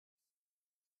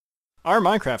Our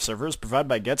Minecraft server is provided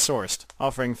by GetSourced,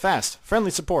 offering fast, friendly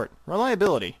support,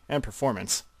 reliability, and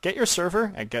performance. Get your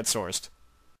server at GetSourced.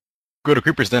 Go to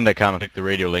creepersden.com and click the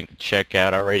radio link to check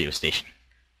out our radio station.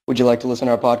 Would you like to listen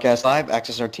to our podcast live?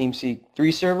 Access our TeamSpeak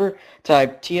 3 server.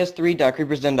 Type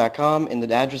ts3.creepersden.com in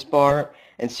the address bar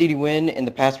and cdwin in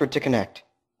the password to connect.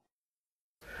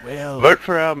 Well, Vote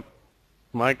for our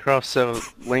Minecraft server.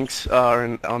 Links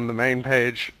are on the main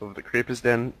page of the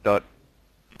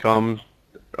creepersden.com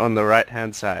on the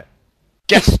right-hand side.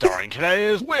 Guest starring today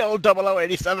is Will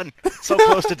 0087, so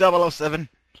close to 007.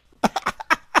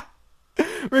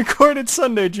 recorded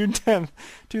Sunday, June 10th,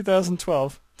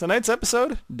 2012. Tonight's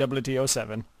episode, Doublity Oh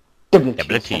Seven.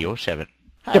 Doublity Oh Seven.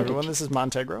 Hi everyone, this is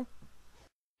Montegro.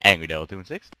 Angry Devil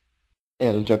 216.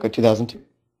 El Joker 2002.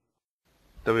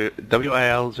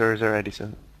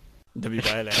 WIL0087.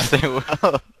 WYLA. Say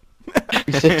well.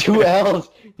 You said 2 L's.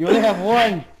 You only have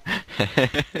one.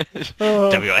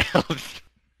 WIL.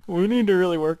 We need to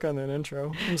really work on that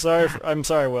intro. I'm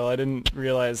sorry, Will. I didn't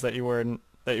realize that you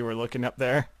were looking up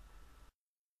there.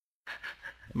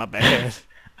 My bad.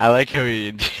 I like how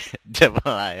we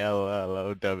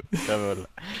WILLO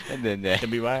and then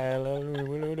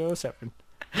WYLO 7.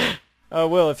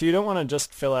 Will, if you don't want to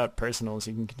just fill out personals,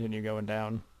 you can continue going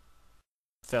down.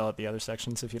 Fill out the other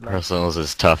sections if you'd like. personals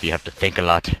is tough. You have to think a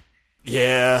lot.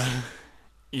 Yeah.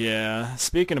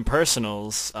 Speaking of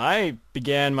personals, I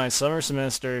began my summer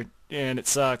semester, and it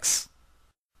sucks.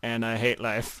 And I hate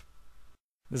life.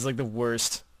 This is like the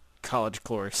worst college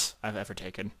course I've ever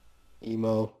taken.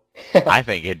 Emo. I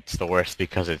think it's the worst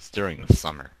because it's during the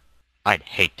summer. I'd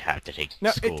hate to have to take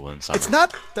school in summer. It's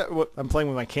not that... I'm playing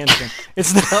with my cans again.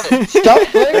 It's not... Stop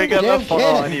playing I with got damn the fall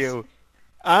on cannons. you.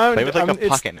 Play with like a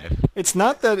pocket knife. It's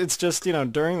not that it's just,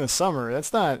 during the summer.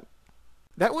 That's not...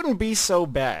 That wouldn't be so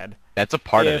bad. That's a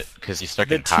part of it if because you start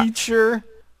the getting hot. teacher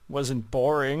wasn't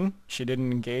boring. She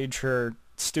didn't engage her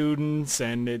students,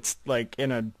 and it's like in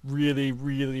a really,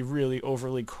 really, really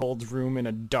overly cold room in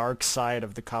a dark side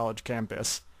of the college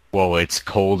campus. Whoa, it's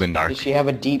cold and dark. Does she have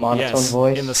a deep monotone Yes,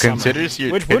 voice? in the summer. Considers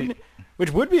your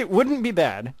which wouldn't be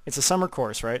bad. It's a summer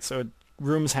course, right? So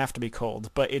rooms have to be cold,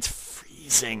 but it's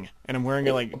freezing, and I'm wearing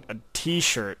a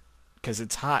t-shirt because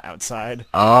it's hot outside.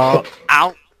 Oh,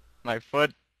 ow! My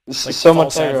foot. This Like is so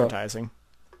false much advertising.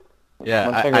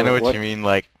 Yeah, Montegro, I know what what- you mean.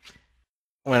 Like,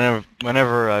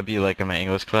 whenever I be like in my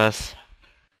English class,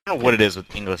 I don't know what it is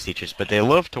with English teachers, but they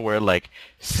love to wear like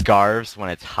scarves when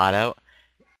it's hot out.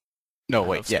 No, I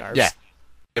wait, love yeah, scarves. yeah.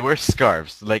 They wear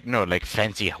scarves, like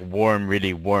fancy, warm,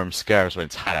 really warm scarves when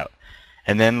it's hot out,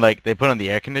 and then like they put on the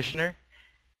air conditioner,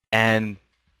 and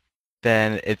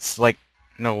then it's like,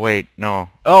 no, wait, no.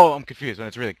 Oh, I'm confused. When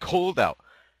it's really cold out.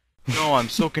 No, I'm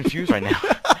so confused right now.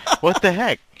 What the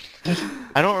heck?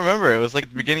 I don't remember. It was like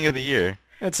the beginning of the year.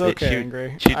 It's okay,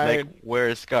 Angry. She'd like wear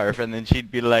a scarf, and then she'd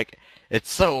be like,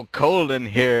 "It's so cold in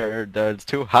here. It's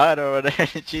too hot over there."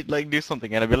 And she'd like do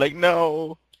something, and I'd be like,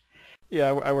 "No."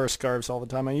 Yeah, I wear scarves all the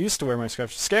time. I used to wear my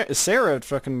scarf. Sarah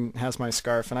fucking has my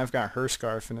scarf, and I've got her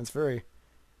scarf, and it's very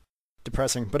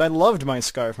depressing. But I loved my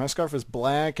scarf. My scarf was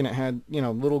black, and it had,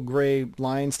 little gray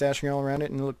lines dashing all around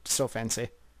it, and it looked so fancy.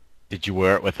 Did you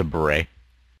wear it with a beret?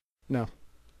 No.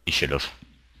 You should have.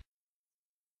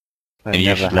 I And you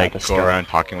never should had like a go scarf. around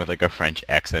talking with like a French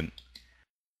accent.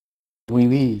 Oui,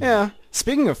 oui. Yeah.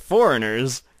 Speaking of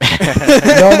foreigners, No,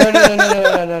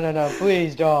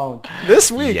 please don't.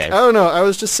 this week, Yes. I don't know, I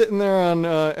was just sitting there on,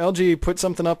 LG put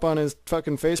something up on his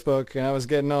fucking Facebook, and I was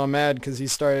getting all mad because he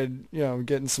started,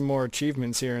 getting some more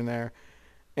achievements here and there.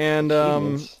 And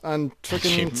Achievements? on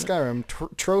freaking Achievement?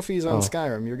 Skyrim, trophies on Oh.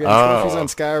 Skyrim. You're getting trophies on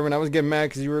Skyrim, and I was getting mad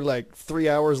because you were like 3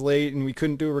 hours late, and we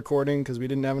couldn't do a recording because we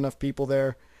didn't have enough people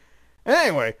there.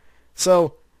 Anyway,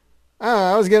 so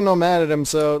I was getting all mad at him.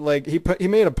 So like he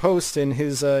made a post, and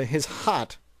his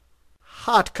hot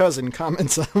cousin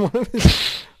comments on one of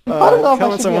his don't know if I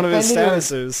comments should on be one of his offended or-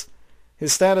 statuses.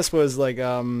 His status was like,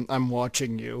 "I'm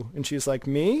watching you," and she's like,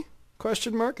 "Me?" ?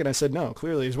 And I said, "No,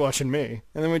 clearly he's watching me."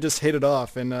 And then we just hit it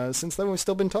off, and since then we've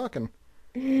still been talking.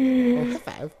 Well, high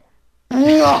five.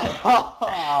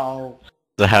 No.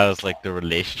 So how's like the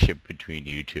relationship between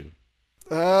you two?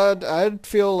 I'd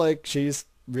feel like she's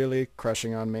really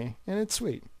crushing on me, and it's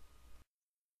sweet.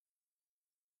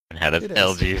 And how does It is.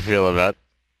 LG feel about?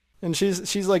 And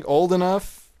she's like old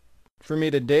enough for me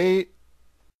to date,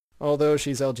 although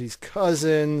she's LG's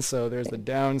cousin, so there's the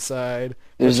downside.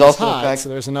 There's She's also the hot, fact- so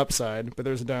there's an upside, but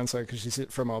there's a downside because she's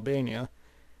from Albania.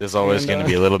 There's always And, going to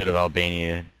be a little bit of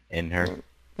Albania in her.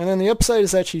 And then the upside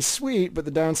is that she's sweet, but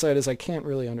the downside is I can't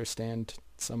really understand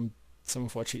some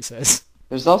of what she says.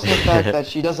 There's also the fact that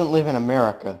she doesn't live in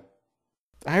America.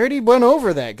 I already went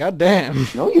over that. God damn.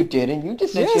 No, you didn't. You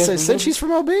just said Yes, I said she's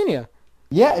from Albania.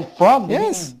 Yeah, and from.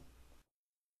 Yes.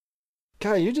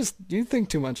 God, you think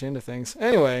too much into things.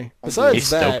 Anyway, He's besides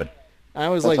that, stupid. I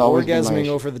was That's like always been my orgasming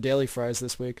issue. over the deli fries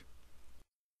this week.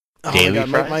 Oh Daily my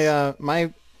God, fries?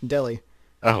 my deli.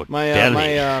 Oh, My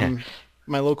deli.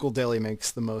 my local deli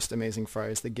makes the most amazing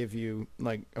fries. They give you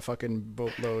like a fucking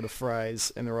boatload of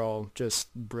fries, and they're all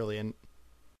just brilliant,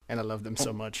 and I love them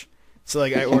so much. So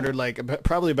like I ordered like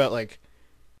probably about like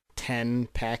 10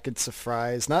 packets of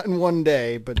fries, not in one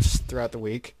day, but just throughout the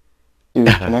week. Dude,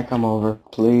 can I come over,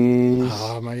 please?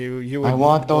 Oh my, you would I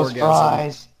want those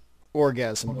fries.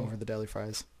 orgasm over the deli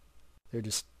fries. They're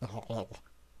just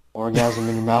Orgasm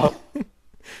in your mouth.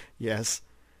 yes.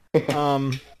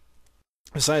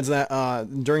 Besides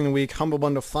that, during the week, Humble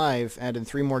Bundle 5 added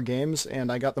 3 more games,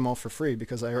 and I got them all for free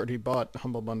because I already bought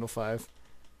Humble Bundle 5,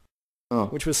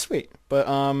 which was sweet. But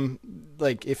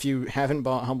like if you haven't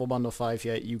bought Humble Bundle 5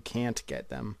 yet, you can't get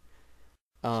them,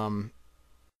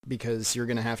 because you're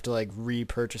gonna have to like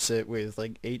repurchase it with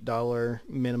like $8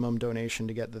 minimum donation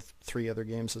to get the 3 other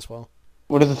games as well.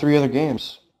 What are the 3 other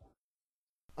games?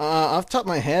 Off the top of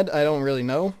my head, I don't really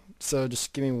know. So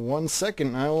just give me 1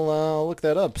 second, I'll look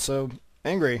that up. So,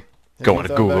 Angry, have Going you to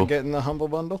thought Google. about getting the Humble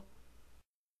Bundle?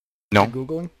 No.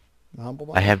 Googling the Humble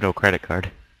Bundle? I have no credit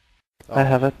card. Oh, I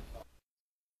have it.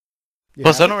 you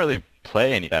Plus, I have don't really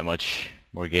play any that much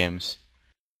more games.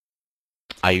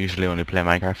 I usually only play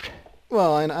Minecraft. it?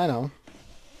 Well, I know.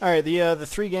 All right, the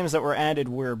 3 games that were added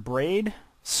were Braid,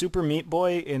 Super Meat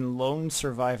Boy, and Lone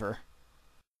Survivor.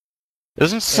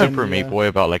 Isn't Super And, Meat Boy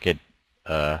about like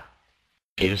a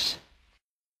fetus?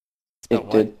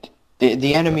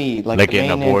 The enemy, like Like the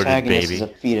an main aborted antagonist, baby. is a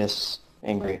fetus.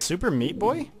 Angry. Super Meat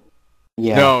Boy?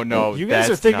 Yeah. No, You guys are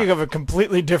that's thinking not- of a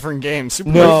completely different game. Super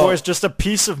No. Meat Boy is just a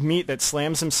piece of meat that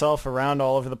slams himself around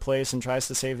all over the place and tries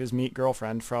to save his meat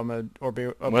girlfriend from an What's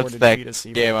aborted that fetus.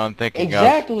 Evil. game I'm thinking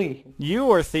Exactly.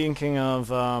 You are thinking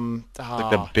of of?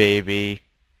 Like the baby.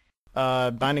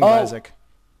 Binding Oh. of Isaac.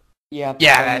 Yeah.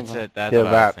 Yeah, that's it. That's Yeah, what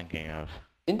I was that. thinking of.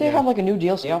 Didn't they Yeah. have like a new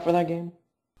DLC out for that game?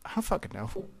 I don't fucking know.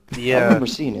 I Yeah. remember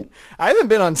seeing it. I haven't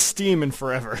been on Steam in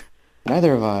forever.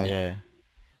 Neither have I. Yeah.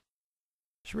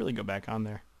 Should really go back on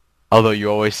there. Although you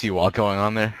always see what going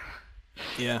on there.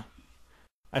 Yeah.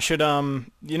 I should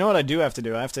you know what I do have to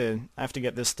do? I have to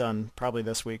get this done probably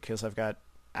this week because I've got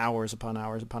hours upon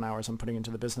hours upon hours I'm putting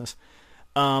into the business.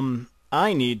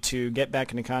 I need to get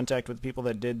back into contact with people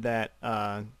that did that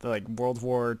the like World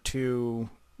War II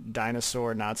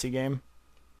dinosaur Nazi game.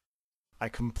 I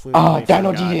completely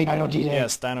Dino forgot. D-Day, Dino D-Day.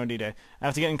 Yes, Dino D-Day. I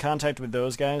have to get in contact with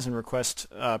those guys and request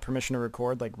permission to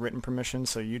record, like written permission,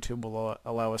 so YouTube will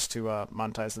allow us to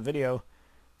monetize the video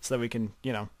so that we can,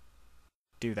 you know,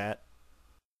 do that.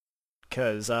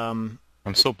 Because, I'm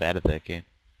so bad at that game.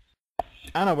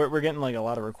 I don't know, we're getting like a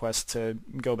lot of requests to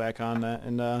go back on that,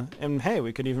 and hey,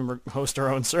 we could even host our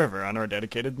own server on our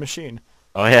dedicated machine.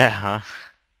 Oh yeah, huh?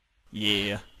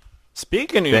 Yeah.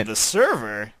 Speaking of the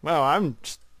server, wow,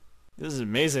 this is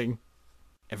amazing.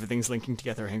 Everything's linking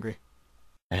together, Angry.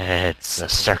 It's a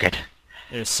circuit.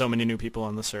 There's so many new people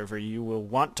on the server. You will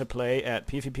want to play at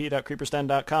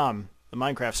pvp.creepersden.com, the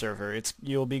Minecraft server.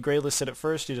 You'll be graylisted at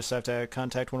first. You just have to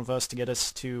contact one of us to get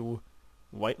us to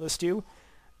whitelist you.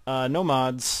 No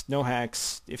mods, no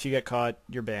hacks. If you get caught,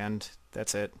 you're banned.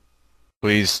 That's it.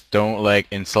 Please don't like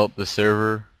insult the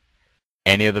server,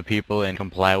 any of the people, and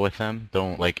comply with them.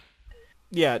 Don't like.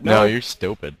 Yeah, No, you're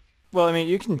stupid. Well, I mean,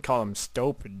 you can call them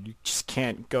stupid. You just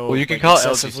can't go Well, you can like, call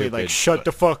LG excessively like stupid, shut but-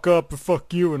 the fuck up or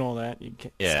fuck you and all that. You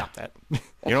can't Yeah. stop that. You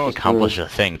That's don't just accomplish rude. a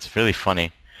thing. It's really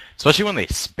funny, especially when they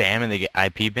spam and they get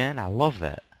IP banned. I love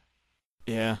that.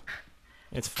 Yeah.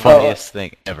 It's fun. Funniest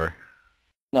thing ever.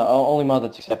 No, only mod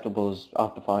that's acceptable is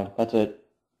Optifine. That's it.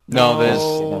 No, there's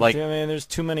like I mean, there's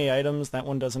too many items. That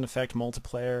one doesn't affect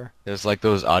multiplayer. there's like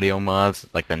those audio mods,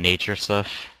 like the nature stuff.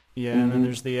 Yeah, and then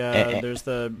Mhm. there's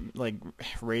the like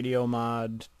radio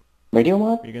mod. Radio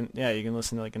mod? You can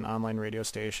listen to like an online radio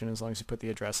station as long as you put the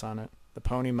address on it. The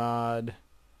pony mod.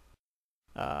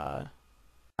 I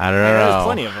don't There's know.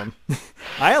 plenty of them.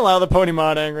 I allow the pony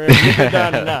mod, Angry. You put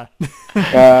down or not.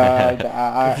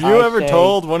 Have If you ever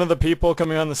told one of the people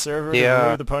coming on the server to Yeah.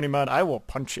 remove the pony mod, I will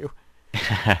punch you.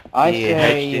 I The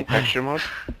say HD texture mod?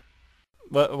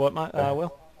 What mod?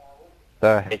 Will?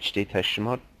 The HD texture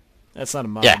mod? That's not a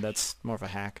mod. Yeah. That's more of a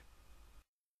hack.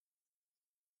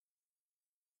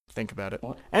 Think about it.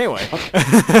 What? Anyway,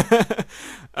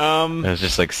 There's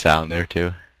just like sound there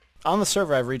too. on the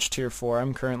server I've reached tier 4.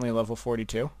 I'm currently level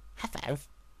 42. High five.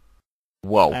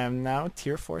 Whoa. I am now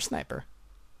tier 4 sniper.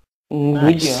 good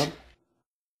Nice. job.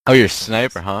 Oh, you're a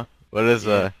sniper, huh? What is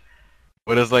Yeah.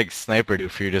 What does like sniper do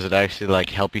for you? Does it actually like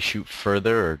help you shoot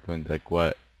further, or like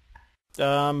what?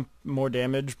 More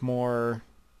damage, more...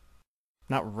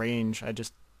 Not range, I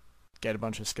just get a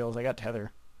bunch of skills. I got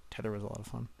tether. Tether was a lot of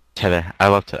fun. Tether. I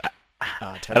love tether.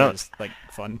 Tether is, like,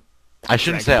 fun. I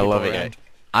shouldn't say I love it yet.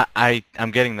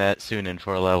 I'm getting that soon in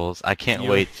 4 levels. I can't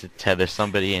wait to tether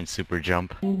somebody and super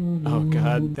jump. Oh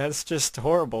god, that's just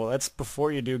horrible. That's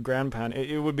before you do ground pound.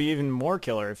 It would be even more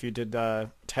killer if you did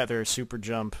tether, super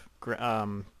jump,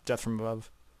 death from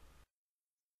above.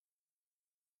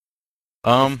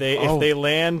 If they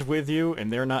land with you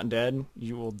and they're not dead,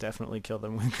 you will definitely kill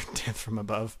them with death from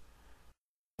above.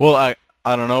 Well, I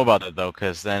don't know about that though,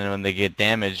 because then when they get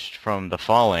damaged from the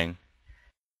falling,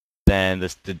 then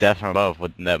the death from above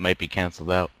that might be canceled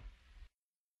out.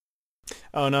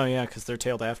 Oh no, yeah, because they're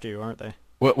tailed after you, aren't they?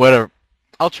 Whatever.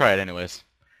 I'll try it anyways.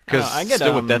 Because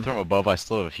still with death from above, I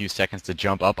still have a few seconds to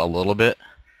jump up a little bit,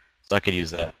 so I could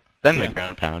use that. Then the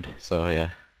ground pound. So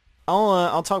yeah.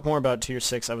 I'll talk more about Tier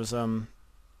 6. I'll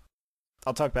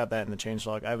talk about that in the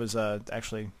changelog. I was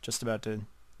actually just about to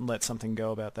let something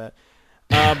go about that.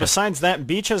 Besides that,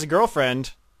 Beach has a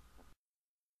girlfriend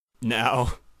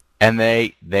now. And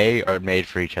they are made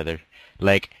for each other.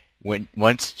 Like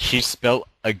once she's spelled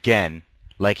again,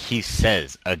 like he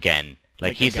says again.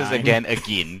 Like he says again,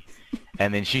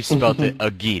 and then she spelled it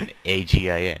again,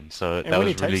 A-G-I-N. So that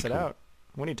was really cool.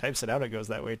 When he types it out, it goes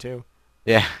that way too.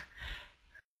 Yeah.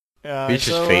 Beach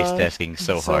is face testing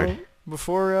so hard.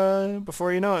 Before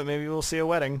you know it, maybe we'll see a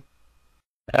wedding.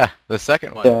 Ah, the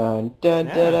second one. Dun, dun,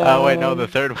 Yeah. dun, dun. Oh wait, no, the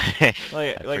third one.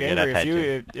 Like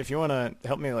Andrew, if you wanna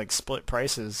help me like split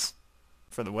prices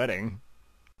for the wedding,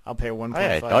 I'll pay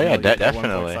 1.5. Oh yeah, mil, you pay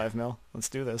definitely. 1.5 mil. Let's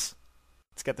do this.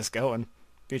 Let's get this going.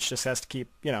 Beach just has to keep,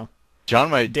 John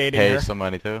might dating pay her. some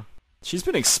money too. She's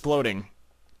been exploding.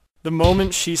 The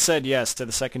moment she said yes to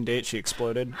the second date, she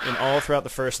exploded. And all throughout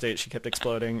the first date, she kept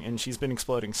exploding. And she's been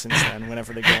exploding since then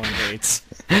whenever they go on dates.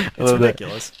 It's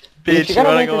ridiculous. Beach, you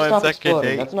wanna go on second exploding.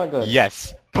 date? That's not good.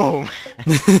 Yes. Boom.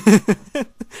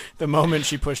 The moment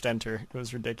she pushed enter, it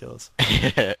was ridiculous.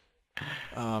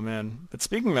 Oh, man. But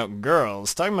speaking about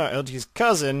girls, talking about LG's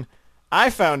cousin,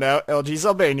 I found out LG's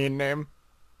Albanian name.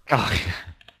 Oh,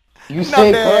 You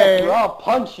say correctly, or I'll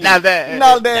punch you.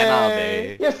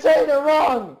 Nalde. You're saying it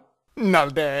wrong.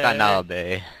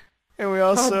 Nalde. And we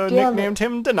also nicknamed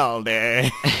him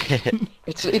Donalde.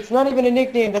 It's not even a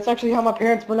nickname. That's actually how my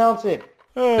parents pronounce it.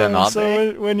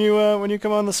 So when you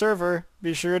come on the server,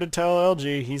 be sure to tell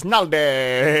LG he's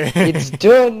Nalde. It's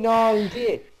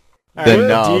Donaldi.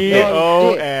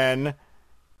 Donaldi.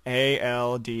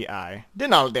 Donaldi.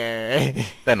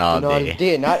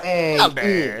 Donaldi, not A.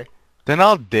 Donaldi.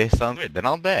 Donalde sounds weird.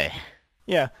 Donalde.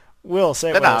 Yeah, Will,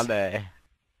 say it with us. Donalde.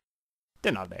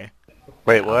 Donalde.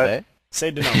 Wait, what?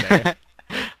 Say Donalde.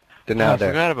 I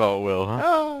forgot about Will, huh?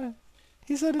 Oh,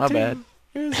 he said it My too. bad.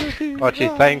 What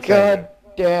you think? God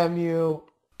damn you.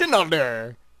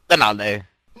 Donalde. Donalde.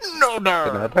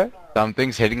 Donalde.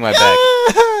 Something's hitting my back.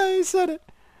 He said it.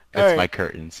 It's All right. my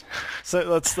curtains. So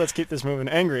let's keep this moving.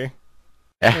 Angry.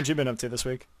 Yeah. What you been up to this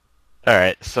week?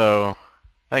 Alright, so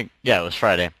it was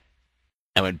Friday.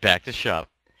 I went back to shop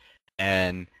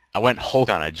and I went Hulk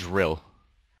on a drill.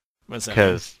 What's that?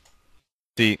 Because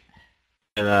we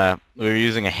were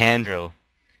using a hand drill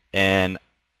and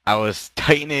I was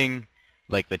tightening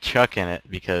like the chuck in it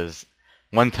because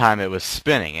one time it was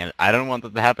spinning and I don't want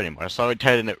that to happen anymore. So I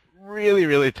tightened it really,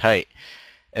 really tight.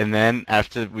 And then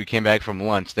after we came back from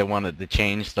lunch, they wanted to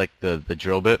change like the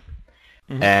drill bit.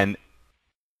 Mm-hmm. And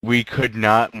we could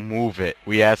not move it.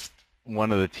 We asked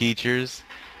one of the teachers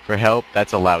for help.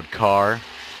 That's a loud car.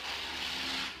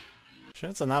 Sure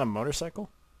that's not a motorcycle?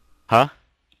 Huh?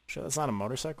 Sure that's not a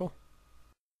motorcycle?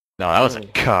 No, that was a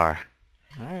car.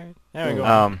 Alright. There we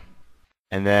go.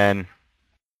 And then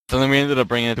we ended up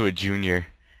bringing it to a junior,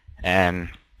 and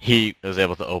he was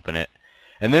able to open it.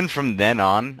 And then from then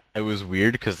on, it was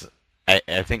weird because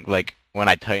I think like when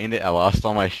I tightened it, I lost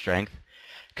all my strength.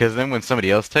 Because then when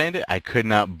somebody else tightened it, I could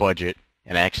not budge it,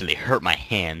 and it actually hurt my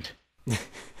hand.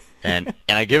 and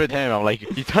I give it to him. I'm like,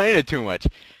 you tighten it too much.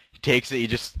 He takes it. He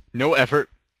just no effort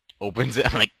opens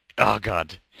it. I'm like, oh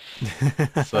god.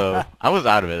 So I was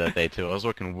out of it that day too. I was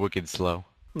working wicked slow.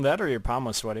 That or your palm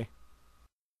was sweaty.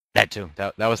 That too.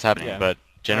 That was happening. Yeah. But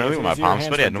generally, when my palm's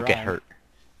sweaty, I don't get hurt.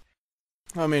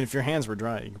 I mean, if your hands were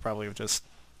dry, you could probably have just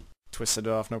twisted it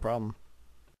off, no problem.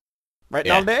 Right,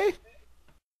 Yeah. Nalde?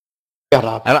 Shut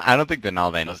up. I don't think the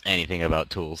Nalde knows anything about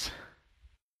tools.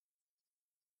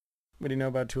 What do you know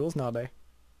about tools, Nalde?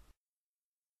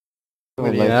 I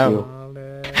do you like know? you.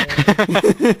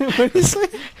 Nalde. What do you say?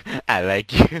 I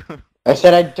like you. I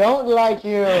said I don't like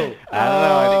you. I don't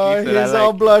know. I think you said He's I all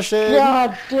like. blushing.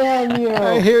 God damn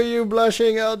I you. hear you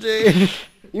blushing, LG.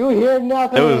 You hear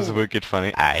That was nothing. wicked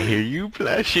funny. I hear you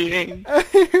blushing. I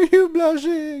hear you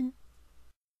blushing.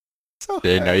 So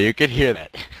Didn't know you could hear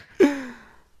that.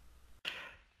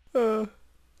 uh,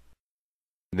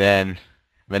 Then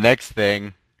the next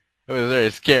thing, it was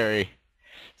very scary.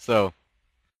 So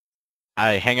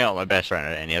I hang out with my best friend,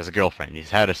 and he has a girlfriend. He's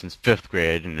had her since 5th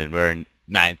grade, and then we're in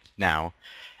 9th now.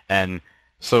 And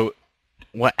so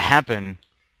what happened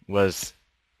was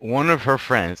one of her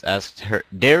friends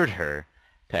dared her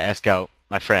to ask out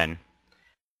my friend,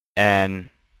 and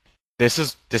this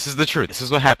is the truth. This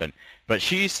is what happened. But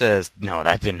she says, no,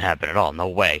 that didn't happen at all. No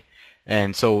way.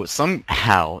 And so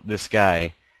somehow this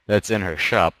guy that's in her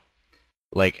shop,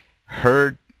 like,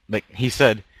 heard, like, he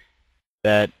said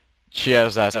that she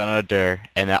has asked on a dare,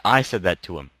 and that I said that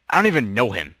to him. I don't even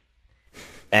know him.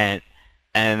 And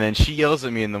then she yells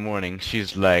at me in the morning.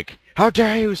 She's like, how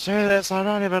dare you say this? I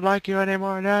don't even like you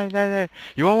anymore. Nah, nah, nah.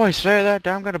 You always say that.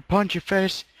 I'm going to punch your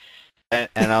face. And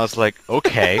I was like,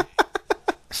 okay.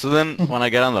 So then when I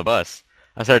got on the bus,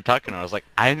 I started talking to her. I was like,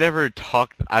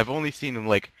 I've only seen him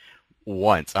like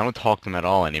once. I don't talk to him at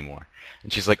all anymore.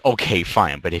 And she's like, okay,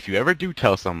 fine. But if you ever do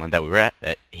tell someone that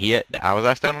I was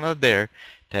asked out on a dare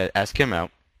to ask him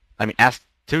out,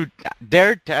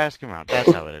 dared to ask him out,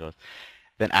 that's how it goes,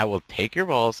 then I will take your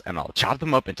balls and I'll chop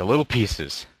them up into little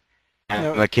pieces. And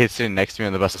Yep. the kid sitting next to me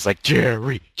on the bus is like,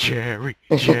 Jerry, Jerry,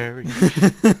 Jerry.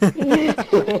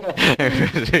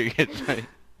 It's funny.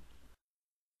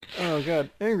 oh god,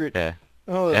 Ingrid. Yeah.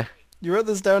 Oh, Yeah. you wrote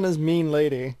this down as mean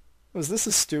lady. Was this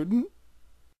a student?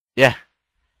 Yeah.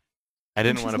 I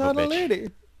didn't She's want to not put a bitch. lady.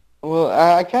 Well,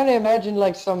 I kind of imagine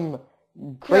like some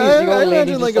crazy I old lady imagine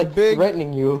just like like, a big-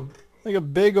 threatening you. Like a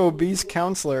big obese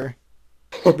counselor.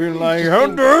 Being like, how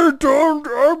dare you don't.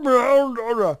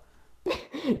 Yeah,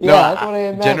 No, that's what I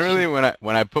imagine. generally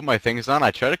when I put my things on, I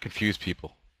try to confuse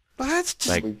people. Well, that's just...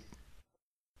 Like,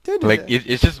 dude,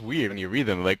 it's just weird when you read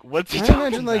them. Like, what's he I talking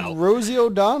imagine like about? Rosie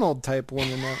O'Donnell type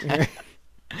woman out here.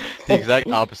 The exact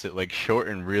opposite, like short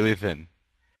and really thin.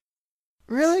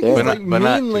 Really? Yeah. 'Cause, But like not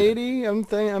mean too- lady, I'm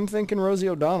thinking Rosie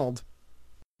O'Donnell.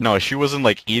 No, she wasn't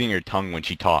like eating her tongue when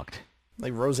she talked.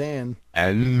 Like Roseanne.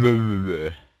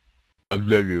 And I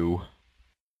love you.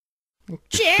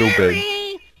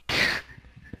 Jerry!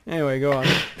 Anyway, go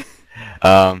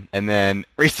on. And then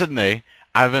recently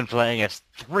I've been playing as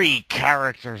 3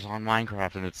 characters on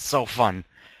Minecraft, and it's so fun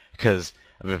because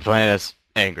I've been playing as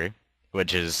Angry,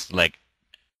 which is like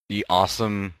the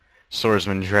awesome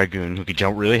swordsman dragoon who can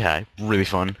jump really high, really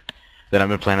fun. Then I've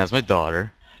been playing as my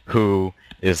daughter, who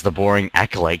is the boring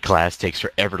acolyte class, takes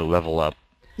forever to level up.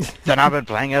 Then I've been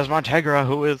playing as Montegra,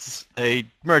 who is a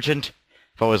merchant.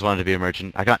 I've always wanted to be a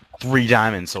merchant. I got 3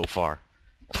 diamonds so far.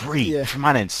 3. Yeah. For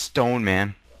mine in stone,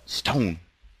 man. Stone.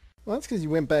 Well, that's because you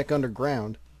went back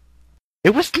underground.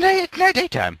 It was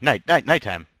nighttime. Nighttime.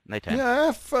 Yeah, I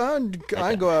have fun.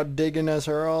 I go out digging as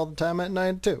her all the time at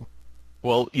night, too.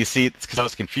 Well, you see, it's because I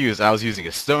was confused. I was using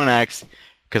a stone axe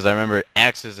because I remember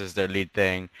axes is their lead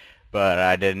thing, but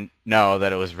I didn't know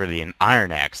that it was really an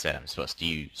iron axe that I'm supposed to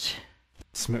use.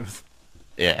 Smooth.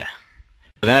 Yeah.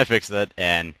 But then I fixed that,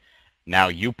 and now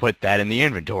you put that in the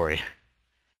inventory.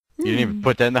 You didn't even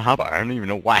put that in the hotbar. I don't even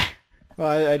know why. Well,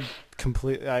 I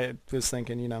was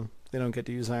thinking, they don't get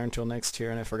to use iron until next year,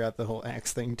 and I forgot the whole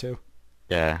axe thing, too.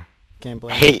 Yeah. Can't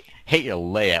blame me. Hate your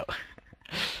layout.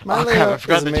 My Oh crap, I layout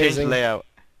forgot is to change the amazing. layout.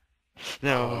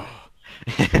 No.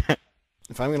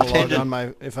 If I'm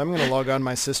gonna log on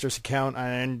my sister's account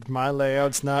and my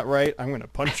layout's not right, I'm gonna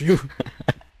punch you.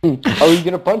 Oh, you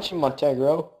gonna punch him,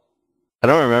 Montegro? I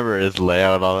don't remember his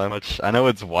layout all that much. I know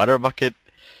it's water bucket,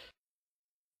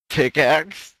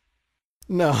 pickaxe,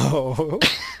 No.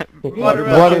 Water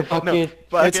bucket. bucket.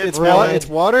 bucket, It's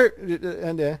water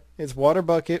and it's water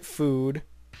bucket, food,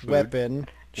 weapon,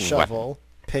 shovel,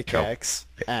 pickaxe,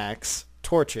 axe,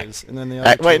 torches, and then the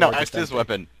other. Wait, two no, are axe just is empty.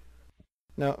 weapon.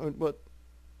 No, what?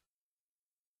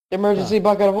 Emergency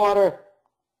bucket of water.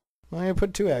 Well, I'm gonna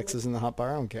put 2 axes in the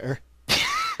hotbar. I don't care.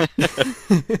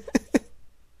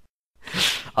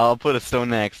 I'll put a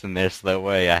stone axe in there so that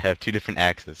way I have 2 different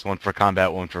axes. One for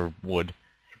combat, one for wood.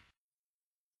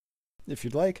 If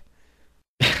you'd like.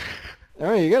 All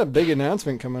right, you got a big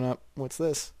announcement coming up. What's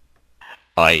this?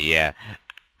 Oh yeah.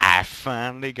 I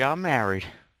finally got married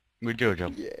with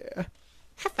Jojo. Yeah.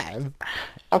 High five.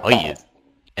 Oh yeah.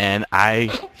 And I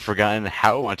forgotten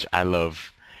how much I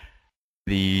love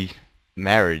the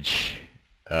marriage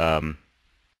the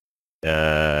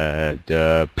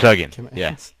plugin.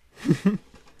 Yeah. Commands.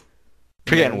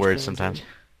 Forgetting Marriage words plugins, sometimes. yeah.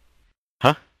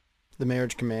 Huh? The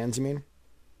marriage commands, you mean?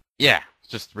 Yeah,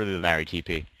 it's just really Larry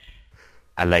TP.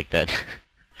 I like that.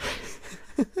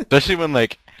 Especially when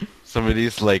like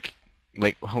somebody's like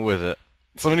what was it?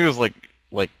 Somebody was like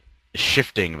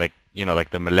shifting, like like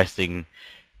the molesting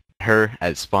her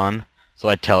at spawn. So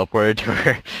I teleported to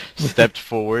her, stepped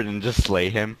forward, and just slay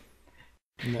him.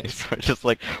 Nice. It's just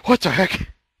like, what the heck?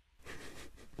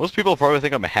 Most people probably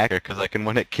think I'm a hacker because I can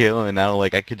one-hit kill, and now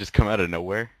like I could just come out of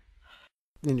nowhere.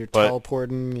 And you're But-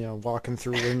 teleporting, walking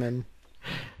through women.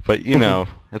 But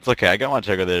it's okay. I got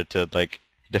Montegro there to like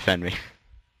defend me,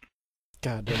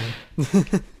 God damn.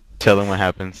 tell them what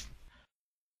happens.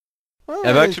 Well,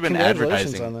 I've actually been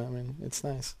congratulations advertising. on that. I mean, it's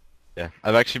nice. Yeah,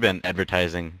 I've actually been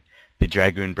advertising the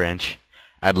Dragoon branch.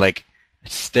 I'd like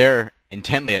stare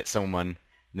intently at someone,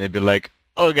 and they'd be like,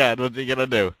 "Oh God, what's he gonna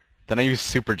do?" Then I use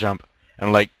super jump, and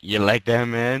I'm like, "You like that,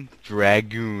 man?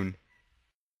 Dragoon,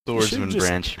 swordsman just-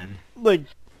 branch." Like,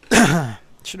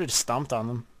 should have just stomped on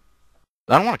them.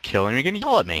 I don't want to kill him. You're gonna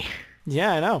yell at me.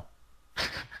 Yeah, I know.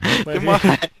 Come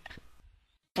on.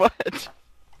 What?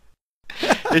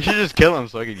 You should just kill him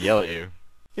so I can yell at you.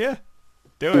 Yeah.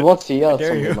 Do He it. wants to yell at dare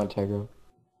somebody, you.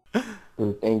 Montegro.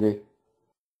 Or angry.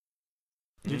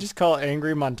 Did you just call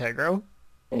angry Montegro?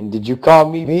 And did you call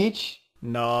me Beach?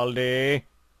 Naldi.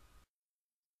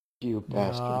 You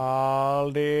bastard.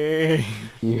 Naldi.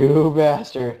 You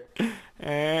bastard.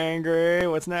 Angry.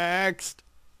 What's next?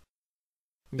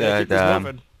 We gotta keep this That,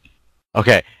 moving.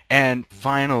 Okay, and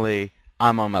finally,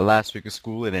 I'm on my last week of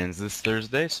school. It ends this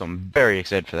Thursday, so I'm very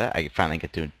excited for that. I finally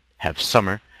get to have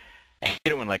summer. I hate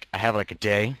it when I have like a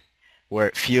day where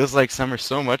it feels like summer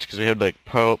so much because we had like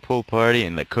pool party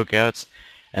and like cookouts,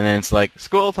 and then it's like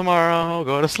school tomorrow,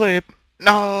 go to sleep.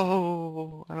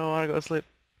 No, I don't want to go to sleep.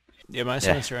 Yeah, my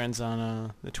semester ends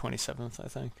on the 27th, I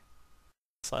think.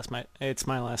 It's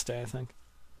my last day, I think.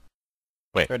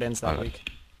 Wait, Or it ends that okay. week.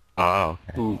 Oh,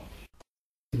 okay. Ooh.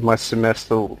 My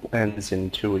semester ends in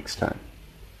 2 weeks' time.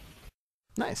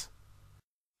 Nice.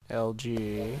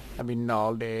 LG. I mean,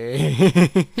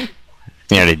 Naldi.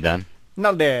 You already done?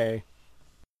 Naldi.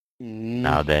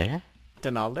 Now there.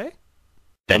 Denaldi?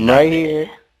 I'm right here.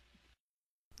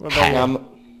 What about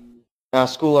Yeah, you?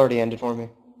 school already ended for me.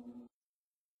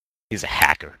 He's a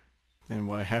hacker. Then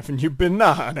why haven't you been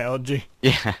on, LG?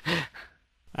 Yeah.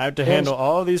 I have to handle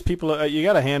all these people. You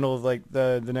gotta handle like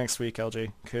the next week,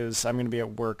 LG, because I'm gonna be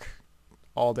at work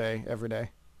all day, every day.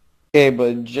 Okay,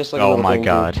 but just like a Oh little my thing,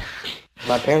 God. dude,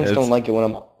 my parents It's- don't like it when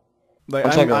I'm... Like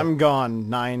One second. I'm gone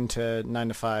 9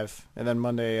 to 5, and then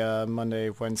Monday,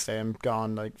 Wednesday, I'm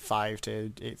gone like 5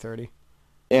 to 8:30.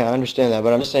 Yeah, I understand that,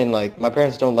 but I'm just saying, like, my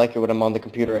parents don't like it when I'm on the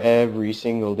computer every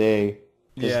single day.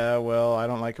 Yeah, well, I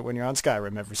don't like it when you're on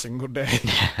Skyrim every single day.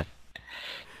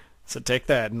 So take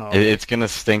that and all. It's gonna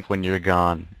stink when you're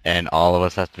gone, and all of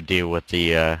us have to deal with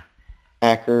the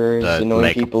Hackers, annoying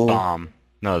like people. bomb.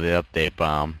 No, the update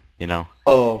bomb. You know,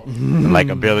 Oh, and, like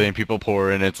a billion people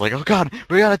pour in. It's like, oh God,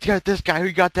 we gotta get this guy.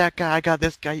 We got that guy. I got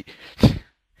this guy.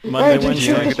 Monday, Hey, did You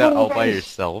you gonna Wednesday, this get that one in all the by face.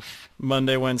 yourself?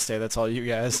 Monday, Wednesday. That's all you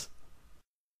guys.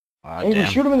 Ah, Angry, damn.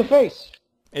 shoot him in the face.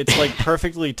 It's like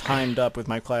perfectly timed up with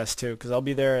my class too, because I'll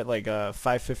be there at like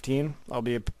 5:15. I'll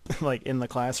be like in the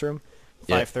classroom.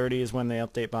 Yeah. 5:30 is when the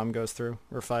update bomb goes through,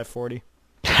 or 5:40.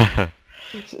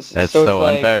 That's so so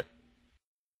it's unfair.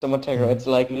 Someone tell her it's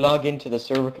like log into the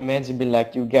server commands and be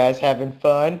like, you guys having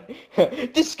fun?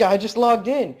 This guy just logged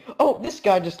in. Oh, this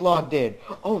guy just logged in.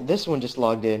 Oh, this one just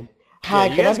logged in. Hi, Yeah,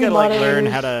 you can guys I be gotta like learn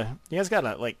moderators? how to. You guys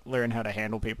gotta like learn how to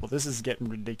handle people. This is getting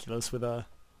ridiculous with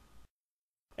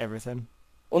everything.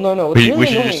 Well, no, it's We really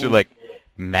should just do annoying. like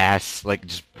mass, like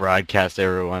just broadcast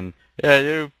everyone. Yeah,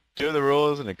 you do the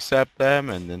rules and accept them,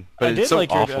 and then. But I it's did so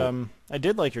like awful. your I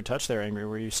did like your touch there, Angry,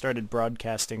 where you started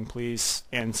broadcasting. Please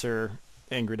answer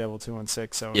Angry Devil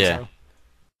 216. So and Yeah. so.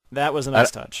 That was a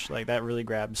nice touch. Like that really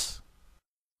grabs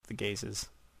the gazes.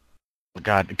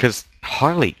 God, because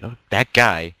Harley, that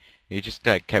guy, he just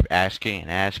kept asking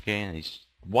and asking, and he's.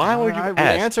 Why would you We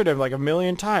ask? answered him like a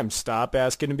million times. Stop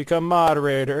asking to become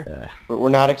moderator. But we're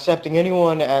not accepting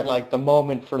anyone at like the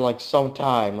moment for like some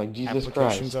time. Like Jesus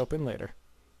Applications Christ. open later.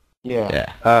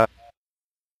 Yeah. Yeah.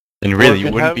 And really, you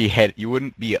can wouldn't have- be you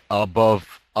wouldn't be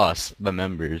above us, the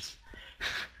members.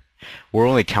 We're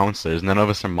only counselors. None of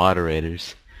us are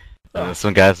moderators.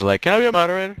 Some guys are like, "Can I be a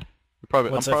moderator?" I'm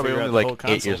Once I probably figure only out the like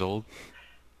whole 8 years console. old.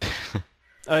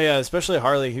 Oh yeah, especially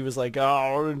Harley. He was like,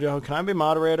 "Oh, can I be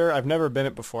moderator? I've never been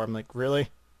it before." I'm like, "Really?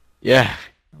 Yeah,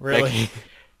 Really?"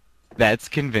 that's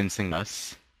convincing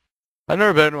us. I've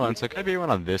never been one, so can I be one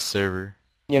on this server?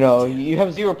 You know, you have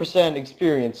 0%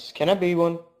 experience. Can I be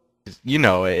one? You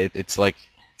know, it's like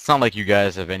It's not like you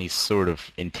guys have any sort of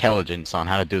intelligence on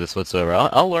how to do this whatsoever.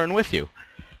 I'll learn with you.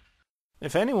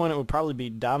 If anyone, it would probably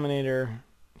be Dominator.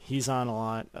 He's on a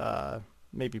lot.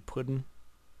 Maybe Puddin'.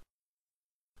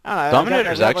 I don't know.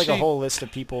 Dominator's I've got like actually- a whole list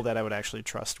of people that I would actually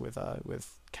trust with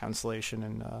Constellation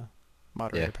and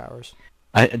moderator powers.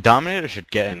 Dominator should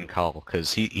get in call,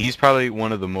 because he's probably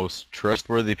one of the most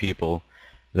trustworthy people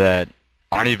that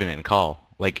aren't even in call.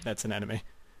 Like, That's an enemy.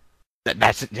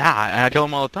 I kill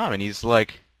him all the time, and he's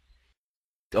like,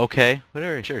 okay,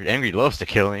 whatever, sure. Angry loves to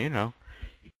kill, you know.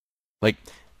 Like,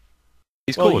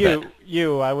 he's cool with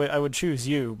that. I would choose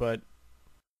you, but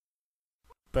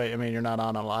I mean, you're not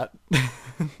on a lot.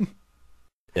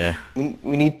 Yeah.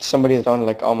 We need somebody that's on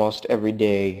like almost every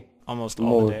day. Almost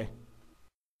all the day.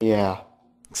 Yeah.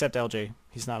 Except LJ.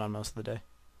 He's not on most of the day.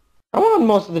 I'm on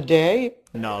most of the day.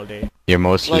 No, all day. You're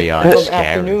mostly Like on from scary.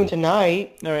 afternoon to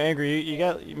night. No, Angry,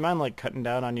 you mind like cutting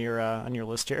down on your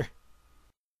list here?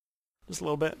 Just a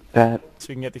little bit, That so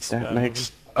we can get these. that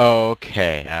makes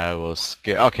Okay, I will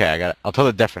skip. Okay, I'll tell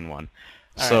the different one.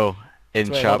 All So, in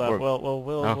Wait, shop, hold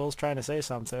we're... on. Will's trying to say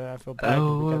something. I feel bad.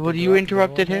 Oh, what, you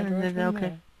interrupted him? And then, okay.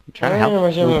 I'm trying to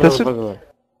help.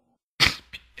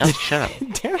 Shut up.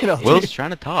 Damn it, LJ. Will's trying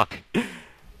to talk. it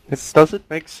doesn't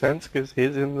make sense because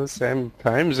he's in the same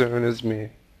time zone as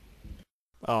me.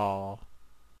 Oh.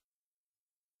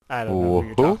 I don't know who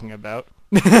you're Who? talking about.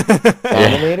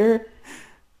 Dominator?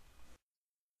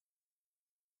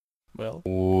 Will.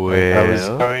 I was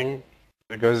going.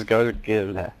 I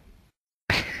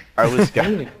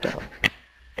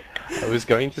was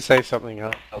going to say something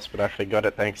else, but I forgot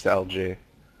it thanks to LG.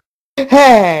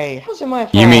 Hey! How's it my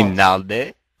fault? You mean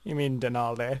Nalde? You mean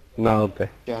Denalde? No,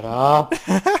 Shut up.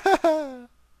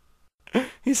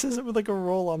 He says it with like a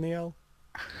roll on the L.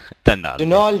 Denalde.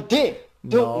 Donaldi!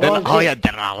 No. Oh yeah,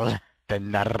 Denal.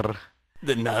 Denar.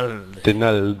 Denalde.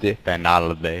 Dinaldi.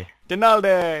 Denalde.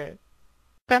 Denalde!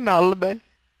 Denalde.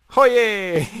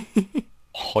 Hoye!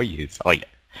 Oh yes, oh yeah.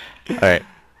 Alright.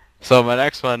 So my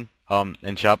next one,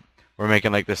 in shop, we're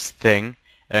making like this thing,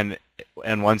 and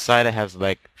one side it has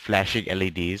like flashing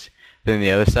LEDs. Then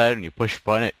the other side, when you push a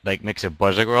button, it like makes a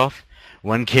buzzer go off.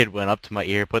 One kid went up to my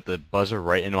ear, put the buzzer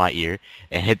right in my ear,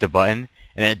 and hit the button,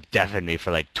 and it deafened me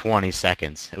for like 20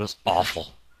 seconds. It was awful.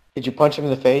 Did you punch him in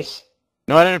the face?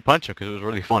 No, I didn't punch him because it was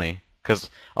really funny. Because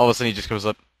all of a sudden he just comes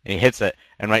up and he hits it,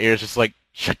 and my ear is just like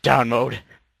shut down mode.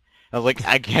 I was like,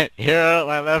 I can't hear out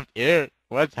my left ear.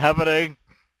 What's happening?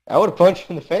 I would have punched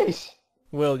him in the face.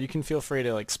 Will, you can feel free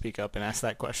to like speak up and ask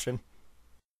that question.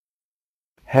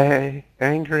 Hey,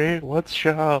 Angry, what's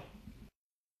up?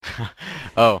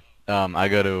 Oh, I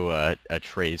go to a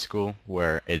trade school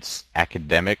where it's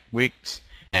academic weeks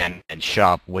and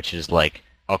shop, which is like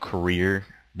a career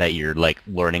that you're like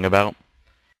learning about.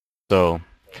 So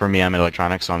for me, I'm in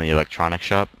electronics, so I'm in the electronics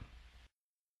shop.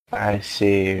 I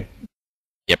see.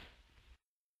 Yep.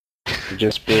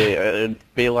 Just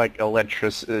be like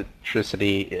electricity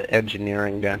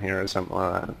engineering down here or something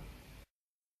like that.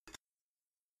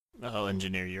 I'll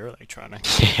engineer your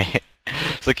electronics.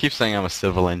 So I keep saying I'm a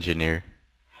civil engineer,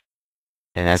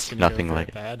 and that's It's gonna nothing go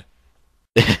like bad.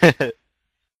 it.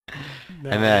 No,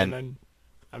 And then-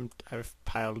 I've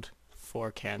piled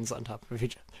 4 cans on top of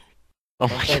each Oh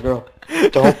my Okay, god. girl.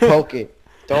 Don't poke it.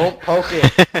 Don't poke it.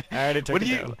 other. I already took What it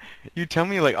do down. you tell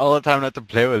me like all the time not to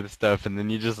play with stuff, and then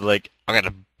you just like, I'm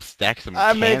gonna stack some I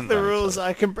cans make the on rules, stuff.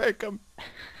 I can break them.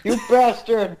 You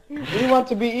bastard. We want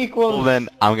to be equal. Well then,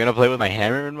 I'm gonna play with my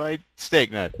hammer and my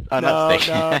steak nut. Not No,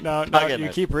 steak. no, Nugget you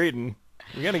nut. keep reading.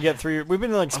 We gotta get through. We've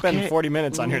been like spending Okay. 40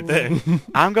 minutes on your thing.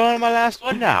 I'm going to my last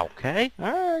one now, okay?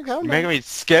 Alright, You're come making me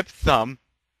skip some,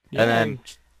 and then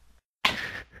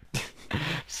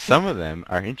some of them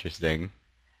are interesting.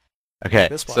 Okay,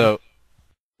 This one. so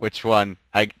which one?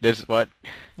 This what?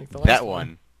 like the That last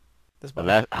one. This The one.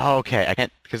 last. Oh, okay. I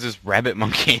can't because there's rabbit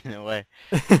monkey in the way.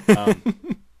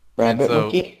 Rabbit so-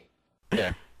 monkey.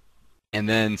 And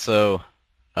then so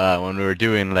when we were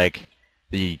doing like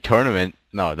the tournament,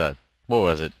 no, what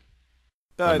was it?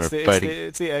 No, when it's we're the, fighting-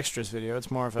 it's the extras video.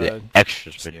 It's more of The a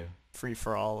extras video. free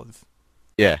for all of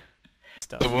Yeah.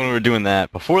 stuff. So when we were doing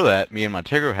that, before that, me and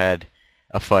Montego had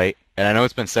a fight, and I know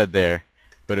it's been said there,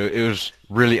 but it was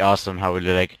really awesome how we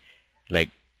did like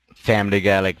Family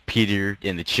Guy, like Peter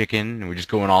and the chicken, and we're just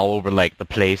going all over like the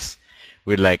place.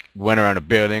 We like went around a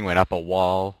building, went up a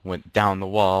wall, went down the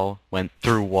wall, went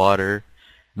through water,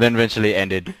 then eventually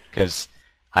ended because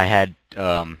I had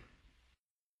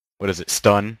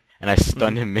stun, and I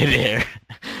stunned him midair,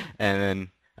 and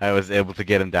then I was able to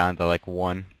get him down to like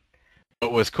 1.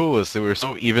 What was cool is that we were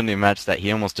so evenly matched that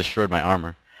he almost destroyed my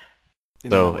armor. You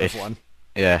so know, if- one.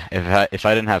 Yeah, if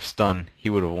I didn't have stun, he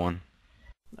would have won.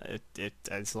 It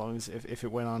as long as if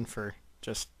it went on for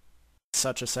just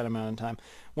such a set amount of time.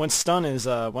 Once stun is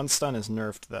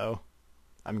nerfed though,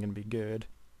 I'm gonna be good.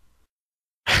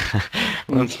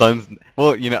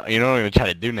 Well, you know what I'm gonna try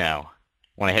to do now.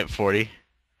 When I hit 40,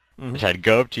 I try to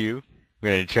go up to you. I'm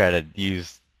gonna try to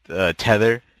use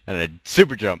tether and a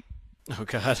super jump. Oh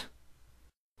god.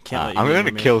 Can't let you I'm get gonna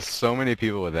near me. kill so many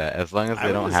people with that, as long as I they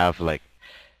would don't just- have like,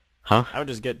 huh? I would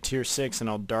just get tier 6 and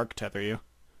I'll dark tether you.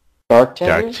 Dark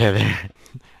tether? Dark tether.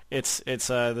 It's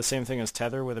the same thing as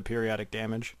tether with a periodic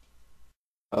damage.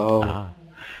 Oh.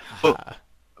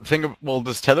 Well,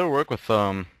 does tether work with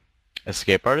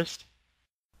escape artist?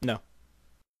 No.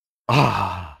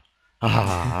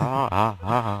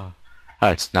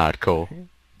 That's not cool.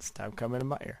 Stop coming in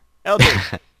my ear.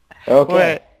 LJ, Okay.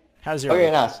 Wait. how's your Okay,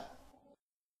 week? nice.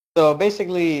 So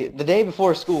basically, the day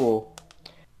before school,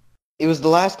 it was the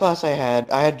last class I had.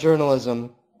 I had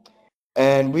journalism,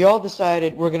 and we all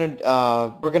decided we're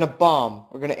gonna bomb.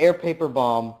 We're gonna air paper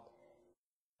bomb,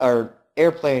 or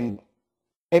airplane,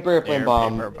 paper airplane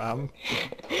bomb. Paper bomb.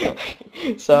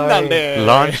 Sorry. Nande.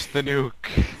 Launch the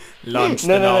nuke. Launch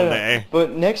No, the no, no, no. Nalde.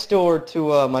 But next door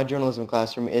to my journalism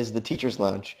classroom is the teacher's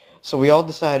lounge. So we all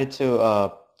decided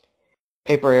to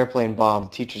paper airplane bomb the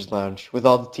teacher's lounge with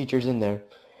all the teachers in there.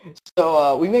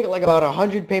 So we make like about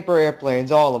 100 paper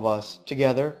airplanes, all of us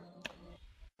together,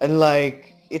 and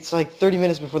it's like 30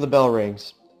 minutes before the bell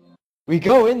rings. We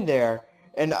go in there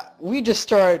and we just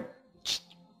start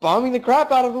bombing the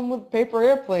crap out of them with paper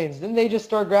airplanes. Then they just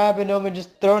start grabbing them and just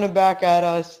throwing them back at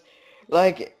us.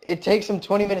 Like, it takes them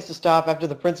 20 minutes to stop after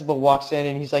the principal walks in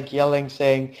and he's like yelling,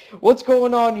 saying, "What's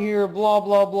going on here? Blah,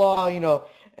 blah, blah," you know.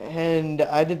 And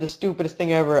I did the stupidest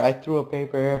thing ever. I threw a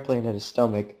paper airplane at his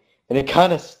stomach, and it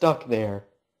kind of stuck there.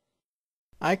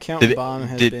 I count Did- bomb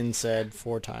has did- been said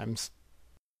 4 times.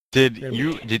 Did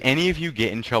any of you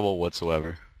get in trouble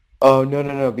whatsoever? Oh, no,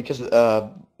 no, no, because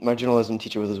my journalism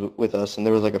teacher was with us, and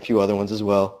there was like a few other ones as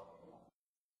well.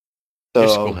 Your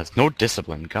So, school has no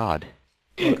discipline, God.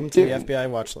 Welcome to the FBI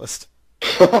watch list.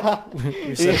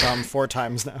 We've said bomb 4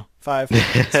 times now. 5.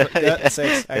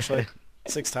 6, actually.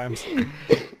 6 times.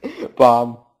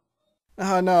 bomb.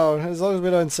 Oh no, as long as we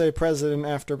don't say president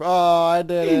after... Oh, I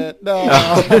did it. No.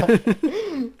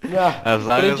 Yeah, As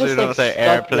long but it as we just, don't like, say stuck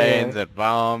airplanes there. and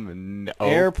bomb and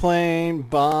Airplane,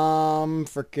 bomb,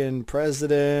 frickin'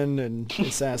 president, and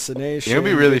assassination. It would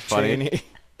be really Dick funny. Cheney.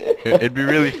 It'd be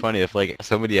really funny if like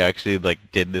somebody actually like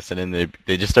did this and then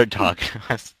they just start talking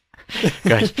to us.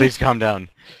 Guys, please calm down.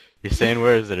 You're saying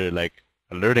words that are like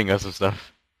alerting us of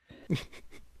stuff.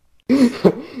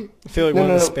 I feel like No,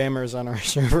 one of the no. spammers on our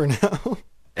server now.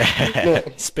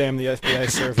 Spam the FBI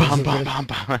server. Bomb, bomb, bomb,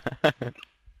 bomb.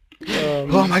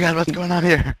 Oh my God, what's going on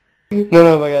here?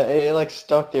 No, my God, it like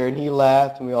stuck there, and he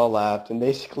laughed, and we all laughed, and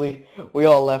basically we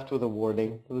all left with a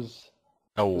warning. It was...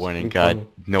 Oh, That's warning, pretty God, funny.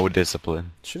 no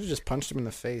discipline. Should have just punched him in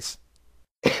the face.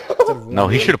 Instead of No,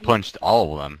 warning he should have punched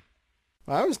all of them. him.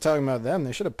 I was talking about them.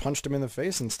 They should have punched him in the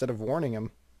face instead of warning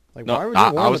him. Like, No, why would you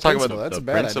warn I was the talking principal? about That's the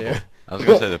a bad principal. idea. I was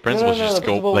gonna say the principal no, should the just go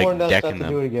principal like warned us decking not to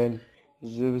do them. it again.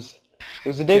 It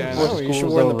was the day Yeah, before no, school you should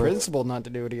was warn over. the principal not to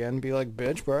do it again. Be like,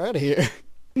 bitch, we're out of here.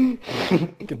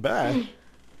 Goodbye.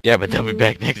 Yeah, but they'll be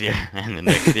back next year, and the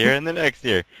next year, and the next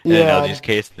year. And then Yeah. I'll just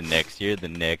case the next year, the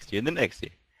next year, the next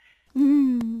year.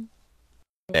 7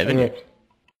 Anyway, years.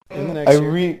 In the next I year.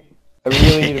 really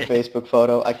need a Facebook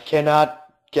photo. I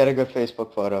cannot get a good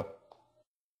Facebook photo.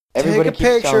 Everybody Take a keeps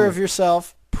picture telling of me.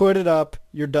 yourself, put it up,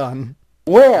 you're done.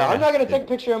 Where? Yeah. I'm not gonna take a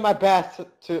picture of my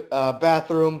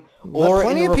bathroom or in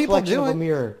plenty the of people reflection do of a it.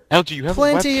 mirror. LG, you have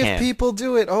Plenty a webcam. of people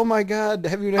do it. Oh my god,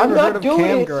 have you never I'm heard not of doing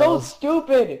cam it. girls? It's so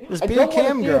stupid. Just I be a don't wanna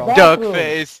cam see girl. Duck bathroom.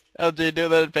 face. LG, do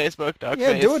that on Facebook. Duck Yeah,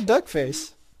 face. do a duck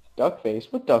face. Duck face?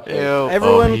 What duck face? Ew.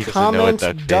 Everyone he doesn't know what comment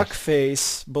duck duck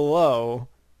face below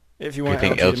if you want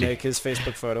think LG LG to make his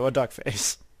Facebook photo a duck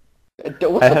face. What's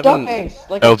I a duck haven't- face?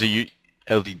 Like LG,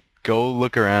 go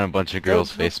look around a bunch of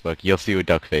girls' Go- Facebook. You'll see what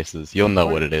duck face is. You'll know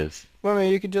what it is. Well, I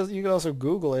mean, you could also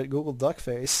Google it. Google duck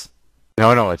face.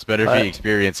 No, it's better if Alright. he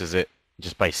experiences it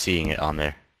just by seeing it on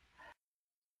there.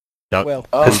 Duck. Well,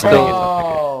 That's the thing is,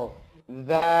 oh,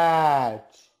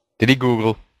 that. Did he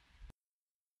Google?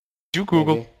 Did you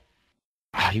Google? Maybe.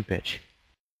 Ah, you bitch.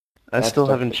 I That's still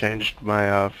duck haven't face. changed my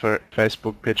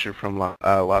Facebook picture from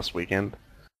last weekend.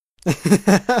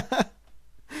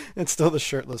 it's still the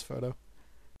shirtless photo.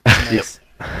 Nice.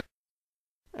 All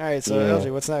right, so Yeah.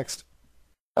 LG, what's next?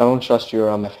 I don't trust you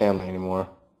around my family anymore.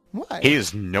 Why? He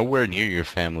is nowhere near your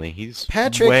family. He's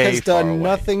Patrick way has far done away.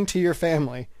 nothing to your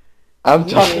family. I'm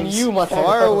He talking to is you, my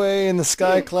far away in the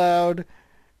sky cloud,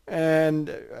 and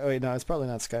oh wait, no, it's probably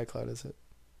not sky cloud, is it?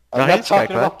 No, I'm not he's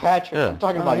talking Skyclad. about Patrick. Yeah. I'm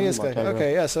talking Oh, about he you, is Sky. Montegro.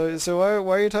 Okay, yeah. So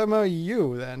why are you talking about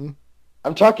you then?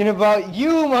 I'm talking about you,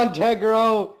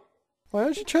 Montegro. Why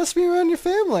don't you trust me around your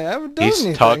family? I haven't done He's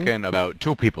anything. talking about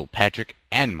two people, Patrick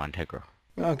and Montegro.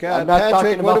 Oh God, I'm not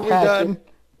Patrick, talking what about have we done?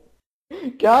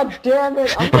 Patrick. God damn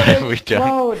it! I'm What gonna have we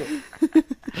done? explode.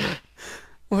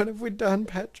 What have we done,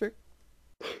 Patrick?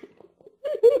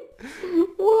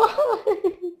 Why?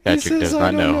 He Patrick says does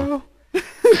I not don't know.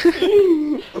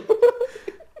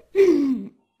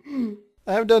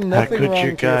 I have done How nothing could wrong you to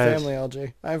your guys- family,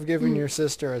 LG. I've given your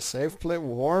sister a safe,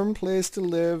 warm place to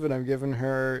live, and I've given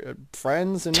her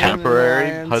friends and Temporary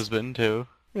alliance. husband too.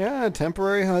 Yeah, a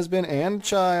temporary husband and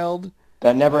child.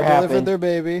 That never I delivered happened. their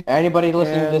baby. Anybody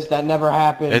listening to this, that never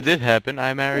happened. It did happen.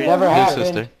 I married Never his happened.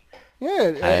 sister. Yeah,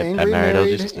 I angry married married,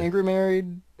 LG's sister. angry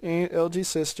married LG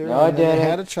sister. No, I and then they didn't.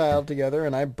 had a child together,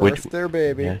 and I Which- birthed their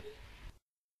baby.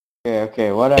 yeah.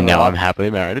 Okay, whatever. And now I'm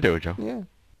happily married to Dojo. Yeah.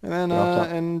 And then, Yeah, I'll talk.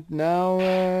 and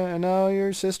now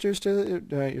your sister's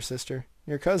your sister,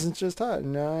 your cousin's just hot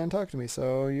and talk to me,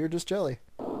 so you're just jelly.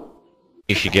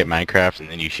 You should get Minecraft and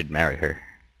then you should marry her.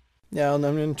 Yeah, I'm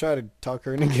gonna try to talk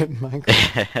her into getting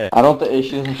Minecraft. I don't think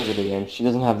she doesn't play video games. She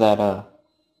doesn't have that.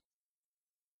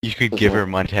 You could give her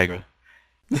Montegra.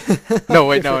 No,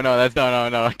 wait, no, that's no,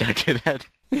 don't do that.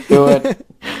 Do it.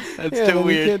 That's Yeah, too then you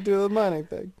weird. can't do the mining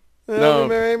thing. No. No,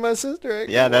 marry my sister. I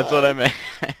Yeah, can't that's what lie. I meant.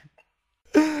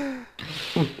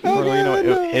 Well, you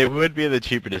know, it would be the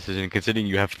cheaper decision considering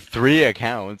you have 3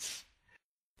 accounts.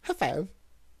 High five.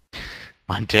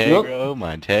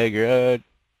 Montegra,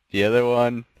 the other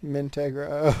one.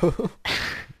 Mintegra.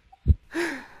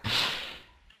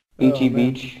 Beachy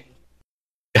man. Beach.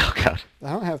 Oh god.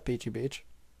 I don't have Peachy Beach.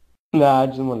 Nah, I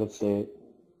just wanted to say it.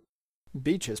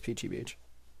 Beach is Peachy Beach.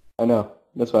 I know.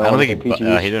 That's why I, I don't wanted think to say Peachy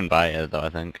he Beach. didn't buy it though, I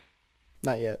think.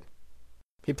 Not yet.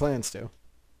 He plans to.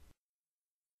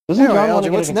 Doesn't Anyway, John want LG, to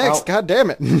get what's an next? account? God damn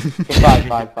it.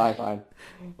 Okay, fine.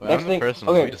 Well, Next I'm the thing. person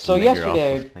who Okay, just so finger off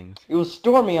yesterday those things. it was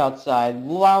stormy outside,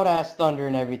 loud ass thunder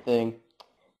and everything.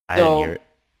 I didn't So- hear it.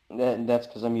 That's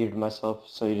because I muted myself,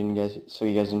 so you guys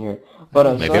didn't hear it.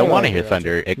 But Maybe so I want to anyway, hear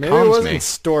thunder. It Maybe it calms wasn't me.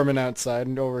 storming outside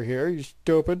and over here, you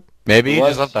stupid. Maybe he It just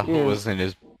was left the here. hose in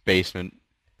his basement.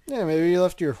 Yeah, maybe you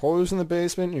left your hose in the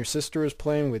basement and your sister was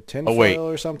playing with tinfoil wait.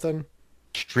 or something.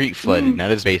 Street flooded,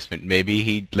 not his basement. Maybe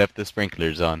he left the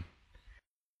sprinklers on.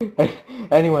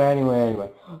 Anyway.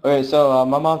 Okay, so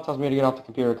my mom tells me to get off the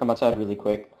computer, come outside really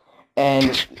quick,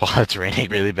 and While it's raining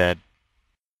really bad.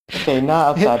 okay,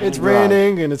 not outside. It's in the garage.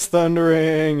 raining and it's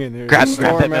thundering and there's Grab a that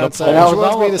storm metal outside. pole. And I she was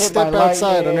wants me to almost hit by step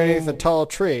outside lightning. underneath a tall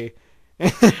tree.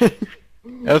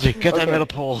 LG, get that Okay. metal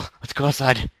pole. Let's go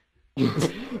outside.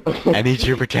 Okay. I need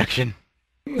your protection.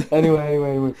 Anyway.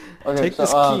 Okay, Take so,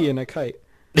 this key and a kite.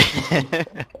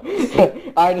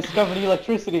 I discovered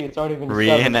electricity. It's already been discovered.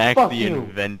 Reenact Fuck the you.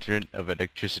 inventor of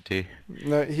electricity.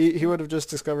 No, he would have just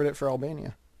discovered it for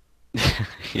Albania. They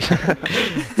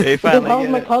What the finally hell is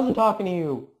my get it. cousin talking to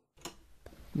you?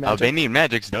 Magic. Albanian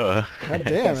magic's duh. God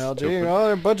damn, LG. Oh,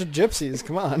 they're a bunch of gypsies.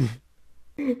 Come on.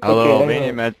 Although Okay, Albanian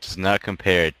anyway. magic does not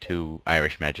compare to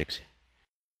Irish magics.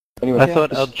 Anyway, I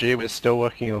thought LG was still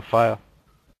working on fire.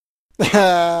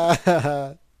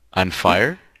 On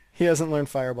fire? He hasn't learned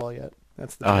Fireball yet.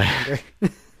 That's the Oh, difference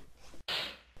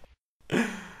there.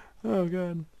 Oh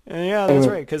god. And yeah, that's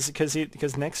right.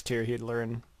 Because next tier he'd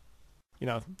learn,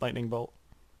 Lightning Bolt.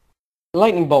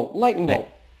 lightning bolt.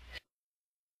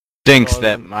 Thinks Oh,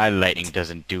 that my lightning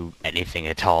doesn't do anything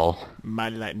at all. My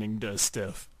lightning does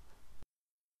stuff.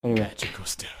 Anyway, Magical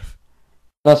stuff.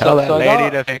 no, Tell that so I lady got-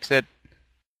 to fix it.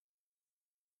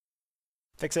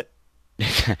 Fix it.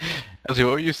 LG,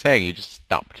 what were you saying? You just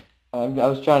stopped. I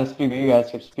was trying to speak, but you guys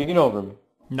kept speaking over me.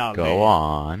 No, Go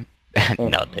on.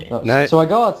 Nothing. No, No, so I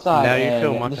go outside, now you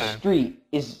feel and more the time. street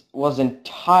was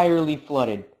entirely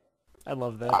flooded. I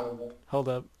love that. Hold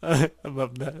up. I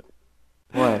love that.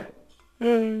 What?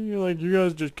 You're like, you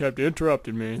guys just kept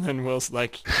interrupting me. And then Will's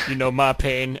like, my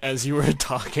pain as you were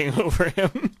talking over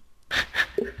him.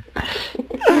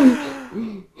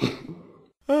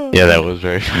 Yeah, that was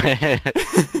very funny.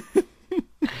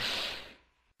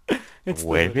 It's the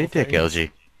Wave your little dick, things.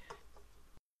 LG.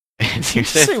 Did You you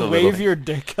said say so wave little. your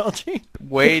dick, LG?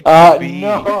 Wait,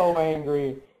 No,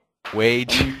 angry.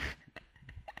 Wait.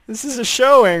 This is a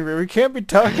show, Angry. We can't be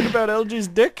talking about LG's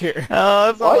dick here. Oh,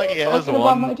 it's not What? like he has Talking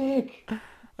about my one. dick. Oh,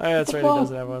 yeah, that's What right. the He fuck?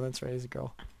 doesn't have one. That's right. He's a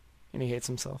girl. And he hates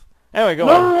himself. Anyway, go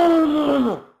on.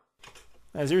 No.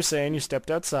 As you were saying, you stepped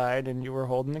outside and you were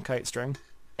holding the kite string.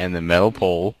 And the metal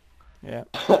pole. Yeah.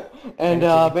 And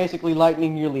basically,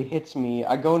 lightning nearly hits me.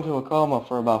 I go into a coma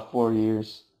for about 4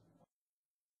 years.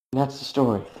 And that's the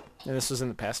story. And this was in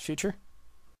the past future?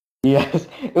 Yes,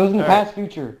 it was in the All past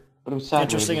future, but it was sideways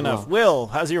Interesting as enough. well. Will,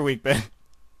 how's your week been?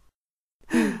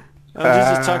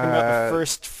 Just talking about the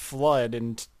first flood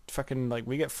and fucking like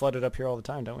we get flooded up here all the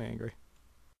time, don't we, Angry?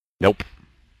 Nope.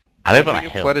 I live on a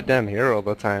get hill. flooded down here all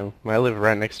the time. I live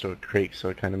right next to a creek, so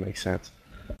it kind of makes sense.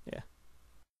 Yeah.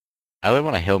 I live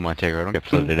on a hill, Montego. I don't get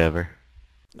flooded ever.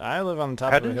 I live on the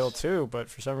top How of a does- hill too, but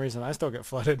for some reason I still get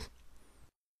flooded.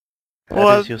 How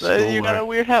Well, does your school you got a work?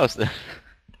 weird house then.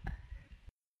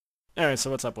 Alright,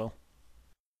 so what's up, Will?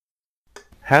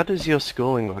 How does your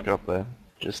schooling work up there?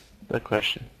 Just a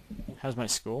question. How's my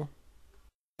school?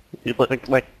 You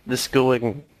like the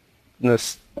schooling,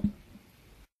 this,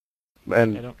 I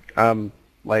and don't...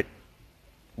 like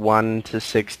 1 to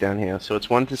 6 down here. So it's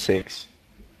 1 to 6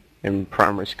 in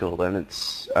primary school, then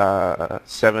it's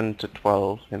 7 to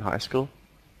 12 in high school.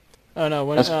 Oh no,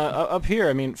 when That's- up here,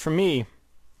 I mean, for me,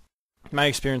 my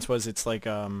experience was it's like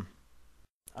oh,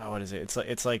 what is it?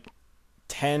 It's like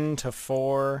 10 to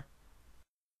 4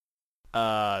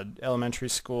 elementary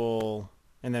school,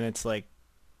 and then it's like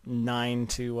 9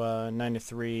 to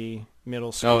 3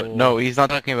 middle school. No, he's not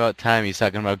talking about time. He's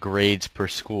talking about grades per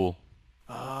school.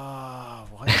 Oh,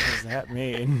 what does that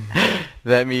mean?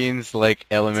 That means like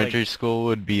elementary school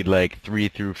would be like 3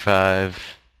 through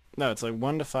 5. No, it's like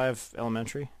 1 to 5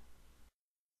 elementary.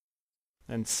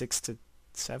 And 6 to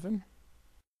 7?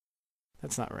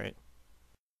 That's not right.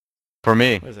 For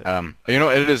me, What is it? you know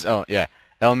what it is? Oh yeah,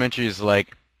 elementary is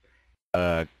like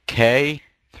K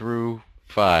through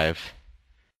 5,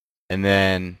 and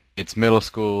then it's middle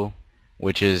school,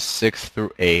 which is 6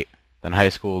 through 8, then high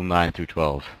school 9 through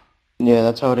 12. Yeah,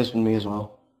 that's how it is with me as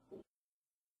well.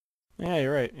 Yeah,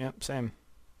 you're right. Yep, same.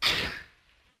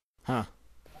 Huh.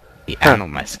 Yeah, I know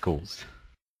my schools.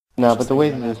 No, Just but the way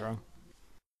thinking my math's that wrong.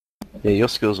 Yeah, your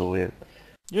schools are weird.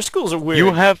 Your schools are weird.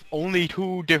 You have only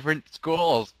 2 different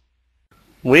schools.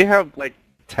 We have like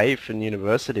TAFE and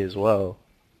university as well.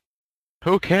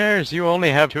 Who cares? You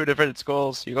only have 2 different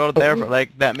schools. You go there for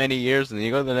like that many years, and then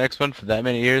you go to the next one for that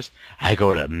many years. I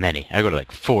go to many. I go to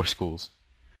like 4 schools.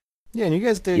 Yeah, and you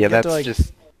guys did Yeah, get that's to like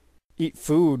just eat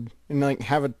food and like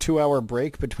have a 2-hour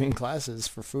break between classes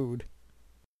for food.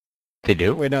 They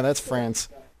do? Wait, no, that's France.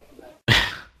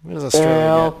 What does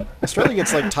Australia get? Australia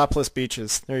gets like topless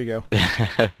beaches. There you go.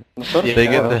 They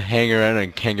get to hang around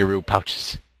in kangaroo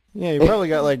pouches. Yeah, you probably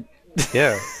got like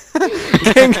yeah.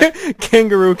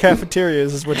 kangaroo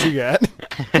cafeterias is what you got.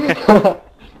 I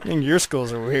think your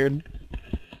schools are weird.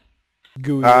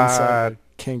 Gooey inside a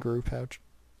kangaroo pouch.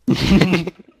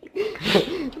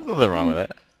 There's nothing wrong with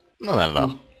that. No, not at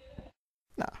all.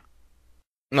 Nah.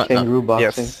 No, kangaroo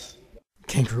boxing. Yes.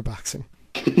 Kangaroo boxing.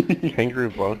 Kangaroo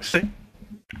boxing.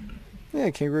 Yeah,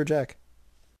 Kangaroo Jack.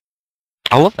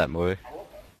 I love that movie.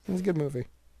 It's a good movie.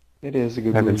 It is a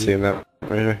good I haven't movie. seen that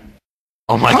movie.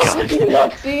 Oh my How have god. you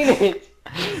not seen it?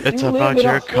 It's You live about in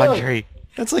your Australia. country.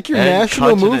 That's like your And national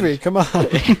continent. movie. Come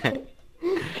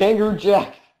on. Kangaroo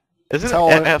Jack. Isn't it, Tell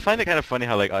it. I find it kind of funny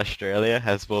how like Australia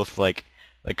has both like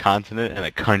a continent and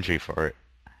a country for it.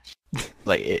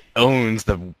 Like it owns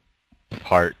the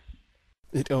part.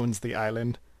 It owns the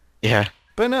island. Yeah.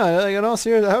 But no, like, in all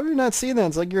seriousness, how have you not seen that?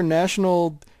 It's like your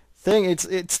national thing.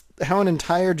 It's how an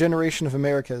entire generation of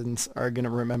Americans are gonna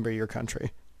remember your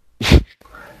country.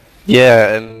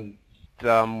 Yeah, and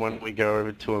when we go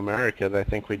over to America, they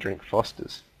think we drink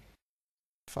Foster's.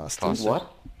 Foster's.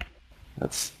 What?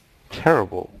 That's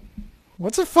terrible.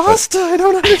 What's a Foster? I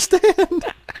don't understand.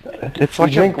 It's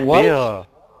like drink a what? beer.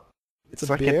 It's It's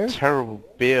a like beer? a terrible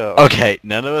beer. Okay,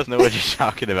 none of us know what you're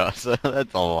talking about, so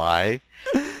that's a lie.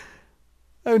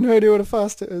 I have no idea what a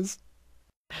Foster is.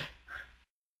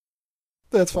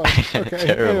 That's fine. Okay.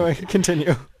 Terrible. Anyway,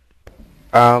 continue.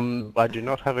 I do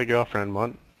not have a girlfriend,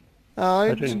 Mon. I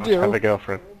I do not do. have a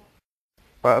girlfriend.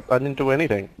 But I didn't do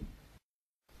anything.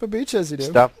 But Beach says you do.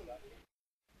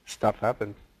 Stuff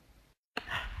happened.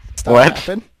 Stop What?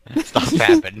 happen. Stop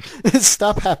happened.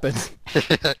 Stop happen.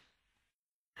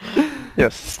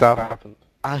 Yes, stuff happened.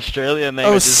 Australian Oh,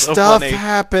 language is so stuff funny.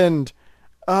 happened.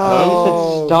 Oh,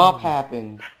 Oh. you said stop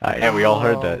happened. Yeah, we all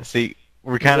heard Oh. that. See,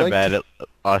 we're kind of like bad to- at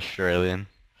Australian.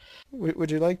 Would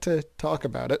you like to talk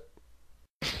about it?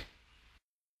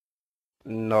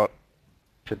 Not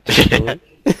particularly.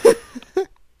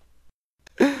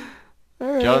 All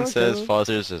right, John okay. says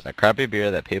Foster's is a crappy beer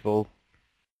that people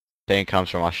think comes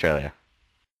from Australia.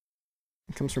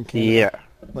 It comes from Canada, Yeah.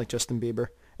 like Justin Bieber.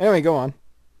 Anyway, go on.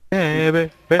 Get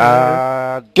The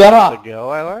up! girl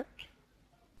I like,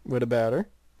 What about her?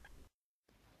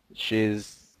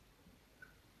 she's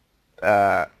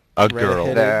A girl.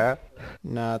 Redheaded. there.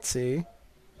 Nazi.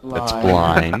 That's Lie.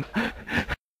 blind.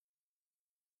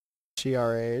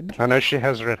 GRH. I know she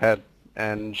has red head,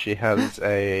 and she has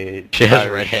a... She has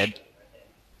Irish- redhead.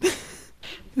 Is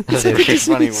That's that a what pretty this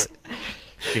funny is? word.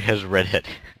 She has redhead.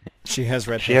 She has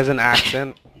red She hair. has an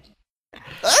accent,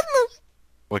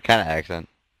 What kind of accent?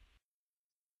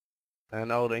 an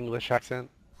old English accent.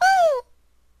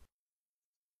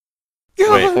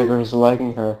 Wait. Tiger's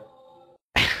liking her.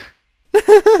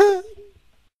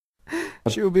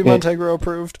 She will be Montegro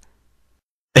approved.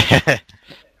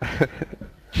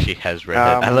 She has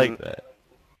redhead. I like Um, that.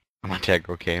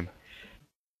 Montegro came.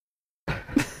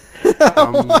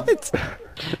 What?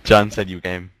 John said you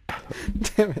came.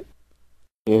 Damn it.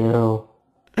 Ew.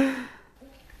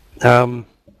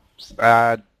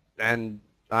 And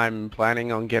I'm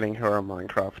planning on getting her a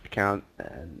Minecraft account,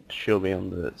 and she'll be on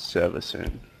the server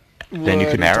soon. Then you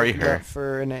What can are marry talking her. about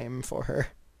for a name for her?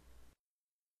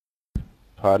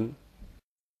 Pardon?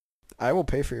 I will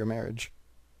pay for your marriage.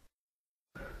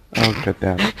 Oh, good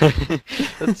damn.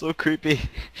 That's so creepy.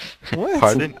 What?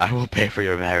 Pardon? I will pay for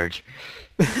your marriage.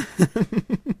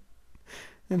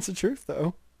 It's the truth,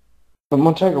 though. But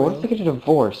Montego, what if they get a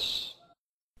divorce?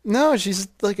 No, she's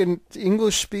like an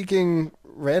English-speaking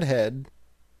redhead.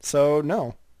 So,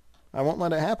 no. I won't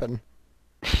let it happen.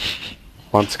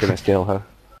 One's gonna steal her.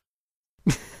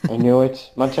 I knew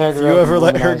it. Montego. If you ever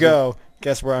let her go,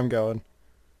 guess where I'm going?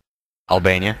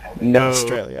 Albania? No.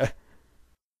 Australia.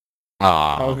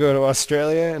 I'll Aww. go to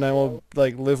Australia, and I will,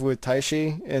 like, live with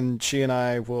Taishi, and she and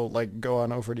I will, like, go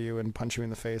on over to you and punch you in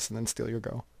the face and then steal your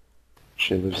girl.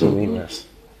 She lives in the US.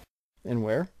 And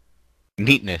where?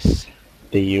 Neatness.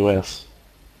 The US.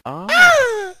 Oh.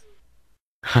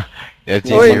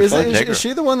 That's Oh, wait, easier is, for is, Montegro. is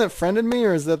she the one that friended me,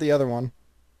 or is that the other one?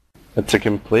 It's a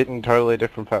complete and totally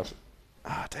different person.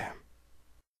 Ah, damn.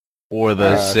 Or the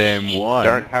Uh, same one.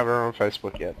 Don't have her on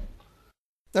Facebook yet.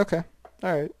 Okay.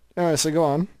 Alright. Alright, so go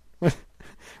on.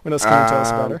 What else can you tell us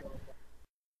about her?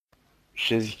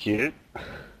 She's cute.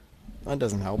 That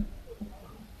doesn't help.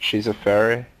 She's a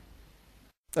fairy.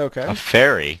 Okay. A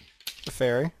fairy? A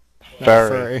fairy. Not Fairy.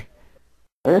 furry.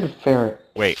 I heard a ferret.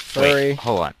 Wait, Furry. wait,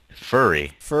 hold on.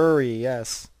 Furry? Furry,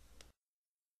 yes.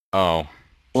 Oh.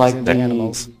 Like into the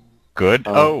animals. Good?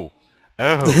 Oh.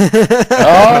 Oh.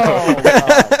 Oh,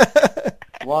 God.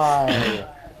 Why?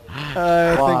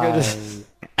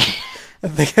 I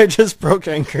think I just broke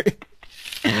angry.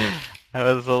 I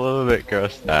was a little bit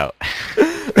grossed out.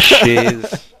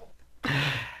 She's...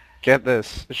 Get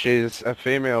this. She's a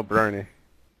female brony.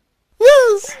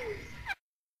 Yes!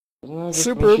 Isn't that just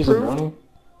Super mean she's a approved. brony?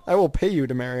 I will pay you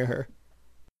to marry her.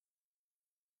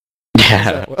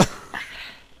 Yeah. Well,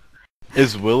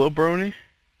 Is Willow Brony?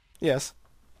 yes.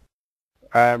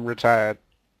 I'm retired.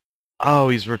 Oh,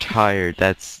 he's retired.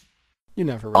 That's You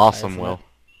never retire awesome, from Will.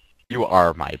 You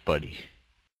are my buddy.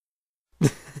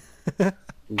 it.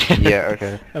 Yeah,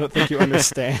 okay. I don't think you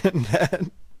understand that.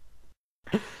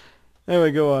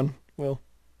 Anyway, go on, Will.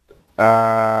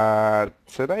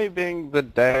 Today being the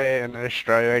day in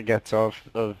Australia gets off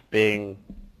of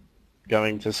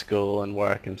going to school and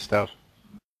work and stuff.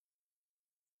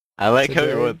 I like how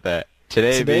Today- you wrote that.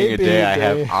 Today, today being a being day a I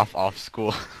day- have off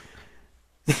school.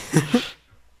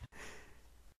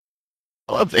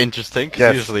 Well, that's interesting, because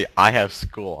Yes. usually I have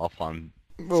school off on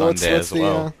Well, Sunday as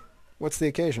well. what's the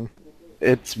occasion?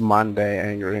 It's Monday,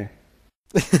 angry.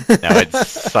 No, it's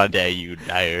Sunday, you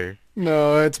liar.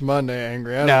 No, it's Monday,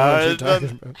 angry. I don't No, know what you're it's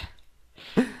talking about.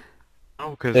 Oh,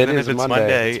 because It then is if it's Monday.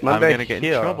 Monday, It's Monday I'm gonna get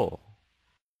here. in trouble.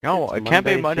 No, It's it can't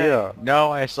be Monday Monday. here.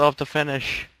 No, I still have to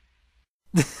finish.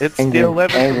 It's Angry, the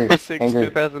 11th angry, of 6, angry.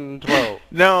 2012.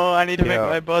 No, I need to make Yeah.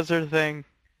 my buzzer thing.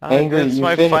 Angry, It's you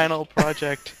my finished. final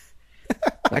project.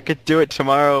 I could do it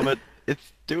tomorrow, but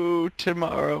it's due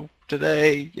tomorrow,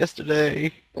 today,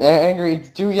 yesterday. Angry, it's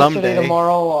due yesterday, Someday.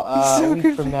 tomorrow, So a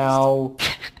week from now,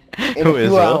 in Who a is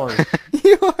few Will? hours.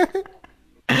 You are.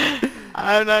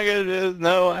 I'm not gonna do this.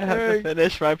 No, I have to Hey.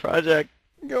 finish my project.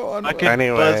 Go on, I Will. can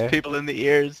Anyway. buzz people in the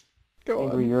ears. Go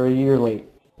Angry, on. you're a year late.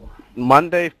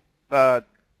 Monday,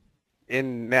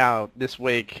 this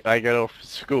week, I get off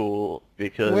school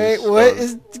because... Wait, what of-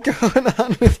 is going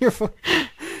on with your phone?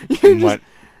 You're just, Mon-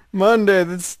 Monday,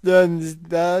 that's done.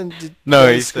 no, go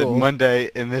to he said school.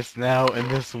 Monday in this now in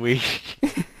this week.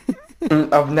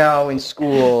 Of now in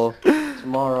school,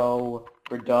 tomorrow,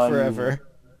 we're done. Forever.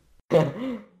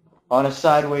 On a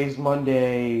sideways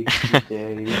Monday,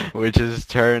 Tuesday. Which is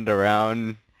turned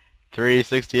around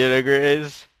 360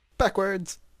 degrees.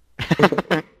 Backwards.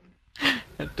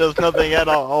 It does nothing at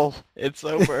all. It's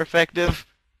super effective.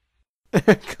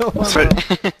 Go on. So-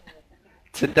 Will.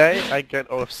 Today, I get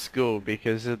off school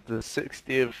because of the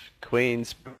 60th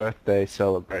Queen's birthday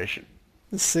celebration.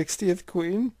 The 60th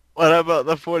Queen? What about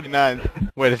the 49th?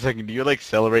 Wait a second, do you like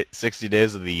celebrate 60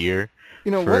 days of the year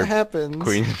You know, for what happens?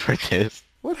 Queen's birthdays?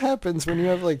 What happens when you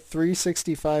have like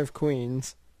 365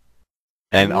 queens?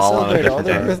 And When you all on a celebrate all different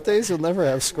their day. birthdays, you'll never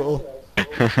have school.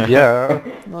 Yeah.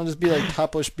 It'll just be like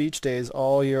topless beach days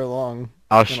all year long.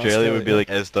 Australia would be Australia. like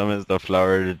as dumb as the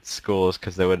Floridian schools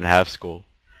because they wouldn't have school.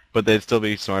 But they'd still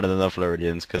be smarter than the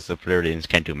Floridians because the Floridians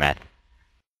can't do math.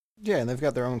 Yeah, and they've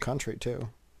got their own country too.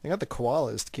 They got the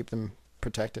koalas to keep them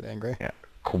protected, Angry. Yeah.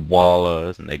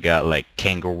 Koalas, and they got like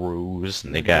kangaroos,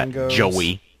 and they got Dingoes.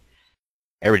 Joey.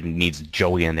 Everyone needs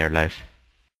Joey in their life.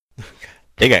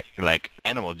 They got like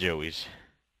animal Joeys.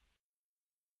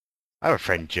 I have a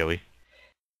friend Joey.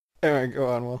 Anyway, go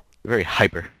on, Will. Very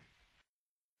hyper.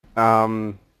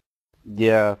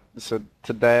 Yeah, so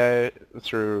today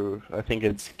through, I think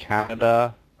it's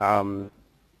Canada,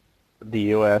 the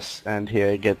US and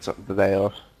here gets the day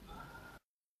off.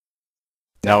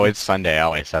 No, it's Sunday. I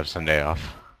always have Sunday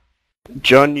off.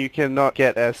 John, you cannot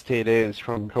get STDs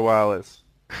from koalas.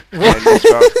 And you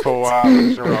spelled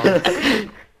koalas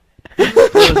wrong.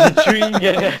 So is it true you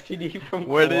get STD from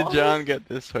Where did koalas? John get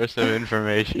this source of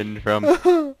information from?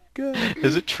 Oh, God.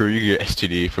 Is it true you get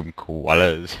STD from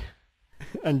koalas?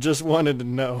 And just wanted to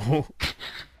know.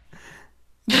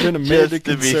 It's been a major Just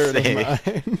to be concern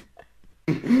of mine.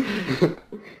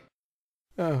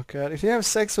 Oh, God. If you have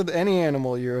sex with any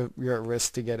animal, you're at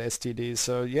risk to get STDs.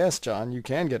 So, yes, John, you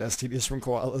can get STDs from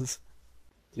koalas.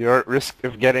 You're at risk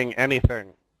of getting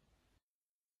anything.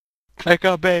 Like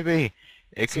a baby.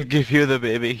 It could give you the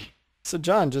baby. So,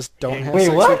 John, just don't have Wait,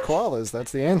 sex what? with koalas.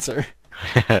 That's the answer.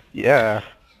 Yeah.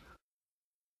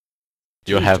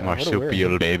 You'll Jeez, have John, what a marsupial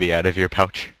weird- baby out of your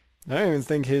pouch. I don't even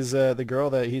think his the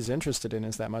girl that he's interested in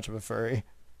is that much of a furry.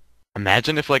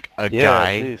 Imagine if like a Yeah,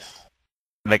 guy, jeez.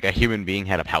 like a human being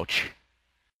had a pouch.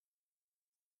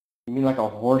 You mean like a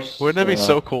horse? Wouldn't that be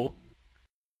so cool?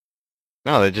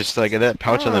 No, they just like that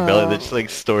pouch on the belly, they just like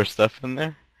store stuff in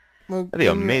there. Well, That'd be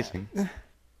amazing.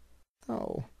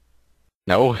 No.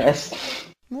 No.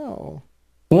 No.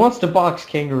 Who wants to box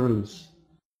kangaroos?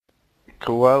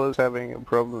 Koalas having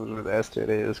problems with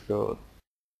STDs called.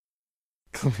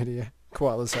 Chlamydia.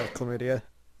 Koalas have chlamydia.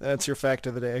 That's your fact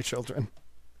of the day, children.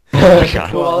 God.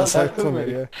 Koalas have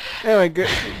chlamydia. Anyway, good.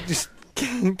 Just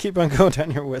keep on going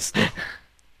down your list.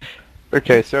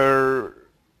 Okay, so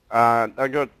I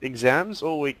got exams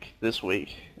all week this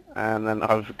week, and then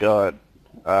I've got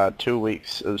 2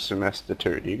 weeks of semester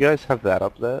 2. Do you guys have that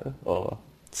up there, or?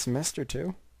 Semester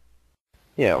 2?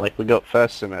 Yeah, like we got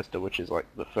first semester, which is like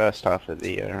the first half of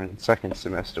the year, and second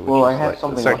semester, which Well, I is have like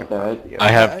something the second like that. half of the year.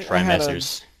 I have I had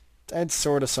trimesters. I had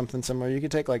sort of something similar. You could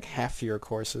take like half-year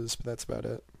courses, but that's about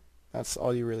it. That's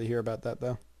all you really hear about that,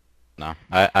 though. No,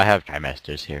 I have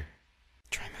trimesters here.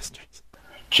 Trimesters.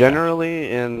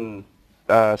 Generally, in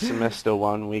semester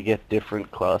 1, we get different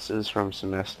classes from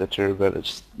semester 2, but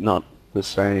it's not the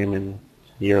same in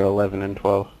year 11 and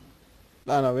 12.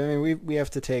 I don't know. I mean, we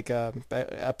have to take up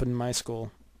in my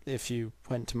school. If you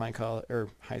went to my college or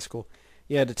high school,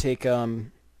 you had to take what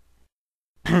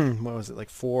was it, like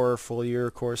 4 full-year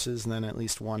courses and then at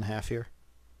least 1 half-year.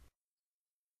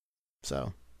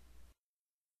 So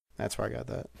that's where I got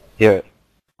that. Yeah,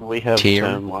 we have Tier.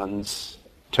 term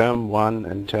 1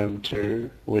 and term 2,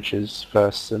 which is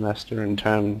first semester, and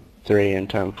term 3 and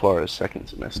term 4 is second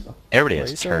semester. Everybody Why are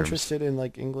you has so terms. interested in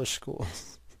like English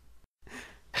schools,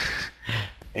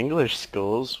 English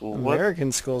schools? What?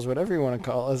 American schools, whatever you want to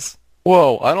call us?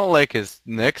 Whoa, I don't like his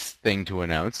next thing to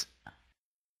announce.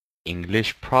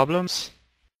 English problems?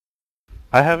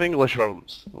 I have English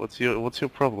problems. What's your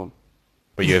problem?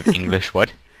 But you have English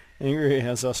what? Angry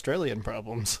has Australian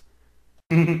problems.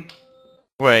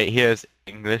 Wait, he has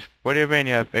English. What do you mean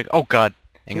you have? Oh God,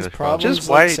 His English problems problems. Just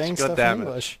like wait, saying stuff in goddammit.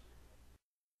 English.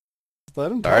 Just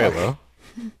let him Sorry, talk. Will.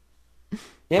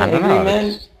 Yeah, I don't angry know.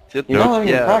 man. Just- You're not having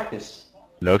yeah, practice.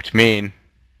 Looked mean.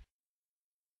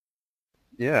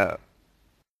 yeah.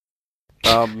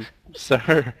 So,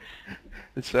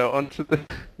 so on to the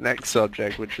next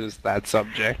subject, which is that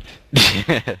subject.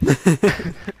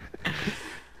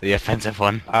 The offensive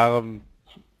one.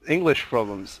 English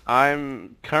problems.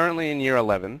 I'm currently in year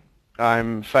 11.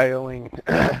 I'm failing.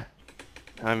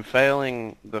 I'm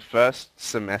failing the first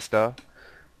semester,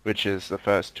 which is the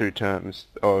first 2 terms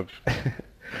of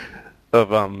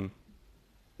of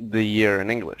the year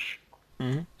in English.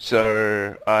 Mhm.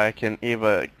 So I can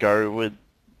either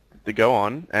go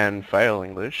on and fail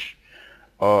English,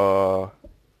 or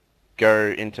go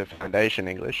into foundation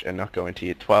English and not go into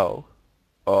year 12,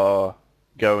 or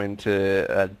go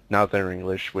into another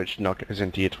English which not goes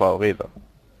into year 12 either.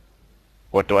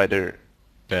 What do I do?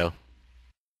 Fail.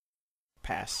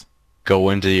 Pass. Go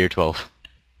into year 12.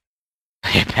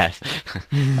 Yeah, pass.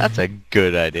 That's a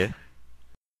good idea.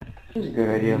 That's a good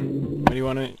idea.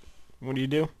 What do you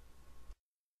do?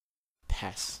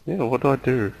 Pass. Yeah, what do I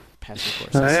do? Pass your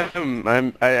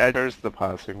courses. I chose the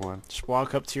passing one. Just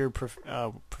walk up to your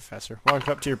professor. Walk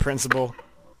up to your principal.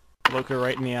 Look her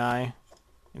right in the eye.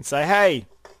 And say, "Hey,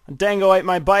 a dingo ate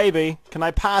my baby. Can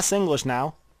I pass English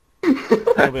now?"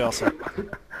 That'll be all set.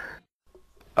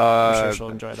 I'm sure she'll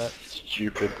enjoy that.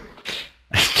 Stupid.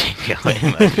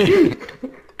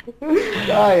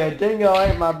 Hi, a dingo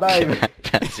ate my baby.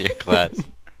 That's your class.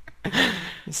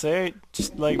 You say,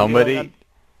 just like... Somebody...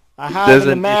 I had There's an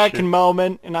an American issue.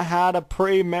 moment, and I had a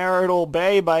premarital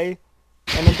baby,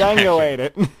 and a dingo ate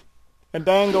it. A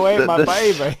dingo ate my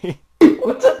baby.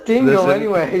 What's a dingo Listen.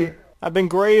 anyway? I've been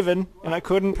grieving, and I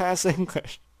couldn't pass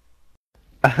English.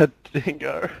 A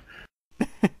dingo.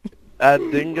 A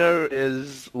dingo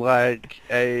is like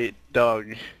a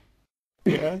dog.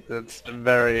 Yeah. That's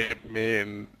very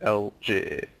mean,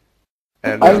 LG.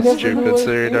 And I you're never knew stupid, what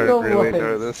so you dingo don't really was.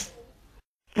 know this.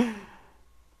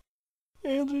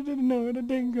 Andrew didn't know what a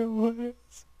dingo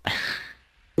was.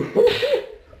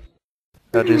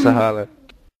 That is a harlot.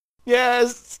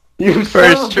 Yes! You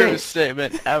First true true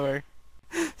statement ever.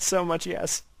 So much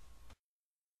yes.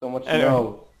 So much Anyway.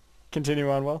 no. Continue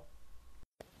on, Will.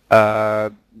 I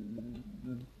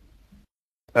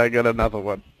got another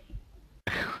one.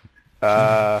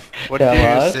 What do Tell you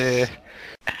us. say?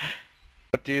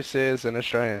 What do you say as an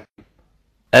Australian?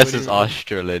 This do is you mean?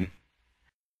 Australian.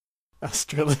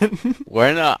 Australian.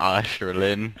 We're not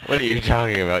Australian. What are you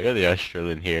talking about? You're the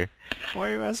Australian here. Why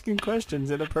are you asking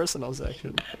questions in a personal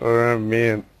section? Or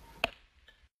mean?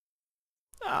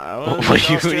 Well, What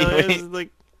do you Australia mean? is like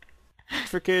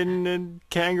freaking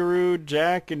kangaroo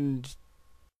jack and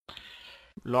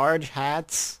large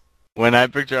hats. When I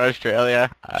picture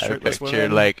Australia, I Shirtless picture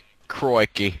women. like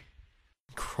crikey.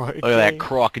 Crikey. Look at that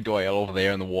crocodile over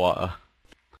there in the water.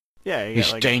 Yeah, you He's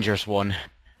got like dangerous one.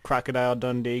 Crocodile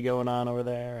Dundee going on over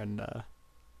there, and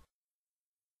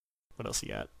what else you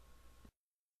got?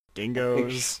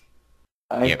 Dingoes,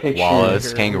 I Yeah, picture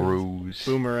koalas, kangaroos, kangaroos.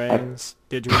 boomerangs,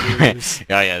 didgeridoos.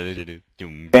 Yeah, they do.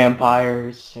 Doom.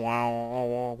 vampires. Wow, wow,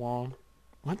 wow, wow.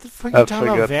 What the fuck are you I talking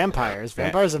about forgot. vampires?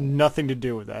 Vampires have nothing to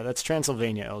do with that. That's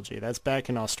Transylvania, LG. That's back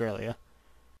in Australia.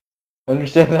 I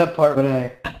understand that part, but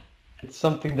it's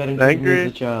something that intrigued me Angry?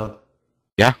 as a child.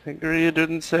 Angry you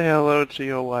didn't say hello to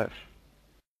your wife.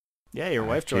 Yeah, your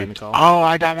wife joined the call. Oh,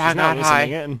 I She's not listening hi.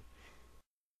 in.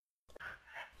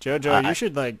 Jojo, I- you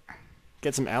should like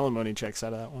get some alimony checks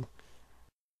out of that one.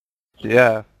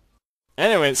 Yeah.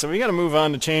 Anyway, so we gotta move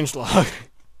on to changelog.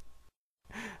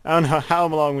 I don't know how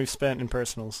long we've spent in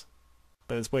personals,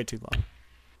 but it's way too long.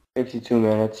 52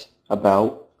 minutes.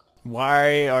 About.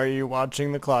 Why are you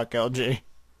watching the clock, LG?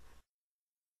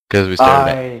 Because we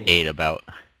started I- at 8 about.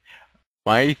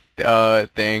 My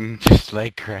thing just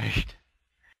like crashed.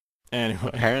 Anyway,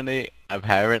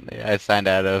 Apparently I signed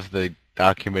out of the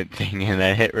document thing and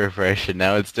I hit refresh and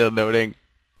now it's still loading.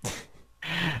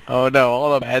 Oh no,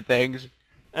 all the bad things.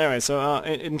 so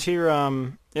in tier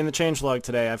in the changelog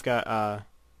today, I've got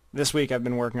this week I've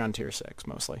been working on tier 6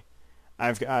 mostly.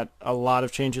 I've got a lot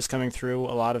of changes coming through.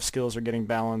 A lot of skills are getting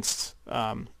balanced.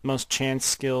 Most chance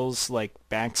skills like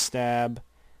backstab,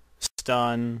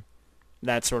 stun,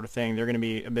 that sort of thing, they're going to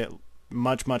be a bit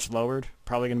much lowered.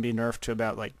 Probably going to be nerfed to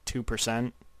about like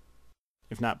 2%,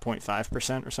 if not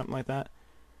 0.5% or something like that.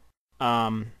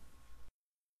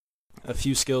 A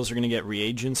few skills are going to get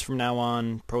reagents from now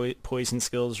on. Poison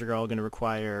skills are all going to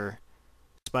require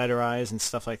spider eyes and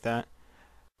stuff like that.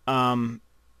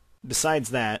 Besides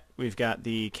that, we've got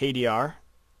the KDR.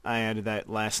 I added that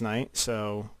last night,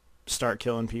 so start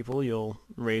killing people. You'll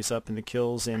raise up in the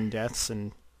kills and deaths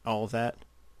and all of that.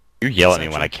 You yell at me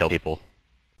when I kill people.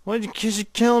 Well, because you're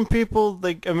killing people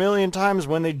like a million times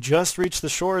when they just reach the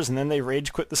shores and then they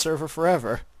rage quit the server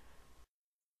forever.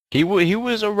 He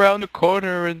was around the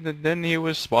corner and then he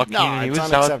was walking No, and he it's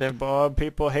was out there. unacceptable.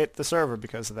 People hate the server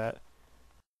because of that.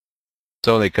 It's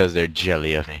only because they're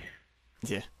jelly of me.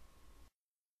 Yeah.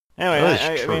 Anyway,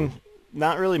 That is I mean,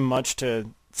 not really much to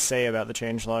say about the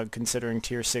changelog considering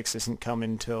tier 6 isn't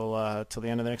coming till the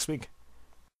end of the next week.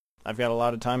 I've got a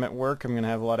lot of time at work. I'm going to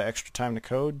have a lot of extra time to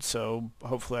code, so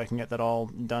hopefully I can get that all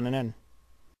done and in.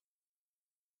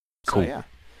 Cool. So,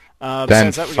 yeah. Then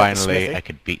Besides that, we got the finally smithy. I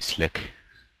could beat Slick.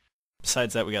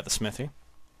 Besides that, we got the smithy.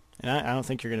 And I don't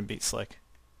think you're going to beat Slick.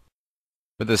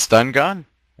 With the stun gone?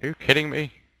 Are you kidding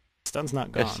me? Stun's not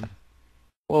It's- gone.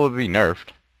 Well, it would be nerfed.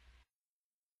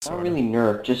 Not Sorta. really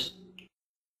nerf, just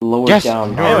lower Yes,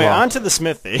 down. no. Anyway, Normal. on to the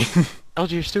smithy.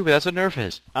 LG, you're stupid. That's what nerf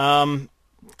is.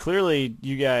 clearly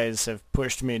you guys have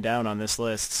pushed me down on this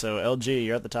list, so LG,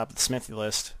 you're at the top of the Smithy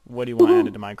list. What do you want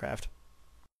added to Minecraft?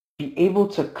 Be able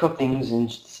to cook things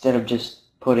instead of just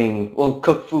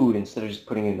cook food instead of just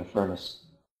putting it in the furnace.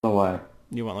 I don't know why.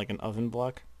 You want like an oven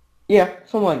block? Yeah,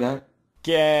 something like that.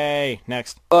 Yay!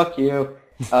 Next. Fuck you.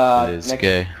 It is Next,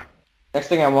 gay. next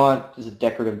thing I want is a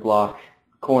decorative block.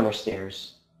 Corner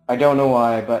stairs. I don't know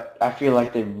why, but I feel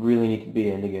like they really need to be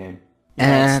in the game.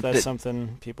 Yeah, And that's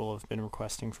something people have been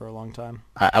requesting for a long time.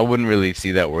 I wouldn't really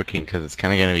see that working because it's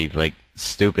kind of gonna be like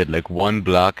stupid, like one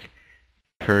block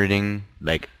per thing.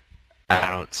 Like I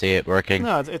don't see it working.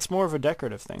 No, it's more of a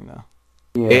decorative thing, though.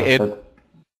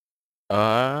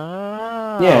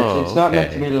 Yeah, it's not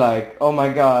meant to okay. be like, oh my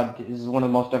god, this is one of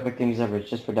the most epic things ever. It's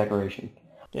just for decoration.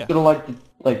 Yeah. Sort of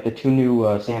like the 2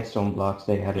 new sandstone blocks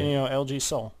they And, added. you know, LG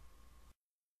Soul.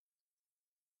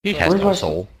 He has Where's no my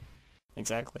soul.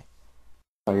 Exactly.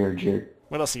 Oh, you're a jerk.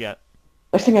 What else you got?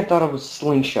 Next thing I thought of was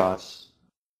slingshots.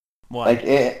 Why? Like,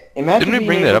 imagine Didn't we being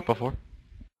bring that able- up before?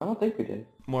 I don't think we did.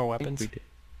 More I think weapons? we did.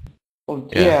 Well,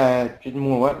 Yeah. yeah, just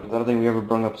more weapons. I don't think we ever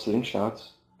brung up slingshots.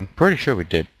 I'm pretty sure we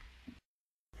did.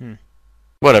 Hmm.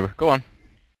 Whatever. Go on.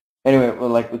 Anyway, well,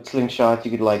 like with slingshots, you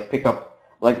could like pick up,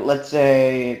 like let's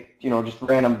say, just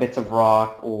random bits of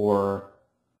rock, or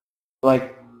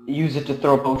like use it to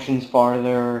throw potions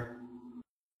farther.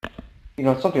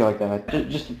 Something like that.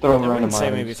 Just to throw I random wouldn't say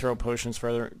items. maybe throw potions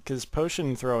further, because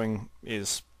potion throwing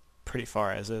is pretty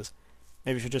far as is.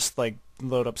 Maybe you should just, like,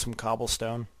 load up some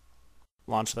cobblestone,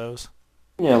 launch those,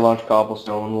 Yeah, launch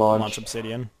cobblestone, launch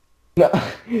obsidian. No,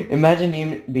 imagine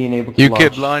being able to You launch,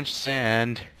 could launch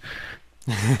sand.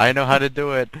 I know how to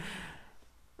do it.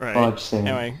 Right. launch sand.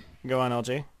 Anyway, go on,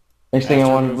 LG. Next thing I have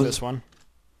to wanted remove was this one.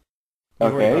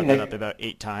 We've already okay. brought that Next up about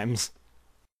 8 times.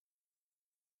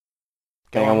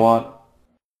 thing I want.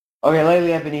 Okay,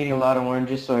 lately I've been eating a lot of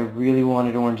oranges, so I really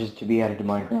wanted oranges to be added to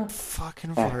Minecraft.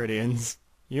 Fucking Ah. Floridians.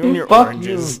 You and your Fuck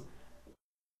oranges. you.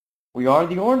 We are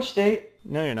the orange state.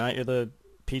 No, you're not. You're the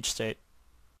peach state.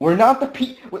 We're not the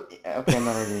Okay, I'm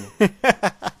not arguing.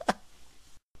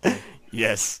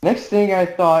 Yes. Next thing I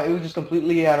thought, it was just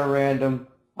completely out of random.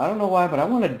 I don't know why, but I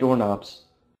wanted doorknobs.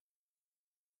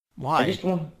 I Why? just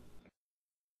want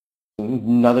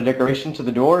another decoration to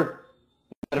the door.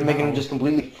 Instead of making them No. just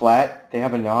completely flat, they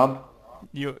have a knob.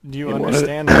 Do you You wanted-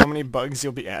 understand how many bugs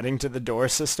you'll be adding to the door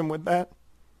system with that?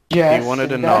 Yes, He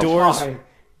wanted a and knob. that's Doors- why.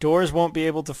 Doors won't be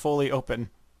able to fully open.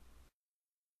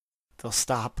 They'll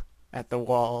stop at the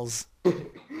walls.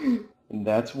 And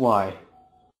that's why.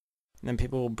 And then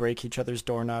people will break each other's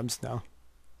doorknobs. No.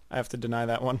 I have to deny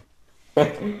that one.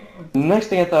 The next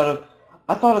thing I thought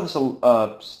of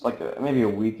this maybe a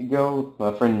week ago.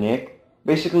 My friend Nick.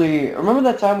 Basically, remember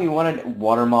that time we wanted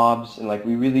water mobs and like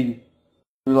we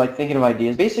were like thinking of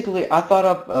ideas. Basically, I thought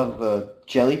of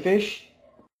jellyfish.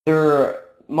 They're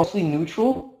mostly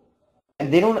neutral,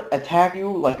 and they don't attack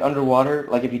you like underwater.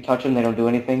 Like if you touch them, they don't do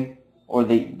anything, or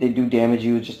they do damage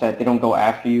you. It's just that they don't go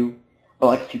after you. But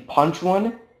like if you punch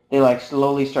one, they like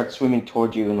slowly start swimming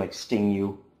towards you and like sting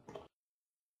you.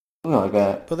 Something like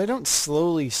that. But they don't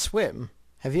slowly swim.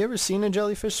 Have you ever seen a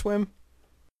jellyfish swim?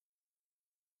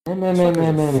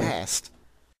 Fuckers are fast.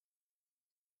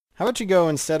 How about you go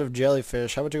instead of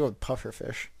jellyfish? How about you go with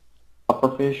pufferfish?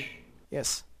 Pufferfish.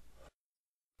 Yes.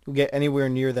 You'll get anywhere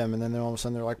near them, and then all of a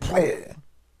sudden they're like,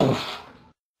 and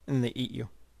then they eat you.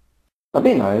 That'd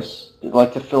be nice.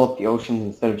 Like to fill up the oceans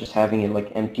instead of just having it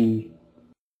like empty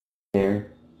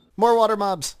there. More water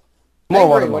mobs. More Angry,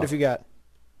 water what mobs. have you got?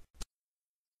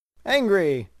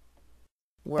 Angry.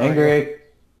 Where are you? Angry.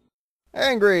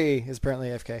 Angry is apparently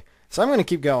AFK. So I'm going to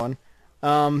keep going.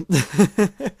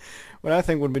 What I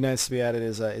think would be nice to be added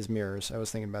is mirrors. I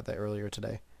was thinking about that earlier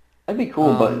today. That'd be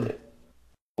cool, but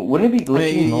wouldn't it be I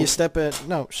mean, glitchy? you step it.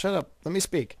 No, shut up. Let me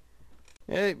speak.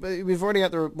 But we've already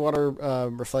got the water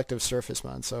reflective surface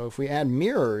mod. So if we add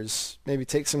mirrors, maybe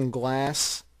take some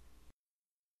glass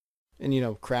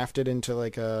and craft it into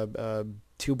like a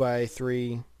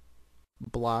 2x3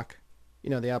 block.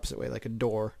 The opposite way, like a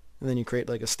door. And then you create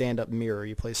like a stand-up mirror.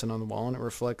 You place it on the wall, and it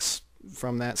reflects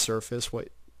from that surface what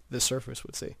the surface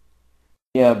would see.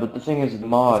 Yeah, but the thing is, the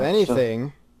mod. If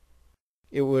anything,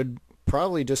 it would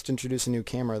probably just introduce a new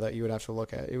camera that you would have to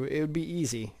look at. It would be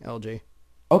easy, LG.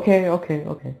 Okay.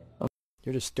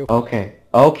 You're just stupid. Okay.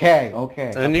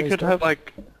 And you plays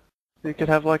could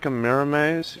have like a mirror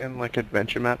maze in like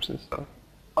adventure maps and stuff.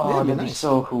 Oh, Yeah, that'd be nice.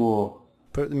 so cool.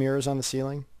 Put the mirrors on the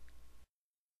ceiling,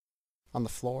 on the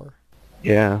floor,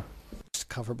 Yeah. just a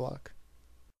cover block.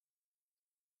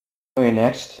 Okay,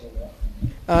 next.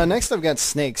 Next I've got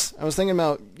snakes. I was thinking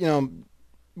about,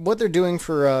 what they're doing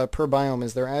for per biome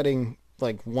is they're adding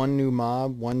like one new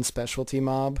mob, one specialty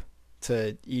mob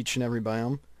to each and every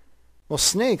biome. Well,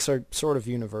 snakes are sort of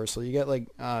universal. You get like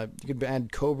you could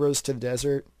add cobras to the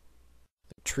desert,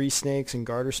 tree snakes and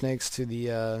garter snakes to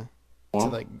the to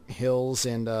like hills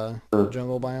and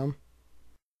jungle biome.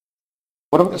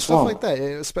 What about the Stuff swamp? like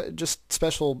that. Just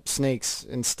special snakes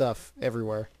and stuff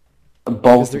everywhere. A bulk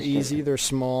Because they're snake. easy, they're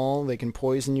small, they can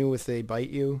poison you if they bite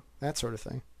you, that sort of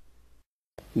thing.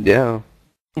 Yeah.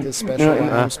 Because special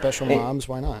items, special mobs,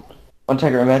 why not? One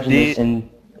Tiger, imagine this in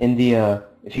the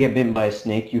if you get bitten by a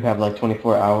snake, you have like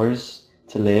 24 hours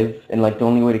to live, and like the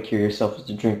only way to cure yourself is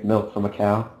to drink milk from a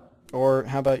cow. Or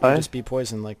how about you just be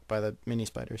poisoned like by the mini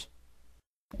spiders?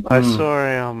 I saw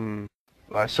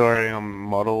a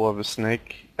model of a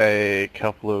snake a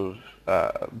couple of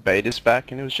betas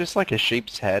back, and it was just like a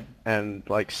sheep's head and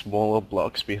like smaller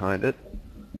blocks behind it.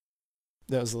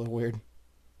 That was a little weird.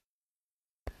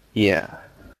 Yeah.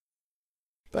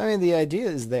 But I mean, the idea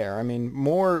is there. I mean,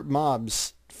 more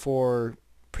mobs for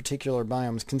particular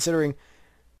biomes, considering,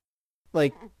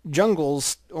 like,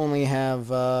 jungles only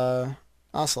have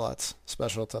ocelots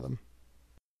special to them.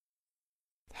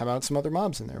 How about some other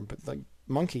mobs in there? But, like,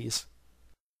 monkeys.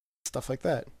 Stuff like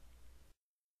that.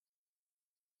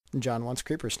 John wants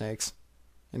creeper snakes.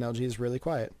 And LG is really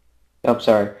quiet. Oh,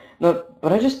 sorry. No,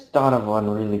 but I just thought of one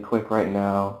really quick right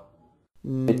now.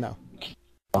 No.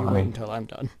 You wait until I'm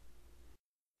done.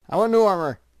 I want new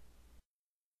armor.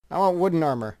 I want wooden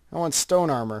armor. I want stone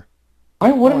armor.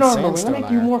 Why wooden I want armor? Wouldn't that sandstone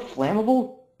make you iron. more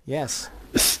flammable? Yes.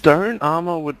 Stone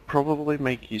armor would probably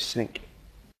make you sink.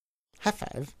 High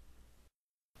five.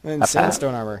 And High five.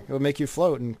 sandstone armor. It would make you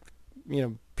float and,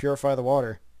 purify the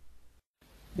water.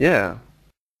 Yeah.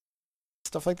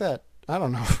 Stuff like that. I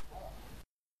don't know.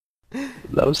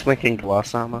 I was thinking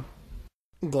glass armor.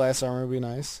 Glass armor would be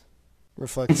nice.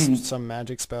 Reflects some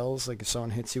magic spells, like if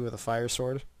someone hits you with a fire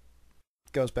sword.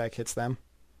 Goes back, hits them.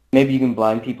 Maybe you can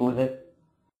blind people with it.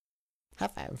 High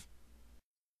five.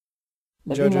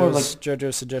 That'd be more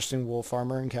JoJo's suggesting wolf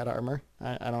armor and cat armor.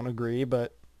 I don't agree,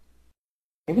 but...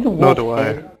 Maybe the wolf Nor do I.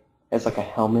 head as like a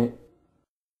helmet.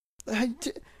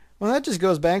 Well, that just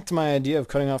goes back to my idea of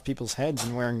cutting off people's heads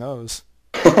and wearing those.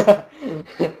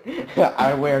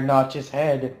 I wear Notch's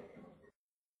head.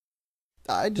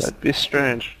 Just... That'd be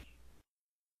strange.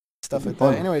 Stuff like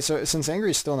Fun. that. Anyway, so since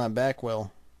Angry's still not back,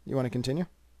 Will, you want to continue?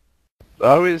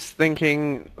 I was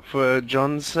thinking, for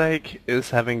John's sake,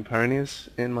 is having ponies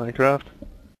in Minecraft.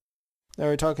 Are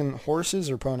we talking horses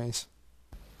or ponies?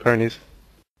 Ponies.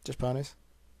 Just ponies?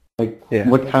 Like, Yeah.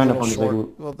 what Like kind of little ones?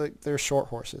 short, Like, well, they're short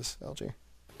horses, LG.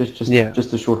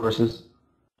 just the short horses.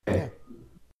 Yeah.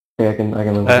 Okay, I can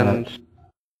live with that.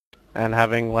 And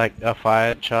having like a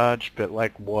fire charge, but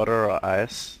like water or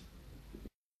ice.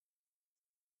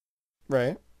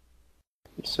 Right.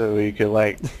 So you could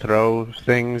like throw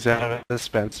things out of a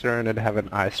dispenser and it'd have an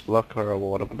ice block or a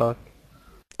water block.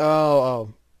 Oh.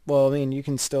 Well, I mean, you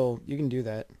can do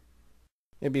that.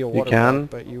 It'd be a water can? block,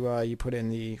 but you put it in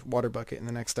the water bucket in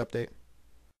the next update.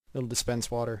 It'll dispense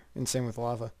water, and same with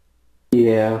lava.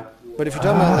 Yeah. But if you're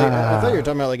talking about like, I thought you were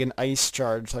talking about like an ice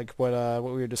charge, like what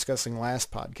we were discussing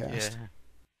last podcast. Yeah.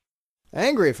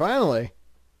 Angry, finally.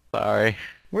 Sorry.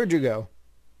 Where'd you go?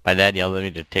 My dad yelled at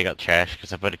me to take out trash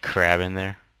because I put a crab in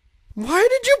there. Why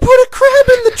did you put a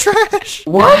crab in the trash?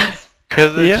 What?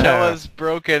 Because the Yeah. shell was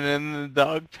broken in the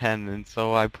dog pen, and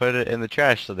so I put it in the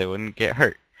trash so they wouldn't get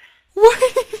hurt.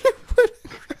 Why did you put a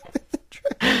crab in the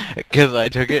trash? Because I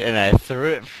took it and I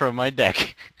threw it from my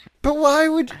deck. But why?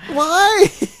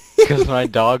 Because my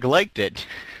dog liked it.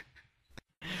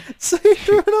 So you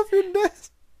threw it off your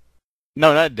desk?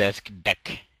 No, not desk,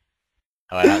 deck.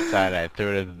 I went outside, I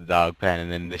threw it into the dog pen,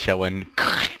 and then the shell went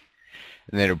and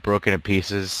then it broke into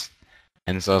pieces.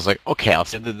 And so I was like, okay, I'll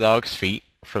save the dog's feet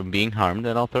from being harmed,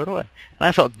 and I'll throw it away. And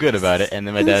I felt good about it, and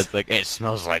then my dad's like, it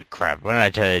smells like crap. When did I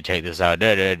tell you to take this out?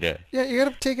 Da, da, da. Yeah, you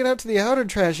gotta take it out to the outer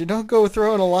trash. You don't go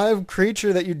throwing a live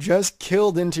creature that you just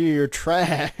killed into your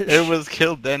trash. It was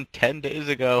killed then 10 days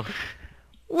ago.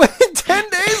 Wait, 10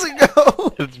 days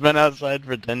ago? It's been outside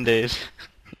for 10 days.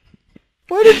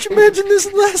 Why didn't you mention this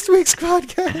in last week's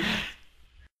podcast?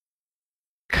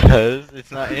 Because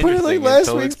it's not Put interesting. it like last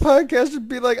until week's it's- podcast would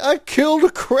be like, I killed a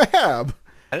crab.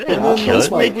 I And didn't then kill this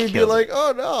it. week They we'd be killed it. like,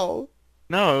 oh no.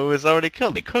 No, it was already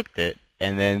killed. They cooked it.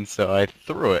 And then so I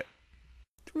threw it.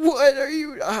 What are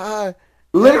you...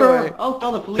 Literally, Anyway. I'll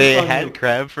call the police They on had you.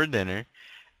 crab for dinner.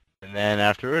 And then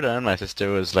after we were done, my sister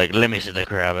was like, let me see the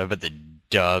crab. I bet the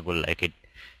dog will like it.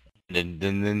 And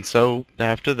then so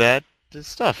after that, the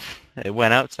stuff. It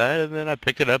went outside, and then I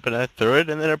picked it up, and I threw it,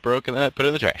 and then it broke, and then I put it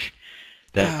in the trash.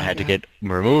 Then Oh, I had to God. get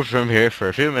removed from here for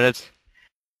a few minutes,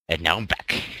 and now I'm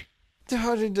back.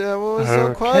 How did what was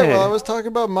so quiet while I was talking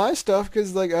about my stuff?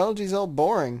 Because like algae's all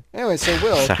boring. Anyway, so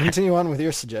Will, Sorry. continue on with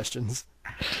your suggestions.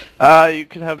 You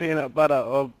could have peanut butter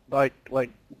or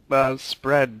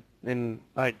spread in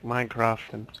like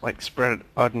Minecraft and like spread it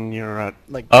on your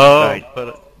Like Oh, like, put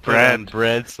on bread.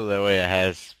 bread so that way it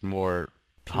has more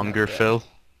hunger bread. fill.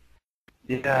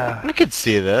 Yeah. I could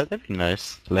see that. That'd be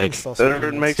nice. Like, It's also That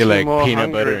peanuts. makes Get, you like, more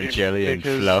peanut butter hungry and jelly and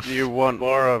because fluff. you want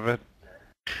more of it.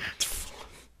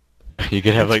 you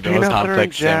could have like the most Peanut butter and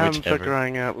complex jam sandwich for ever.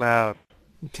 crying out loud.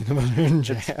 Peanut butter and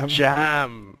jam.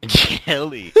 Jam.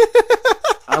 Jelly.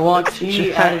 I want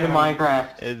tea added to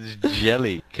Minecraft. It's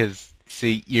jelly. Cause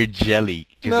see, you're jelly.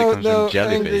 Cause No, it comes no, from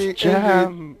jellyfish. Angry,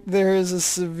 Jam. there is a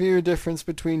severe difference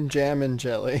between jam and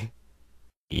jelly.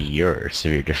 You're a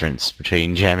severe difference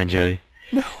between jam and jelly.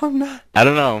 No, I'm not. I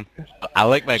don't know. I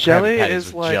like my Jelly Krabby Patties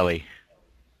is with like- jelly.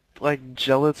 Like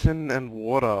gelatin and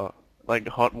water. Like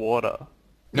hot water.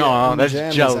 No, Yeah, and that's jam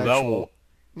is Jello. actual-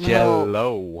 No.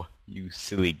 Jello. You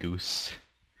silly goose.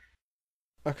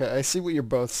 Okay, I see what you're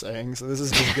both saying, so this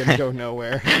is just gonna go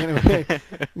nowhere. Anyway,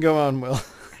 go on, Will.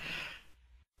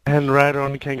 And ride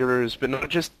on kangaroos, but not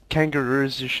just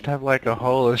kangaroos, you should have like a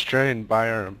whole Australian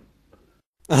biome.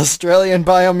 Australian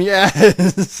biome,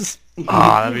 yes!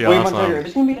 Ah, that'd be Wait, awesome. motherfucker,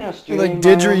 there's gonna be an Australian Like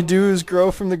biome? didgeridoos grow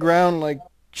from the ground like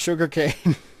sugarcane.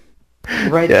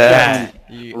 Red Yeah. sand.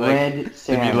 You, Red There'd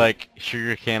sand. be like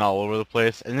sugar cane all over the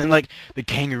place, and then like the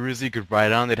kangaroos you could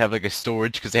ride on, they'd have like a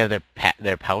storage because they have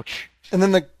their pouch. And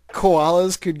then the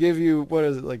koalas could give you, what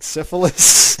is it, like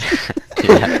syphilis?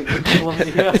 Yeah.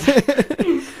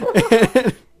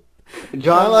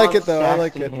 John I like wants it, though, I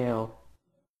like Saxton it. Hale.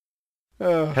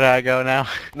 Oh, Could I go now?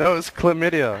 No, it was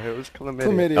chlamydia. It was chlamydia.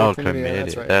 chlamydia, Oh, chlamydia,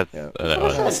 that's chlamydia. right. That's yeah.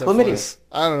 Chlamydia. Syphilis.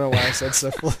 I don't know why I said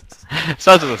syphilis.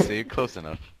 Starts with a C. Close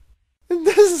enough. It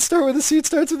doesn't start with a C, it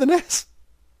starts with an S.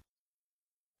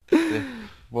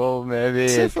 Well, maybe it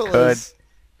could. Syphilis.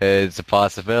 It's a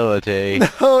possibility.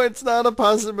 No, it's not a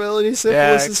possibility.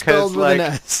 Syphilis is 'cause, spelled with an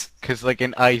like- S. Cause like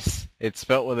in ice, it's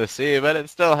spelt with a C, but it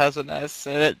still has an S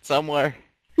in it somewhere.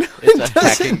 it It's a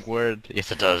doesn't. hacking word.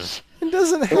 Yes, it does. It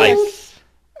doesn't have... Ice.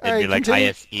 It'd Alright, be like continue.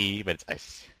 ISE, but it's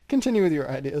ice. Continue with your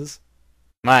ideas.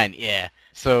 Mine, yeah.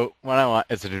 So what I want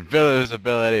is an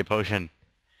invisibility potion.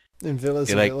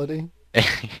 Invisibility.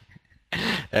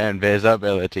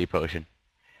 Invisibility potion.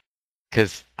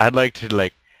 Cause I'd like to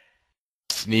like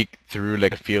sneak through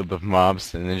like a field of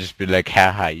mobs and then just be like,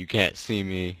 haha, you can't see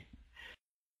me.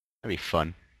 That'd be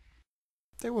fun.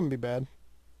 They wouldn't be bad.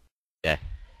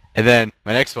 And then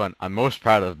my next one, I'm most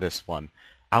proud of this one.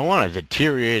 I want a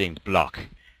deteriorating block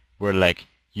where like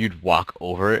you'd walk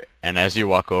over it, and as you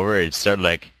walk over it, it'd start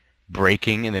like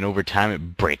breaking, and then over time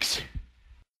it breaks.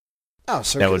 Oh,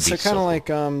 so, That would be kind so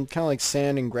of like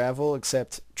sand and gravel,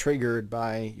 except triggered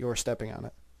by your stepping on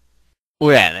it.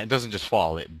 Well, yeah, and it doesn't just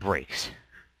fall; it breaks.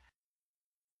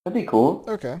 That'd be cool.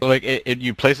 Okay. So like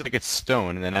you place it like it's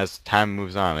stone, and then as time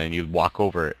moves on, and you walk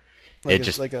over it, Like it a,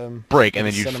 just like a break, like and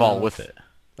a then you'd set fall amount with of- it.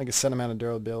 like a set amount of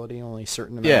durability. Only a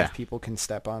certain amount Yeah. of people can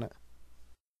step on it.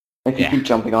 If you Yeah. keep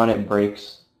jumping on it, it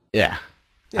breaks. Yeah,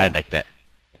 Yeah. I'd like that.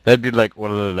 That'd be like one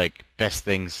of the like best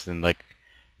things in like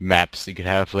maps. You could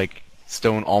have like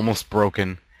stone almost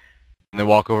broken, and they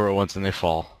walk over it once and they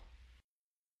fall.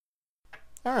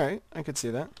 All right, I could see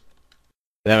that.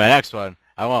 Then my next one,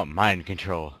 I want mind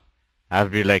control. I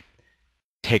would be like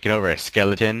taking over a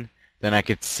skeleton, then I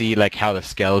could see like how the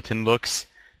skeleton looks.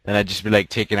 Then I'd just be like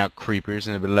taking out creepers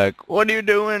and I'd be like, "What are you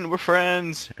doing? We're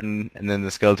friends." And then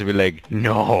the skeleton would be like,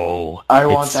 "No, I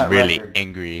want it's that really record.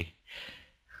 angry."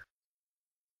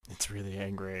 It's really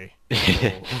angry.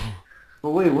 But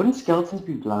wait, wouldn't skeletons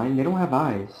be blind? They don't have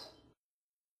eyes.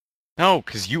 No,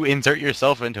 because you insert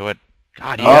yourself into it.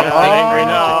 God, you Oh, gotta think angry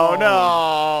no, now.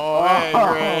 no,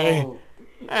 angry, Oh,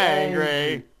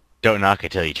 angry. Don't knock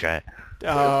it till you try it.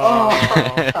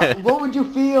 Oh. What would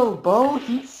you feel,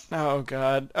 Bones? Oh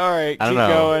God. All right, I keep don't know.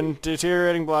 going.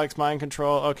 Deteriorating blocks, mind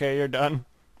control. Okay, you're done.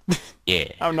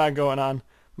 Yeah. I'm not going on.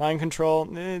 Mind control.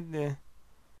 You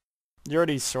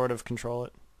already sort of control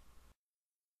it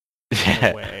in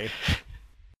a way.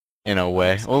 In a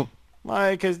way. Well,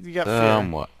 Why? Because you got fear.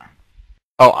 somewhat.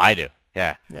 Oh, I do.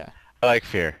 Yeah. Yeah. I like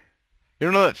fear. You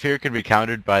don't know that fear can be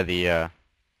countered by the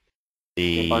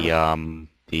Escape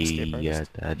Escape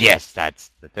artist. yes, that's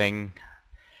the thing.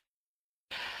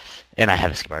 And I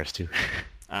have escape artist too.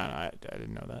 I don't know. I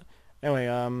didn't know that.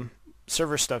 Anyway,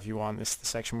 server stuff you want. This is the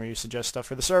section where you suggest stuff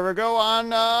for the server. Go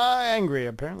on, angry.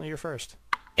 Apparently you're first.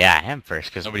 Yeah, I am first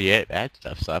because nobody ate bad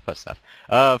stuff, so I put stuff.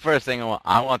 First thing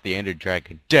I want the Ender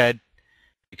Dragon dead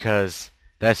because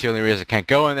that's the only reason I can't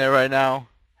go in there right now,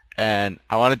 and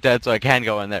I want it dead so I can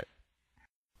go in there.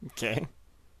 Okay.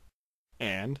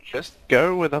 And? Just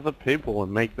go with other people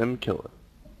and make them kill it.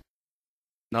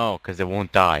 No, because it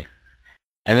won't die.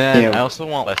 And then Yeah. I also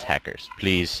want less hackers,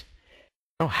 please.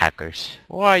 No hackers.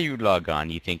 Why you log on?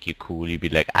 You think you're cool? You be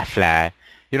like, I fly.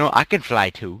 You know, I can fly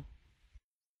too.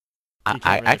 You can't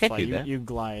I really can fly. do that. You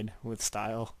glide with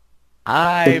style.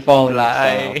 I falling with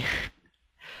fly. style.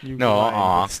 You No,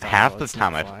 glide with style. half the It's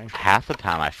time not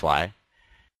flying. I fly.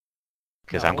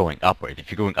 Because I'm No. going upwards. If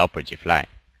you're going upwards, you fly.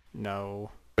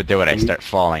 No. But then when I start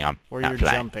falling, I'm Or not you're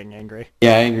flying. jumping, Angry.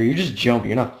 Yeah, Angry, you're just jumping.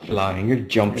 You're not flying. You're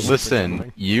jumping. Listen,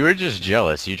 jumping. you were just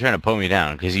jealous. You're trying to pull me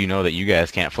down because you know that you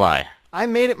guys can't fly. I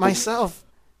made it myself.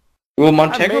 Well, I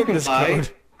Montego made can this fly. code.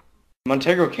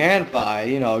 Montego can fly.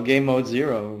 You know, game mode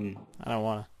 0. I don't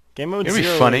wanna. Game mode It'd be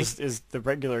 0 funny. is the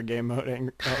regular game mode,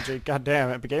 LG. God damn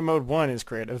it. But game mode 1 is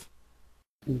creative.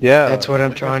 Yeah. That's what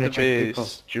I'm you trying have to trick be people.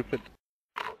 stupid.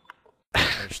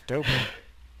 They're stupid.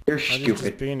 You're LG just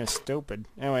stupid. being a stupid.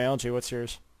 Anyway, LG, what's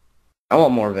yours? I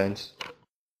want more events.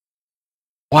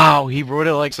 Wow, he wrote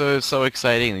it like so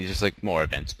exciting. And he's just like, more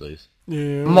events, please.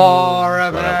 Yeah. More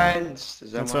That's what I want. events.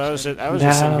 Is that That's what what I'm I was saying? just. I was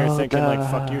just sitting here No, thinking like,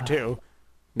 fuck you too.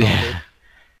 Yeah.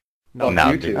 No, Fuck No,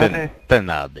 you dude, too. then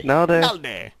no, dude. No, day. no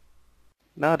day.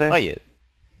 No, day. Oh, yeah.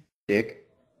 Dick.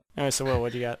 Anyway, so Will,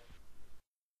 what do you got?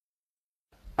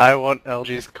 I want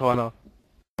LG's corner.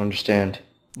 I understand.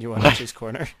 You want LG's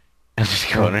corner? Just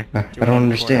corner. I want don't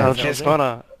understand. corner? LG's LG?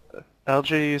 corner.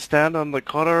 LG, you stand on the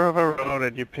corner of a road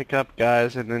and you pick up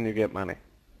guys and then you get money.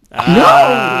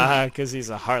 Ah, because he's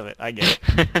a harlot. I get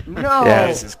it. No. Yeah.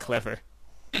 This is clever.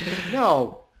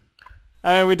 No.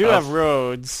 I mean, we do have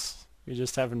roads. We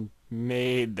just haven't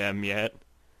made them yet.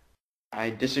 I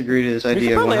disagree to this We idea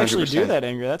could probably 100%. actually do that,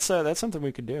 Angry. That's something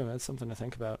we could do. That's something to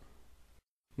think about.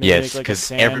 Maybe Yes, make, like, a because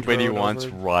sand everybody road wants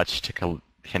over- Rotch to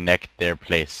connect their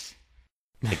place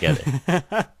together.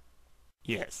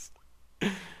 Yes.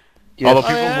 Although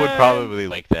Yes. people would probably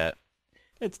like that.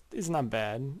 It's not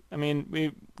bad. I mean,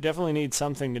 we definitely need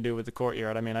something to do with the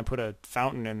courtyard. I mean, I put a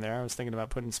fountain in there. I was thinking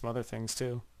about putting some other things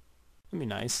too. That'd be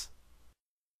nice.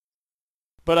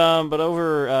 But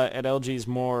over at LG's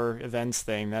more events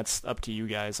thing, that's up to you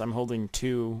guys. I'm holding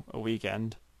 2 a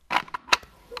weekend.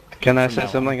 Can I From say now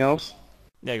on. something else?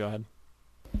 Yeah, go ahead.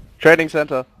 Trading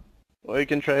center. Or you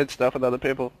can trade stuff with other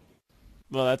people.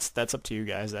 Well, that's up to you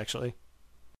guys actually.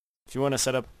 If you want to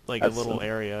set up like That's a little the-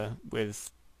 area with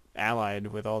allied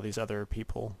with all these other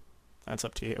people, that's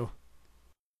up to you.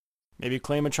 Maybe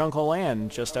claim a chunk of land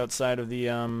just outside of the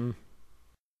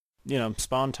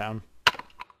spawn town.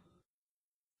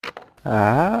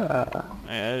 Ah.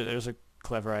 There's a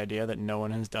clever idea that no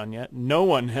one has done yet. No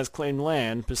one has claimed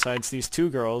land besides these 2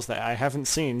 girls that I haven't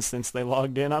seen since they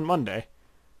logged in on Monday.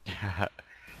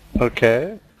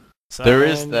 Okay. So, There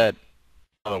is and- that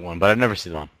other one, but I've never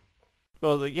seen one.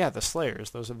 Well, the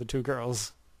Slayers. Those are the 2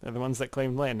 girls. They're the ones that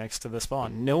claimed land next to the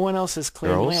spawn. No one else has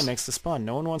claimed Girls? land next to spawn.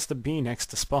 No one wants to be next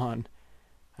to spawn.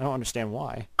 I don't understand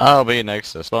why. I'll be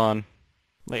next to spawn.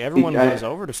 Like, everyone I- goes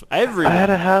over to spawn. Everyone! I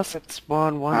had a house at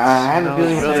spawn once. I have a and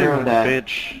feeling was I really heard that.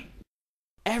 Bitch.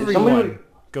 Everyone somebody-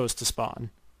 goes to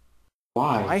spawn.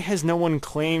 Why? Why has no one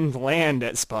claimed land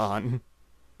at spawn?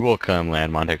 We'll come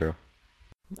land Montegro.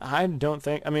 I don't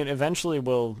think... I mean, eventually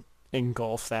we'll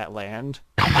engulf that land.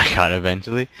 Oh my god,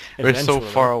 eventually? We're so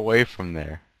Eventually. far away from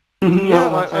there. Yeah,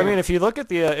 well, I mean, if you look at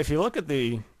the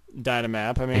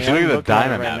Dynamap, I mean, If you I'm look at looking the at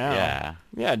it Dynamap, right now. yeah.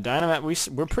 Yeah,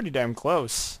 Dynamap, we're pretty damn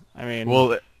close. I mean,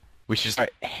 Well, we should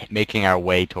start making our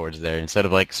way towards there instead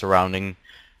of like surrounding,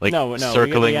 like no,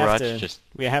 circling we have Rutch. to, Just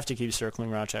we have to keep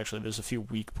circling Rotch. Actually, there's a few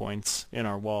weak points in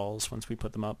our walls once we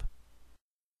put them up.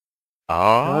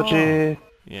 oh, LG.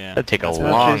 Yeah, that'd take a that's what-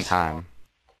 long Just- time.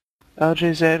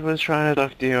 LGZ was trying to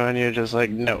talk to you and you're just like,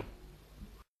 no.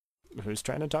 Who's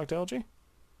trying to talk to LG?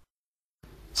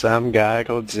 Some guy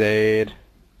called Zaid.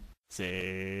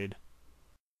 Zaid.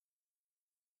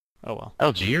 Oh well,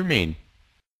 LG, you're mean.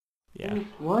 yeah.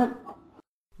 What?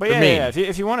 But For yeah, me. yeah,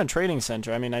 if you want a trading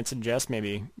center, I mean, I'd suggest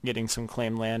maybe getting some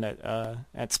claimed land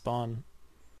at spawn.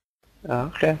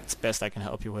 Oh, okay. It's the best I can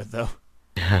help you with, though.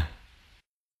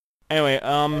 Anyway,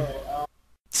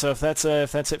 so if that's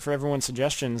it for everyone's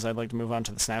suggestions, I'd like to move on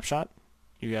to the snapshot.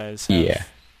 You guys have Yeah.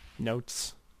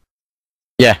 notes?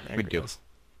 Yeah, we Angry do. does.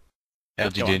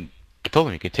 LG Go on. didn't. I told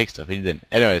him he could take stuff. He didn't.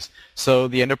 Anyways, so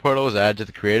the Ender Portal was added to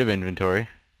the creative inventory.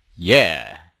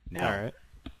 Yeah. Now All right.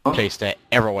 placed it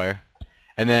everywhere.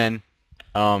 And then,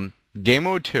 Game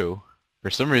Mode 2, for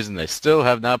some reason they still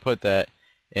have not put that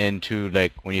into,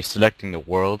 like, when you're selecting the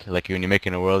world, like when you're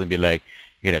making a world and be like,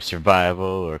 you could have survival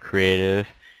or creative.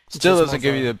 Still just doesn't more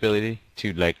give you fun. the ability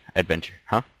to, like, adventure,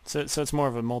 huh? So it's more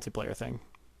of a multiplayer thing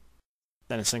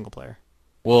than a single player.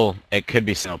 Well, it could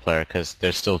be single player because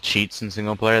there's still cheats in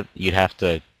single player. You'd have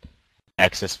to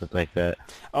access with like that.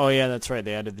 Oh yeah, that's right.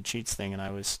 They added the cheats thing, and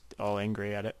I was all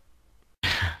angry at it.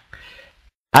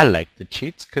 I like the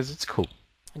cheats because it's cool.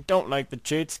 I don't like the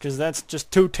cheats because that's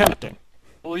just too tempting.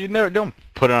 Well, you never don't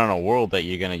put it on a world that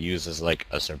you're gonna use as like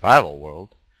a survival world.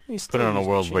 You Put still it on a use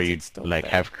world where cheats, you it's still like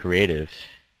bad. have creative.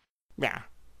 Yeah.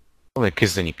 Well,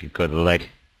 because then you could go to like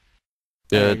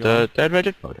There you go. the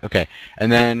adventure mode. Okay,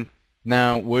 and then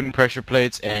now wooden pressure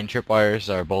plates and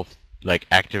tripwires are both like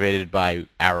activated by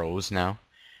arrows now.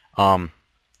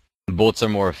 Bolts are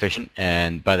more efficient,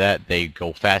 and by that they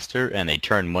go faster and they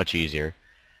turn much easier.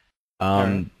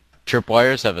 Alright.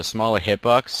 Tripwires have a smaller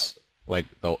hitbox, like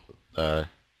the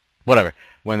whatever,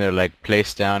 when they're like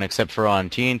placed down, except for on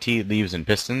TNT, leaves, and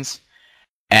pistons.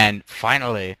 And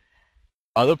finally,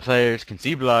 other players can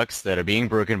see blocks that are being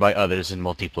broken by others in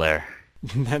multiplayer.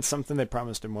 That's something they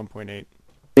promised in 1.8.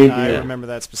 They I did. remember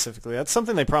that specifically. That's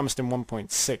something they promised in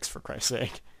 1.6, for Christ's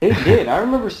sake. They did. I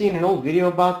remember seeing an old video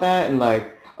about that and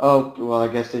like, oh, well, I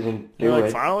guess they didn't do You're like,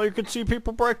 it. finally you could see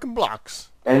people breaking blocks.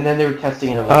 And then they were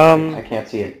testing it. And I can't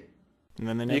see it. And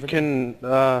then they You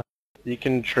never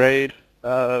can trade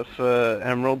for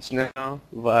emeralds now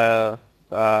via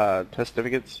test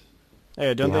certificates. did.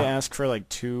 Hey, don't they Yeah. ask for like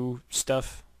 2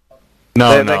 stuff?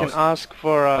 No, They can ask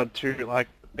for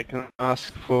they can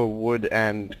ask for wood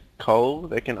and coal.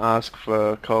 They can ask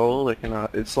for coal. They can.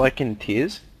 It's like in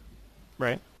tiers.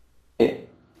 Right. It-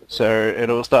 So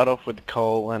it'll start off with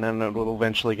coal, and then it will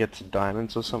eventually get to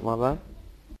diamonds or something like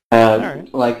that.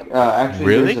 Alright. Like, actually,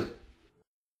 Really? there's a...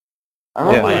 I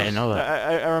remember, I didn't know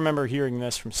that. I remember hearing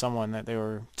this from someone that they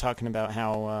were talking about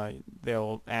how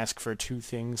they'll ask for 2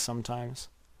 things sometimes.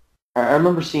 I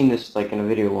remember seeing this like in a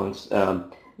video once.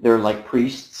 There are like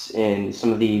priests in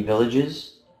some of the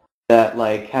villages that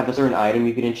like have a certain item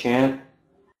you can enchant.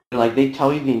 And, like they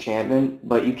tell you the enchantment,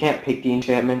 but you can't pick the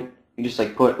enchantment. You just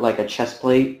like put like a chest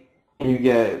plate, and you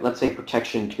get, let's say,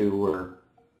 protection 2 or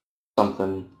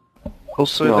something.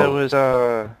 Also, No. there was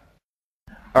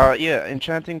yeah,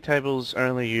 enchanting tables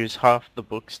only use half the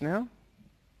books now.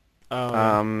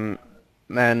 Oh,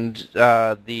 And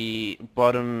the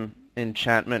bottom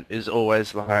enchantment is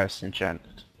always the highest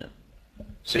enchantment.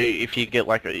 So if you get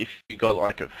if you got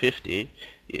like a 50,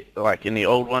 like in the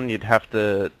old one, you'd have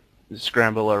to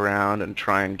scramble around and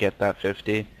try and get that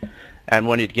 50. And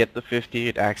when you'd get the 50,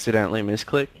 you'd accidentally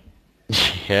misclick.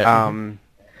 Yeah.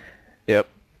 Yep.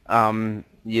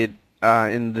 You'd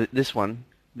in this one,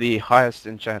 the highest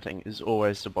enchanting is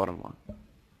always the bottom one.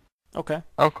 okay.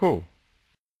 Oh, cool.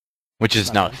 Which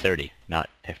is Not now bad. 30, not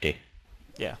 50.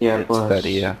 Yeah. Yeah, It's plus 30,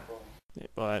 yeah.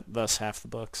 But thus half the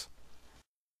books.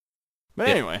 But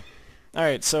Yeah. anyway.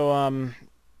 Alright, so,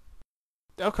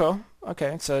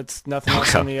 okay, so it's nothing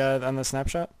else Okay. on the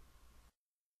snapshot?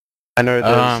 I know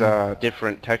there's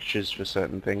different textures for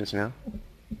certain things now.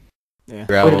 Yeah.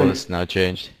 Gravel minute. is now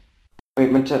changed. Wait,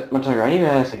 Montager, I need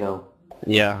to ask though.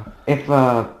 Yeah.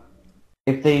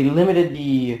 If they limited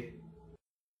the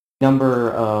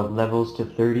number of levels to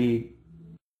 30,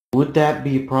 would that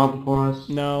be a problem for us?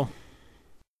 No.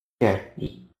 Yeah,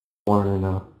 just wanted to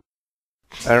know.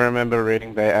 I remember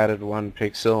reading they added 1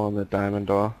 pixel on the diamond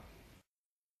door.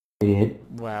 They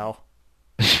did. Wow.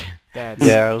 That's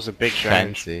Yeah, it was a big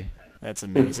change. Fancy. that's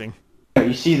amazing.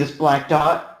 You see this black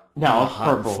dot? Now it's hot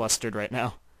and purple. flustered right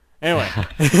now. Anyway.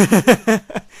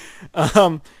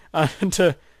 On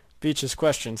to Beach's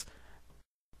questions.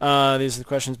 These are the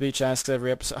questions Beach asks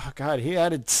every episode. Oh god, he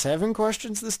added 7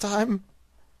 questions this time?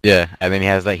 Yeah, and then he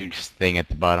has that huge thing at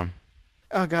the bottom.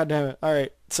 Oh god damn it.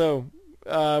 Alright, so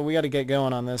we gotta get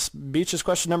going on this. Beach's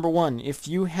question number 1. If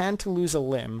you had to lose a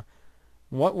limb,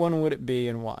 what one would it be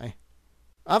and why?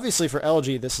 Obviously for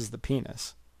LG this is the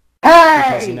penis.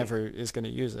 Because he Hey! never is gonna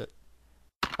use it.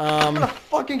 I'm gonna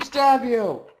fucking stab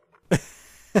you!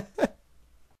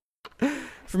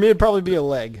 For me it'd probably be a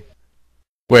leg.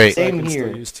 Wait, So I Same can here.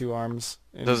 still use 2 arms.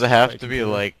 and does it have play to be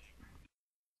computer. like...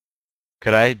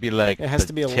 Could I be like... It has the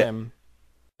to be a tip- limb.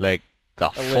 Like, the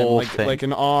A limb, full like thing? like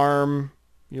an arm,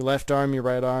 your left arm, your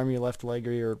right arm, your left leg,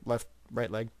 or your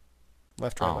right leg,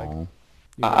 left right leg.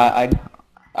 Oh.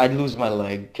 I'd lose my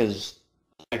leg because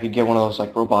I could get one of those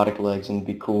like robotic legs and it'd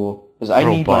be cool. Because I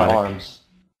need my Robotic. arms.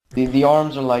 The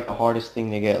arms are like the hardest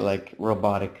thing to get like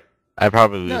robotic. I'd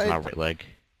probably lose No, my it- right leg.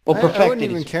 Well, I perfected wouldn't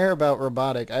even is- care about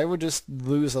robotic. I would just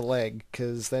lose a leg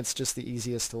because that's just the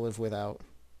easiest to live without.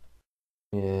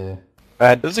 Yeah.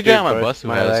 There's a guy on my bus who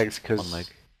my has legs one because leg.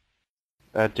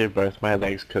 I'd do both my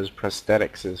legs because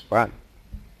prosthetics is fun.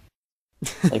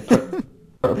 Like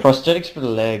prosthetics for the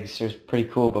legs are pretty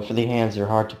cool, but for the hands they're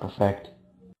hard to perfect.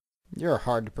 You're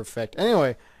hard to perfect.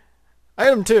 Anyway,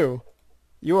 Item 2.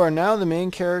 You are now the main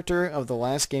character of the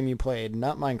last game you played,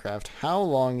 not Minecraft. How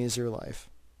long is your life?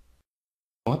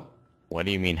 What? What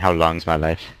do you mean, how long's my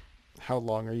life? How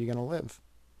long are you going to live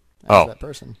as Oh. that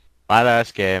person? My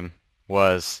last game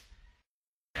was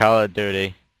Call of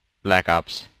Duty Black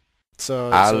Ops. So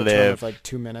I it's a term live- of like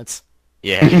 2 minutes.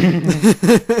 Yeah.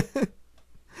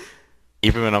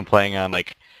 Even when I'm playing on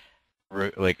like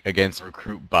against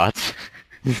recruit bots.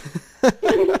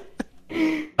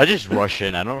 I just rush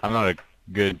in. I'm not a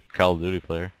good Call of Duty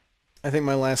player. I think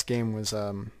my last game was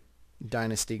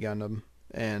Dynasty Gundam,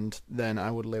 and then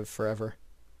I would live forever.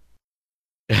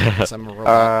 'Cause I'm a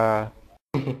robot.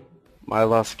 My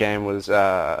last game was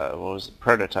what was it?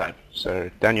 Prototype. So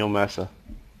Daniel Mercer,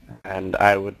 and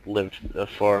I would live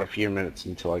for a few minutes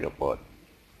until I got bored.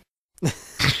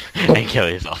 And kill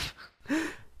yourself.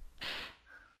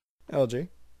 LG,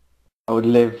 I would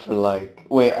live for like...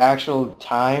 Wait, actual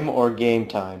time or game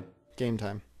time? game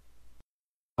time.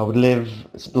 I would live...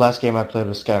 The last game I played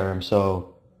was Skyrim,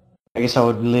 so... I guess I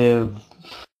would live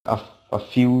a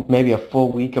few... Maybe a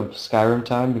full week of Skyrim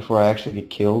time before I actually get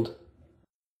killed.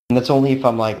 And that's only if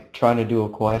I'm like trying to do a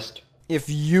quest If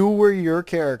you were your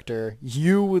character,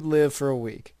 you would live for a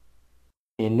week.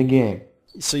 in the game.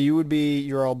 So you would be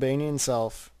your Albanian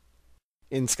self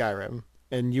in Skyrim,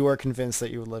 and you are convinced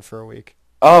that you would live for a week.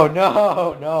 Oh,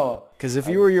 no, no. Because if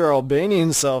you were your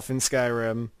Albanian self in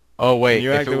Skyrim, Oh wait, and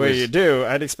you if act it the way was- you do,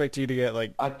 I'd expect you to get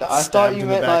like I thought stabbed you in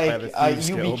the meant back by like the Thieves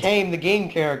you Guild. became the game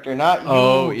character, not you.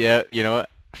 Oh yeah, you know what?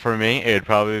 For me, it'd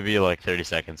probably be like 30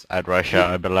 seconds. I'd rush out.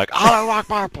 I'd be like, "Allah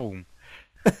Akbar!" Boom.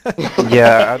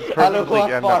 Yeah, I'd probably Hello,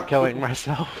 end Akbar. up killing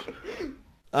myself.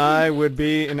 I would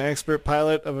be an expert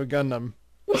pilot of a Gundam.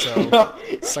 So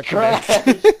suck your Crash.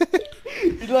 dick.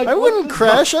 You'd like, I what's wouldn't this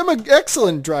crash. I'm an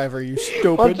excellent driver, you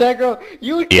stupid. Montegro,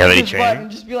 you would Do you have click any this training? button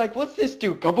and just be like, what's this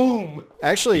do? Kaboom!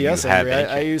 Actually, Do you yes, have Andrew. any I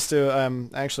training? used to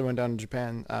actually went down to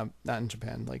Japan. Not in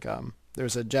Japan. Like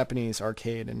there's a Japanese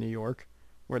arcade in New York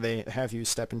where they have you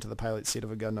step into the pilot seat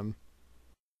of a Gundam.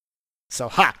 So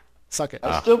suck it.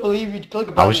 I still believe you'd click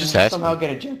a button was and just you'd asking. somehow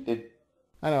get ejected.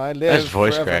 I know. I live That's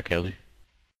voice forever. crack, Hildy.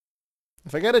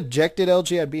 If I got ejected,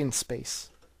 LG, I'd be in space.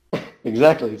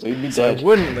 Exactly, so you'd be So I dead.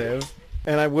 wouldn't live,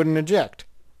 and I wouldn't eject.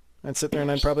 I'd sit there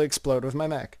and I'd probably explode with my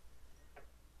mech.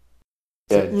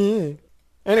 Dead. Yeah.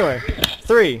 Anyway,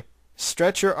 3.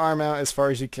 Stretch your arm out as far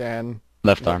as you can.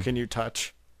 Left What arm. can you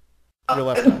touch? Your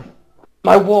left arm.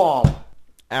 My wall!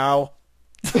 Ow.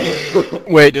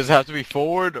 Wait, does it have to be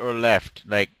forward or left?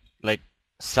 Like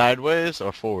sideways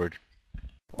or forward?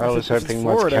 I was If it's hoping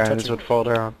my forward, I touch cans it. would fall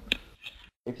down.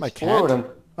 If My it's forward,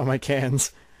 Oh, my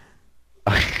cans.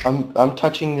 I'm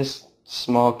touching this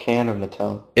small can of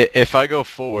Nutella. If I go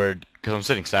forward, because I'm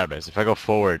sitting sideways, if I go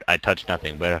forward, I touch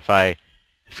nothing. But if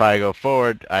I go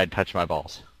forward, I touch my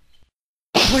balls.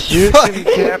 You can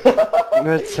get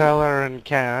Nutella in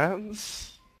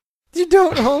cans. You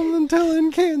don't hold Nutella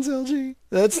in cans, LG.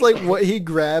 That's like what he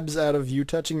grabs out of you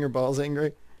touching your balls,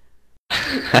 Angry.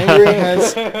 Angry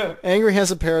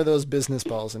has a pair of those business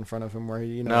balls in front of him where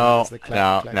he, No, has the clack,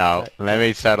 no, clack, no. clack, Let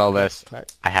me settle this. clack.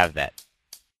 I have that.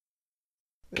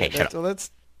 Okay, shut up. Well,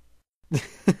 that's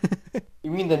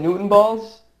You mean the Newton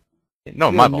balls? No,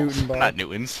 You're my a balls, Newton ball. not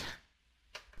Newton's.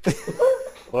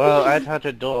 Well, I touch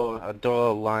a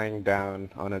door lying down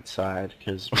on its side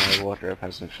because my wardrobe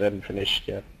hasn't been finished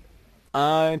yet.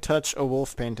 I touch a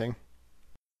wolf painting.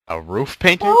 A roof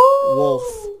painting? Wolf.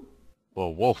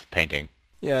 Well, wolf painting.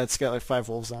 Yeah, it's got like 5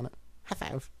 wolves on it. High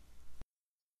five.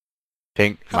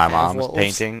 Think my Five mom's wolves.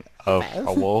 painting of Five.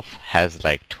 a wolf has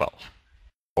like 12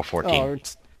 or 14. Oh,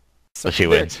 So she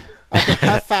wins. I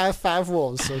can high 5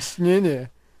 wolves. So yeah.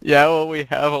 Yeah, well, we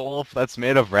have a wolf that's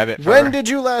made of rabbit fur. When did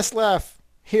you last laugh?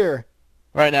 Here,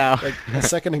 Right now. like a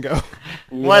second ago.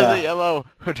 Why is Yeah. it yellow?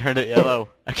 Who turned it yellow?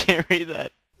 I can't read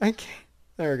that. Okay,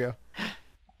 there we go.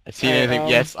 I seen Hey, anything?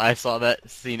 Yes, I saw that.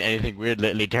 Seen anything weird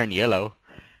lately turn yellow?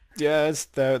 Yeah,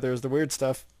 there's the weird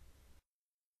stuff.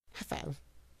 High 5.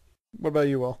 What about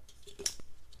you, Will?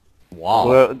 Wow.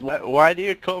 Well, why do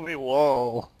you call me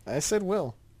Wall? I said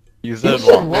Will. You said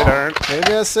said wow. Wall. Turn.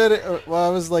 Maybe I said it while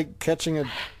I was like catching a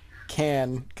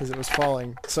can because it was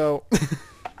falling. So,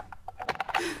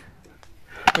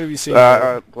 what have you seen?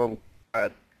 Well,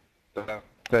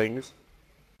 things.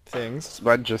 Things.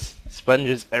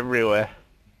 Sponges everywhere.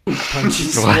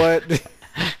 Punches. What?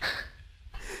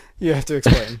 You have to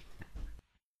explain.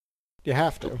 You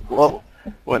have to. Well,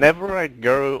 whenever I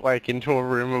go like into a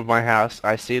room of my house,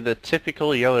 I see the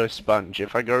typical yellow sponge.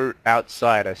 If I go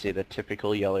outside, I see the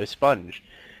typical yellow sponge.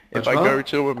 If I go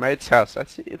to a mate's house, I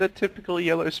see the typical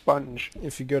yellow sponge.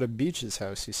 If you go to Beach's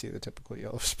house, you see the typical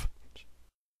yellow sponge.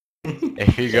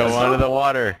 If you go under the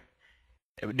water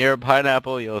near a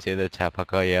pineapple, you'll see the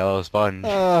typical yellow sponge.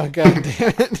 Oh, god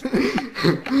damn it.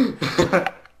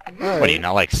 What do you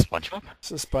not like SpongeBob?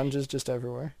 So sponges just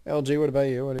everywhere. LG, what about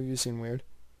you? What have you seen weird?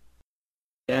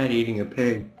 Dad eating a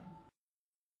pig.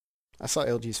 I saw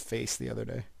LG's face the other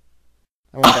day.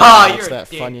 I went back Ah, and watched you're a that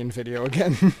dick. Funyun video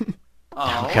again.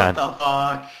 Oh, what God. the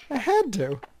fuck? I had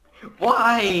to.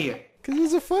 Why? Because it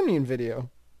was a Funyun video.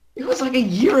 It was like a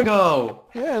year ago.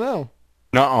 Yeah, I know.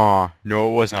 Nuh-uh.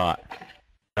 No, it was not.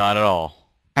 Not at all.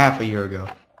 Half a year ago.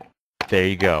 There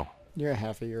you go. You're a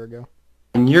half a year ago.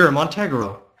 And you're a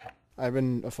Montegro. I've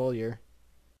been a full year.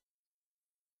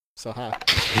 So, hi.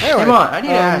 Come on, I need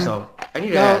to ask though. I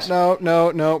need to ask. No.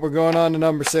 We're going on to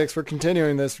number 6. We're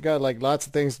continuing this. We've got like lots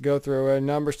of things to go through.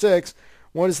 Number 6.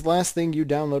 What is the last thing you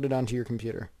downloaded onto your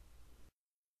computer?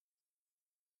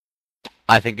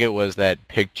 I think it was that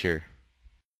picture.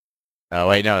 Oh,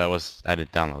 wait, no, I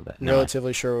didn't download that. No.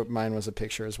 Relatively sure mine was a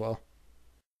picture as well.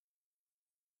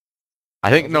 I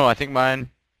think mine,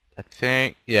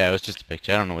 yeah, it was just a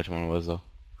picture. I don't know which one it was, though.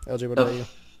 LG, what about you?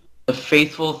 The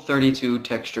Faithful 32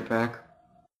 texture pack.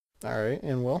 Alright,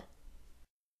 and Will?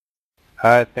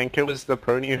 I think it was the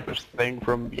Proneus thing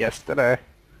from yesterday.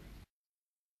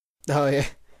 Oh, yeah.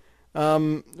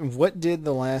 What did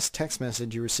the last text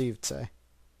message you received say?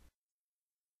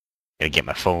 Gotta get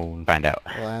my phone, find out.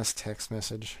 Last text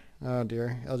message. Oh,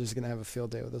 dear. LG's gonna have a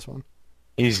field day with this one.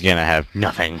 He's gonna have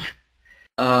nothing.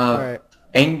 Alright.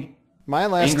 Ang- My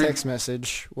last Angry- text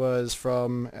message was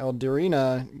from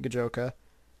Eldirina Gajoka.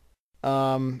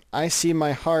 I see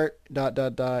my heart, ...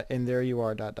 and there you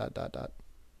are, ...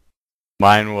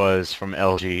 Mine was from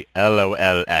LG,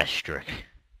 LOL asterisk.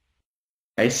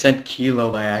 I sent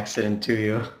Kilo by accident to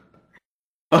you.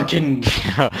 Fucking...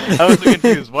 I was so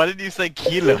confused. Why did you say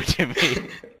kilo to me?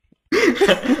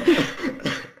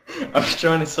 I was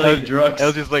trying to sell you drugs.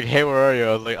 LG's like, hey, where are you?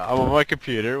 I was like, I'm on my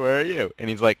computer. Where are you? And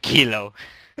he's like, kilo.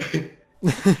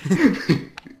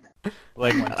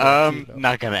 Like,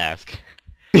 not gonna ask.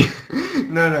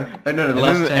 No,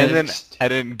 last And then text. I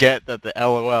didn't get that the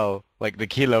LOL, like the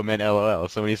kilo meant LOL.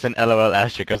 So when he sent LOL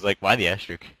asterisk, I was like, why the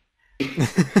asterisk?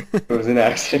 It was an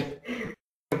accident.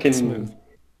 Fucking... Smooth.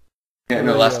 Yeah,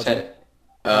 no, last text.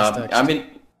 Last text.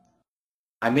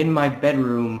 I'm in my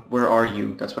bedroom. Where are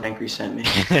you? That's what Angry sent me.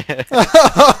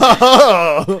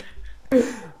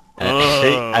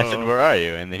 I said, where are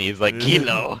you? And then he's like,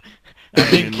 kilo.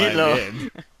 I'm in kilo.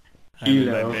 I'm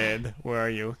in my bed. Where are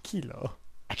you? Kilo.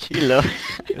 Kilo.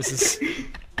 This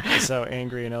is how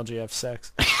Angry and LG have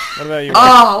sex. What about you?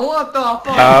 Oh, what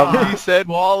the fuck? He said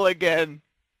wall again.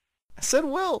 I said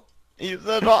Will. He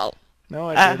said wall. No,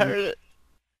 I I didn't. heard it.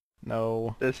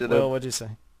 No. This is Will, what'd you say?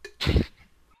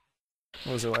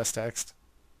 What was your last text?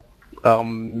 well, a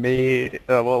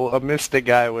Mr.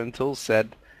 Guy Wintle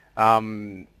said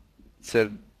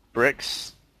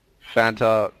bricks,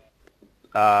 Fanta,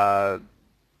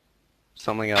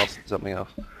 something else.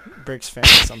 Bricks fan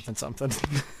something.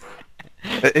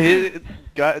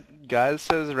 Guy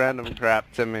says random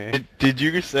crap to me. Did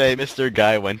you say Mr.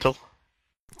 Guy Wintle?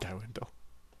 Guy window.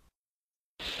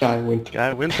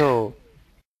 Guy Wintle.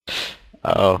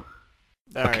 Oh.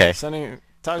 Alright, Okay.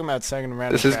 talking about second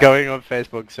round. This is going on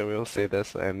Facebook, so we'll see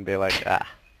this and be like, ah.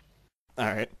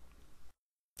 Alright.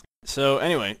 So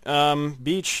anyway,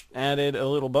 Beach added a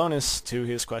little bonus to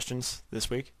his questions this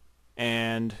week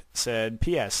and said,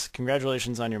 P.S.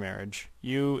 Congratulations on your marriage.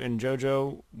 You and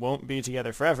JoJo won't be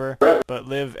together forever, but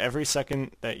live every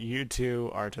second that you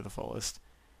two are to the fullest.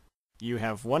 You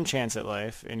have one chance at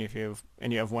life, and you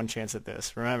have one chance at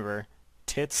this. Remember,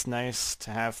 tits nice to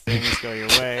have things go your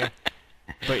way,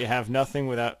 but you have nothing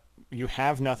without your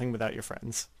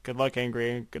friends. Good luck,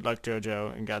 Angry. Good luck,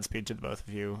 JoJo, and Godspeed to the both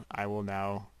of you. I will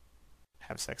now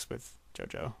have sex with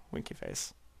JoJo. Winky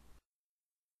face.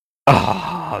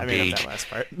 Oh, I made up Beach. that last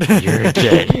part. You're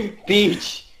gay.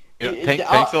 Beach.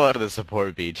 Thanks a lot of the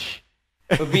support, Beach.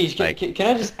 But Beach, can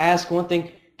I just ask one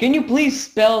thing? Can you please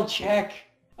spell check?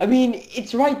 I mean,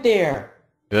 it's right there.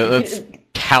 Let's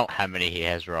count how many he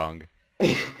has wrong.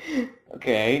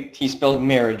 Okay, he spelled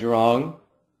marriage wrong.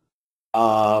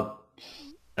 Alright,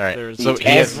 There's so he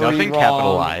has every nothing wrong.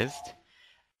 capitalized.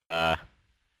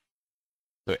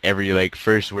 So every,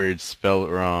 first word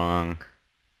spelled wrong.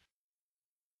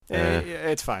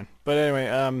 It's fine. But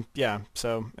anyway, yeah,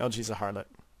 so LG's a harlot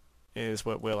is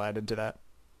what Will added to that.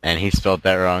 And he spelled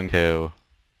that wrong, too.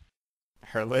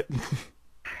 Harlot.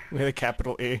 With a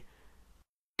capital E.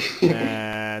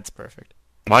 That's perfect.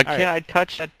 Why All can't I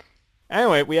touch that?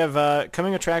 Anyway, we have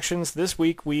coming attractions. This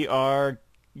week we are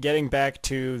getting back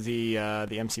to the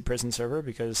MC Prison server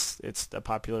because it's a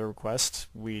popular request.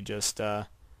 We just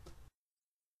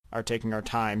are taking our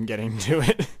time getting to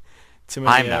it. too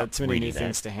I'm many not too many new reading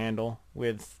things to handle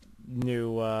with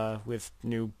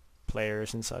new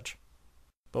players and such.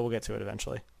 But we'll get to it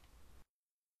eventually.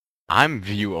 I'm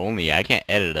view only. I can't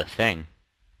edit a thing.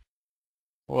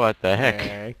 What the heck?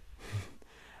 Okay.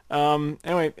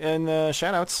 Anyway, and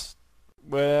shoutouts.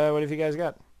 What have you guys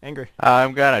got? Angry.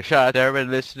 I'm gonna shout out to everybody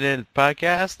listening to the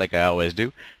podcast, like I always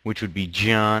do, which would be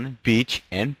John, Beach,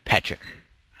 and Patrick.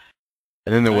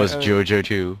 And then there was JoJo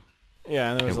too. Yeah,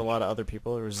 and there was a lot of other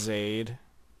people. There was Zaid.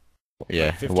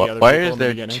 Yeah. 50 other Why people is in the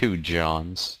there beginning. 2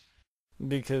 Johns?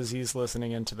 Because he's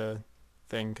listening into the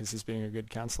thing because he's being a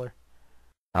good counselor.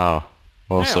 Oh.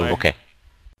 Well, so, Anyway. okay.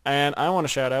 And I want to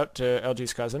shout out to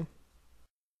LG's cousin.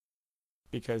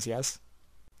 Because yes.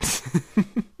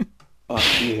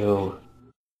 Fuck you.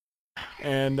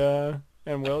 And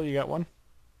Will, you got one?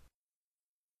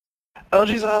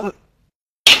 LG's all...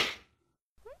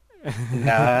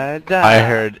 I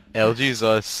heard LG's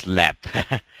a slap.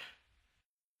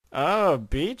 Oh,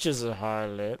 Beach is a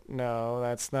harlot. No,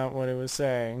 that's not what it was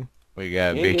saying. We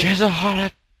got Maybe. Beach is a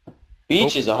harlot.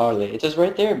 Beach is a harlot. It says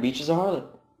right there, Beach is a harlot.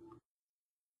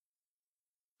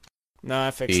 No,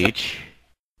 I fixed Beach.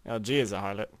 it. LG is a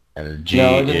harlot. LG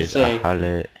No, it didn't is say. a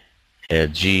harlot.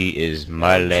 LG is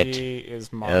mullet. LG is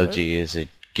Marlet. LG is a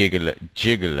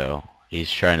gigolo.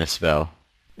 He's trying to spell.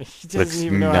 He Looks doesn't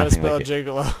even know how to nothing spell like it.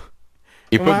 gigolo.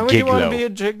 You put Why would you want to be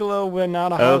gigolo. a gigolo when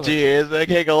not a harlot? LG is a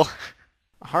giggle.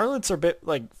 Harlots are a bit,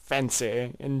 like,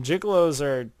 fancy, and gigolos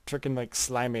are freaking, like,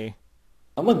 slimy.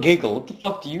 I'm a giggle. What the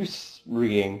fuck do you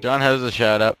reading? John has a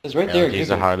shout out. It's right there, LG's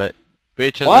a giggle. harlot.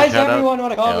 Bitch has Why a does shout everyone out.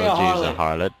 want to call me a LG's a harlot?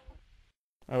 harlot.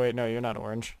 Oh, wait, no, you're not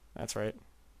orange. That's right.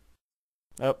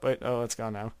 Oh, wait, oh, it's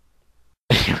gone now.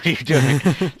 What are you doing?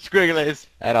 Squigglies.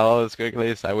 At all the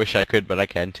squigglies. I wish I could, but I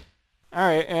can't.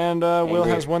 Alright, and Will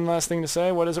Angry. has one last thing to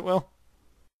say. What is it, Will?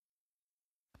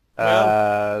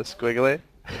 Squiggly.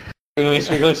 Squiggly,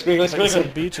 squiggly, squiggly, I thought you said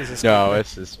squiggly. Beach is a No, squiggly.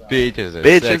 it's this Beach is a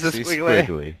Bitch is a sexy squiggly.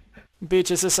 squiggly.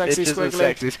 Beach is a sexy Bitch is a squiggly.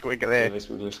 sexy squiggly. Squiggly,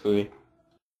 squiggly, squiggly.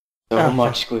 So Oh.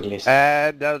 much squigglies.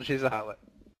 And LG's a harlot.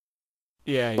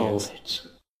 Yeah, he Oh, is. bitch.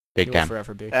 Big He will time.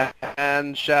 forever be.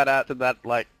 And shout out to that,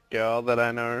 like, girl that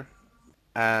I know.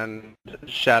 And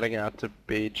shouting out to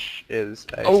Beach is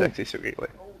a Oh. sexy squiggly.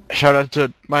 Shout out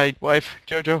to my wife,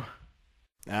 Jojo,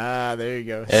 Ah, there you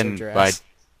go. and Saved your my ass.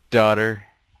 daughter,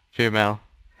 female,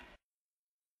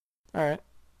 Alright.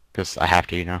 because I have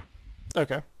to, you know.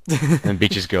 Okay. And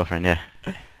Beach's girlfriend, yeah.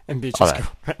 And Beach's All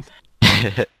that.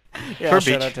 girlfriend. Yeah, for I'll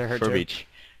shout Beach. out to her For too. Beach.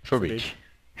 For For Beach.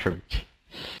 For Beach.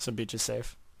 So Beach is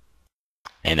safe.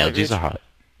 And Right, LG's a Beach? harlot.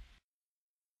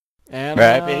 And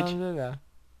Right, Beach?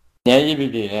 Yeah, you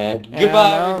did. And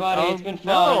Goodbye, I'll- everybody. I'll- It's been fun.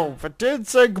 No, if I did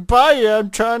say goodbye yet, I'm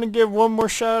trying to give one more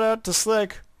shout out to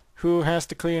Slick, who has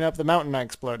to clean up the mountain I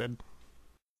exploded.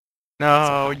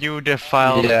 No, you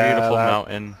defiled Yeah, a beautiful that-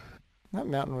 mountain. That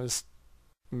mountain was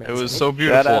It amazing. was so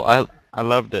beautiful. I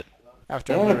loved it.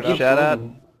 After I Yeah, blew it keep up. Shout out.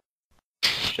 going.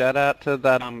 Shout out to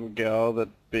that girl that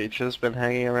Beach has been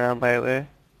hanging around lately.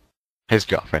 His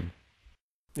girlfriend.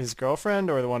 His girlfriend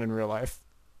or the one in real life?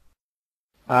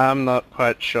 I'm not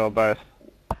quite sure both.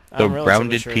 The I'm relatively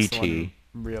rounded sure it's the one PT.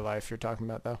 in real life you're talking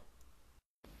about, though.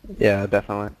 Yeah,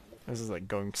 definitely. This is like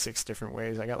going 6 different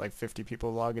ways. I got like 50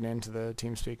 people logging into the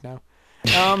TeamSpeak now.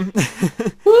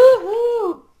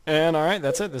 Woohoo! And alright,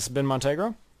 that's it. This has been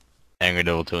Montegro. Angry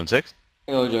Devil 2 and 6.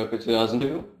 Hello, Joker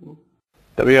 2002.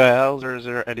 WIL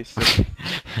 0086.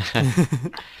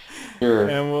 Sure.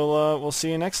 And we'll see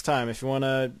you next time. If you want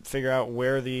to figure out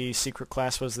where the secret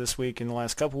class was this week in the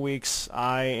last couple weeks,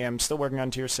 I am still working on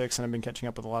Tier 6 and I've been catching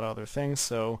up with a lot of other things.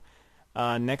 So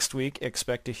next week,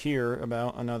 expect to hear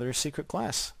about another secret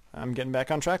class. I'm getting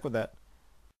back on track with that.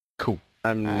 Cool.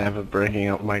 I'm never breaking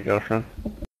up my girlfriend.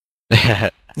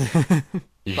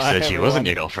 You Bye, said she wasn't everyone.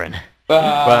 your girlfriend. Bye.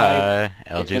 Bye. It's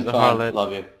LG's been a fun. harlot.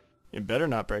 Love you. You better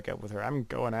not break up with her. I'm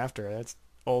going after her. That's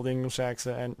old English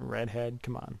accent, redhead.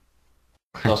 Come on.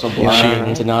 Also blind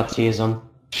into Nazism.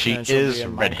 She And she'll be is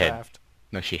in redhead. Minecraft.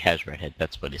 No, she has redhead.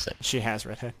 That's what he said. She has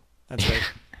redhead. That's right.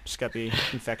 She's got the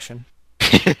infection.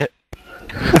 The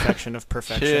infection of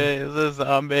perfection. She's a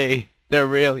zombie. They're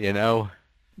real, you know.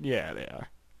 Yeah, they are.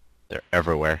 They're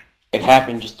everywhere. It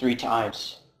happened just 3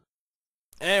 times.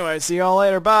 Anyway, see y'all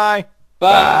later. Bye.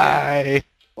 Bye.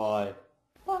 Bye.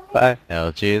 Bye.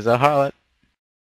 LG is a harlot.